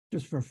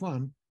just for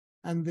fun.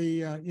 And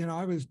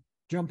I was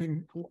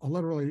jumping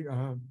literally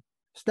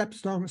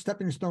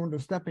stepping stone to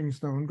stepping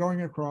stone,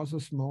 going across a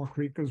small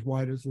creek as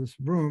wide as this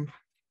room,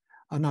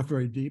 not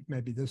very deep,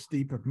 maybe this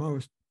deep at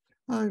most.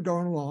 And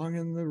going along,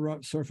 and the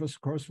surface,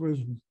 of course, was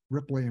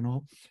ripply and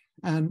all.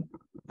 And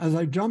as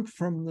I jumped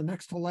from the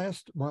next to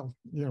last, well,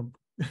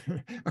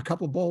 a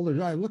couple boulders,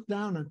 I looked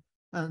down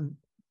and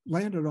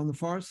landed on the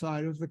far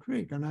side of the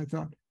creek. And I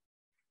thought,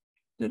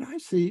 did I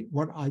see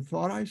what I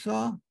thought I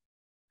saw?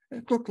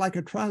 It looked like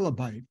a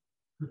trilobite,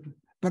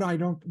 but I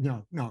don't,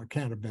 no, it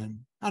can't have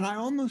been. And I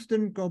almost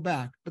didn't go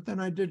back, but then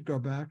I did go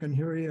back, and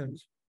here he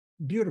is.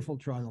 Beautiful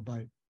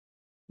trilobite.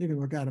 You can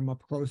look at him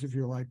up close if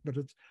you like, but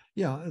it's,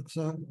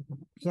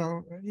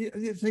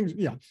 things,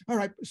 yeah. All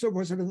right, so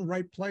was it in the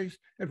right place?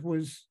 It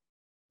was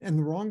in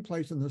the wrong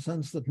place in the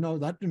sense that, no,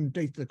 that didn't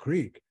date the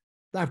creek.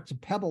 That's a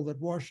pebble that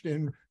washed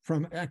in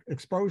from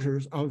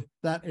exposures of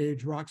that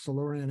age rock,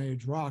 Silurian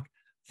age rock,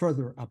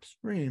 further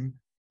upstream,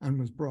 and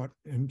was brought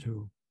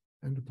into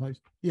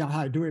place. Yeah,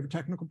 hi, do we have a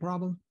technical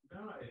problem?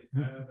 No, I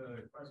have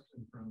a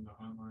question from the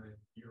online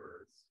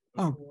viewers.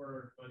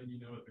 Before letting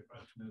you know what the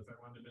question is, I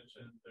wanted to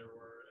mention there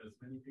were as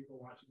many people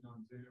watching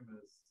on Zoom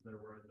as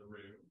there were in the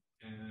room.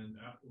 And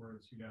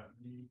afterwards, you got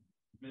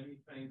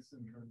many thanks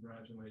and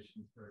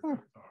congratulations for a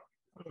great talk.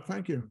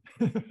 Thank you.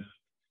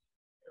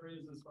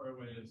 Areas as far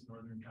away as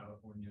Northern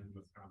California and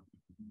Wisconsin.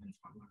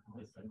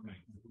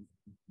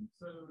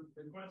 So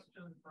the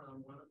question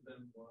from one of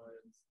them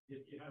was,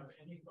 if you have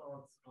any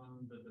thoughts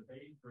on the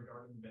debate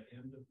regarding the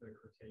end of the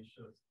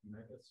Cretaceous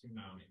mega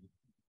tsunami.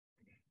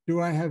 Do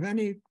I have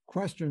any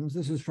questions?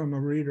 This is from a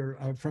reader,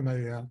 from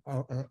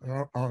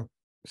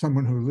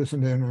someone who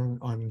listened in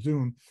on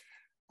Zoom.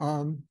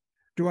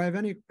 do I have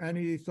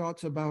any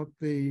thoughts about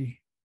the,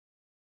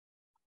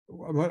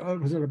 what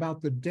was it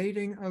about the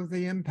dating of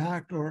the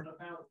impact or?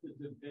 About the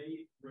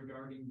debate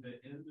regarding the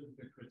end of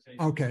the Cretaceous.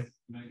 Okay.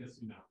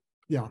 Megatsunami.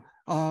 Yeah,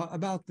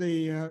 about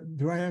the,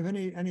 do I have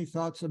any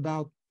thoughts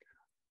about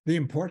the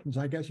importance,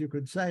 I guess you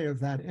could say, of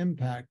that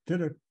impact?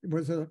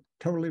 Was it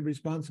totally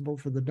responsible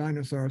for the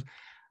dinosaurs?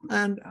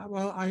 And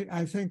well,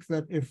 I think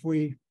that if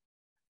we,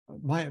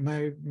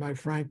 my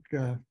frank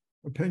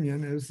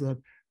opinion is that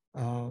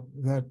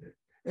that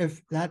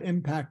if that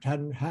impact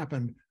hadn't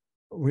happened,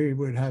 we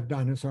would have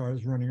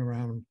dinosaurs running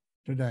around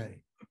today.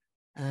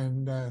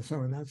 And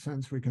so in that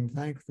sense, we can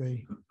thank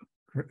the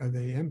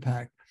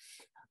impact.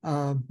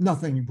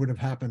 Nothing would have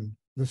happened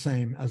the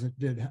same as it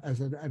did, as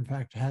it in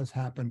fact has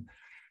happened.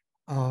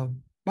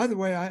 By the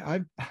way,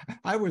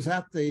 I was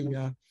at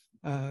the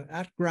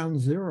at ground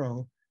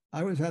zero.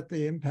 I was at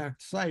the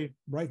impact site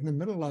right in the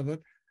middle of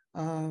it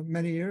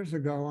many years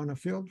ago on a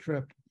field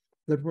trip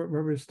that where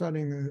we were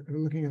studying,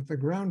 looking at the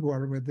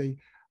groundwater with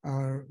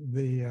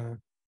the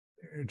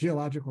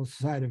Geological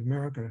Society of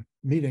America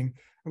meeting.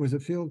 It was a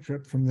field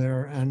trip from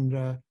there,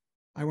 and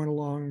I went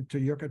along to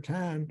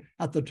Yucatan.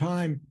 At the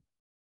time,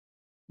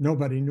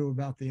 nobody knew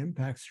about the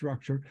impact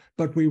structure,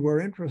 but we were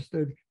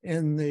interested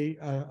in the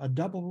a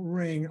double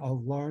ring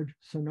of large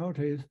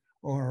cenotes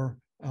or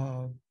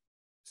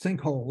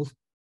sinkholes,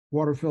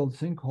 water-filled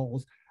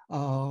sinkholes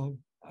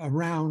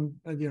around,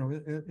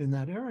 in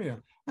that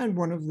area. And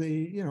one of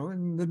the,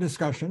 in the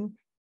discussion,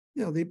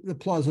 the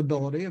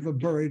plausibility of a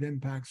buried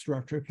impact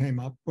structure came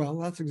up. Well,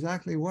 that's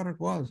exactly what it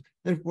was.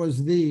 It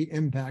was the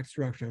impact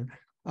structure.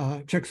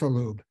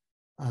 Chicxulub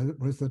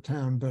was the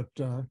town, but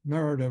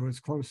Merida was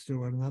close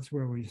to it, and that's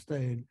where we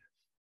stayed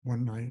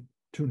one night,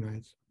 2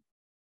 nights.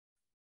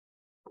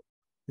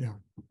 Yeah.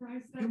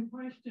 Bryce, that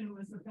question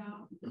was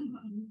about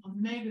a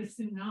mega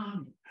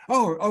tsunami.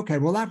 Oh, okay.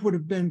 Well, that would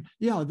have been,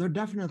 yeah, there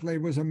definitely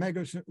was a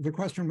the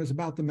question was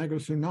about the mega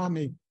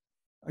tsunami.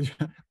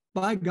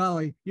 By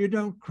golly, you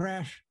don't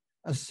crash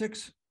a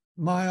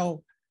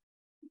 6-mile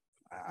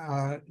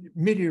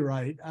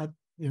meteorite at,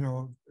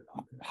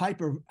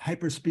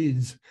 hyper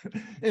speeds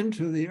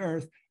into the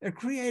earth. It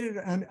created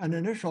an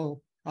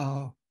initial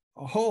a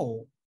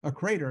hole, a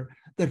crater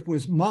that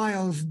was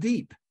miles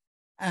deep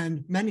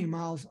and many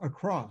miles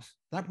across.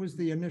 That was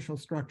the initial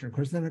structure. Of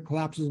course, then it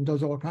collapses and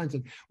does all kinds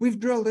of, we've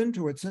drilled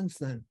into it since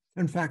then.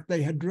 In fact,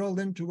 they had drilled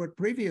into it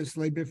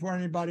previously before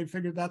anybody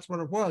figured that's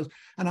what it was.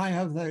 And I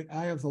have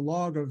the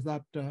log of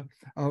that,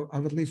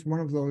 of at least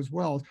one of those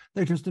wells.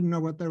 They just didn't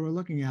know what they were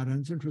looking at. And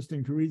it's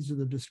interesting to read through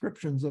the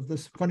descriptions of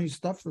this funny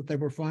stuff that they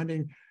were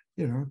finding,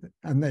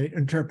 and they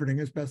interpreting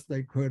as best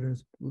they could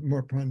as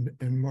more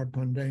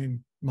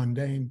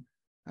mundane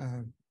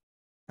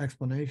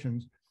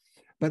explanations.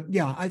 But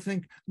yeah, I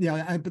think,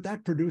 but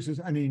that produces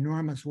an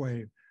enormous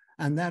wave.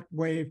 And that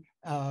wave,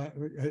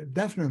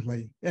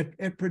 definitely,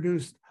 it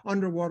produced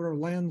underwater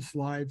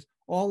landslides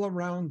all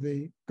around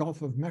the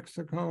Gulf of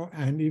Mexico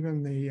and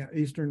even the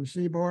eastern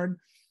seaboard.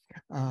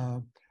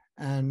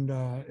 And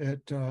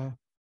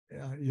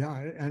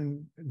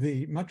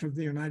much of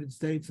the United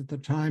States at the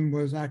time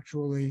was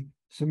actually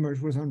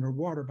submerged, was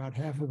underwater, about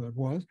half of it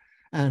was.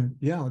 And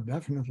yeah,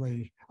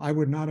 definitely, I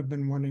would not have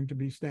been wanting to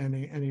be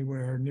standing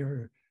anywhere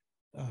near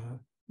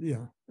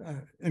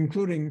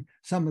including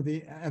some of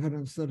the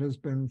evidence that has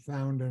been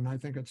found in, I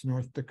think it's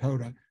North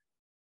Dakota.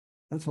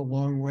 That's a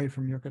long way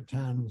from Yucatan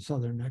and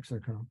southern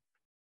Mexico.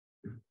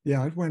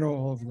 Yeah, it went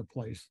all over the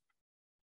place.